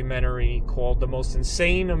documentary called The Most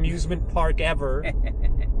Insane Amusement Park Ever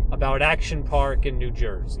about Action Park in New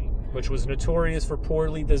Jersey, which was notorious for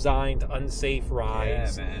poorly designed, unsafe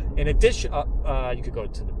rides. Yeah, man. In addition, you could go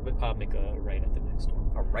to the, make a right at the next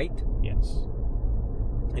one. A right? Yes.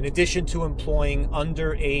 In addition to employing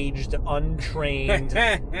underaged, untrained,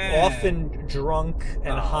 often drunk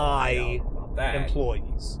and high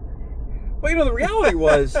employees. Well, the reality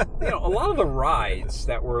was, a lot of the rides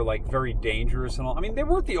that were like very dangerous and all. I mean, they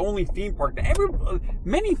weren't the only theme park.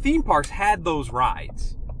 Many theme parks had those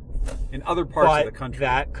rides in other parts of the country.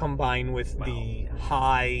 That combined with the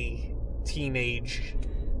high teenage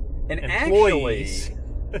and employees.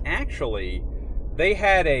 Actually, they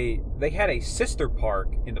had a sister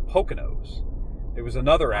park in the Poconos. There was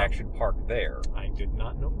another action park there. I did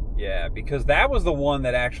not know. Yeah, because that was the one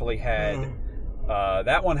that actually had.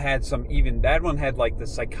 That one had like the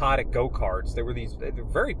psychotic go-karts. They were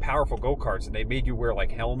very powerful go-karts, and they made you wear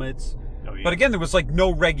like helmets. Oh, yeah. But again, there was like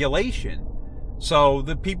no regulation. So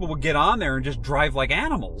the people would get on there and just drive like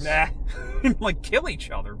animals. And like kill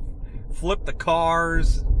each other. Flip the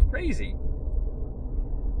cars. Crazy.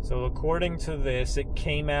 So according to this, it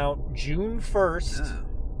came out June 1st,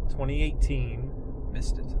 2018.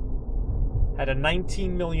 Missed it. Had a $19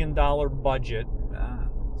 million budget.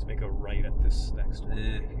 Let's make a right at this next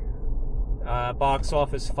one. Box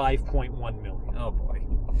office 5.1 million. Oh boy.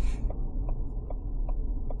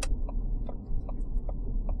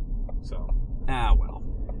 So. Well.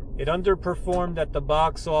 It underperformed at the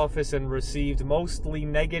box office and received mostly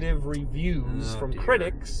negative reviews from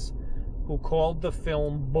critics who called the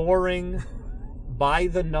film boring, by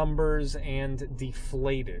the numbers, and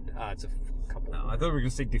deflated. It's a couple. No, I thought we were going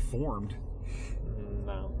to say deformed.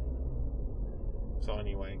 No. So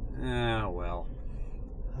anyway. Well.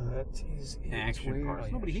 That is it. Action cars.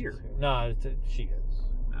 There's nobody here. No, she is.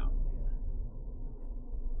 No.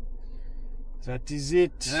 That is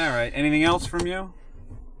it. All right. Anything else from you?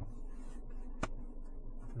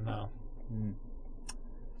 No.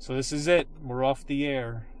 So this is it. We're off the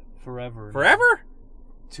air forever. Forever?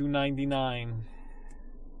 $2.99.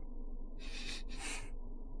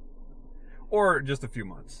 Or just a few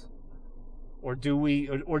months. Or do we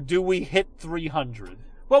hit 300?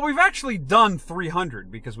 Well, we've actually done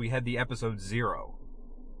 300 because we had the episode 0,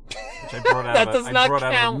 which I brought out. That does not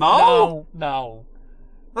count. No.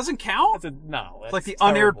 Doesn't count. No. It's like the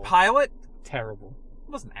unaired pilot. Terrible.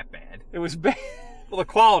 It wasn't that bad. It was bad. Well, the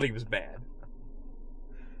quality was bad.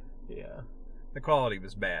 Yeah. The quality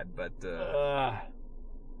was bad, but.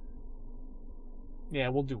 Yeah,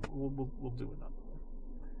 we'll do another one.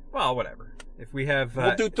 Well, whatever. If we have,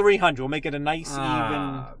 we'll do 300. We'll make it a nice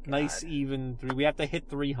even 3. We have to hit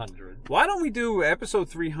 300. Why don't we do episode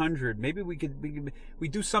 300? Maybe we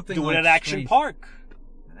do something. Do like it at Action Park.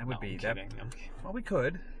 That would be that. Well, we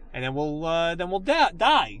could. And then we'll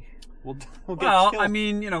die. We'll get killed. I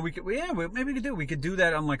mean, we could. Yeah, maybe we could do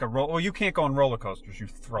that on like a roll. Well, you can't go on roller coasters. You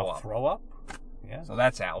throw up. Throw up? Yeah. So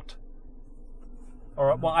that's out.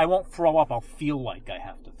 Or well, I won't throw up. I'll feel like I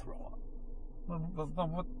have to throw up.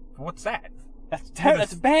 Well, what's that?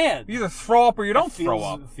 That's bad. You either throw up or you don't throw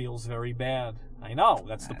up. It feels very bad. I know.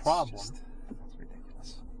 That's the problem. That's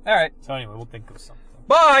ridiculous. All right. So anyway, we'll think of something.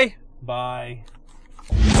 Bye. Bye.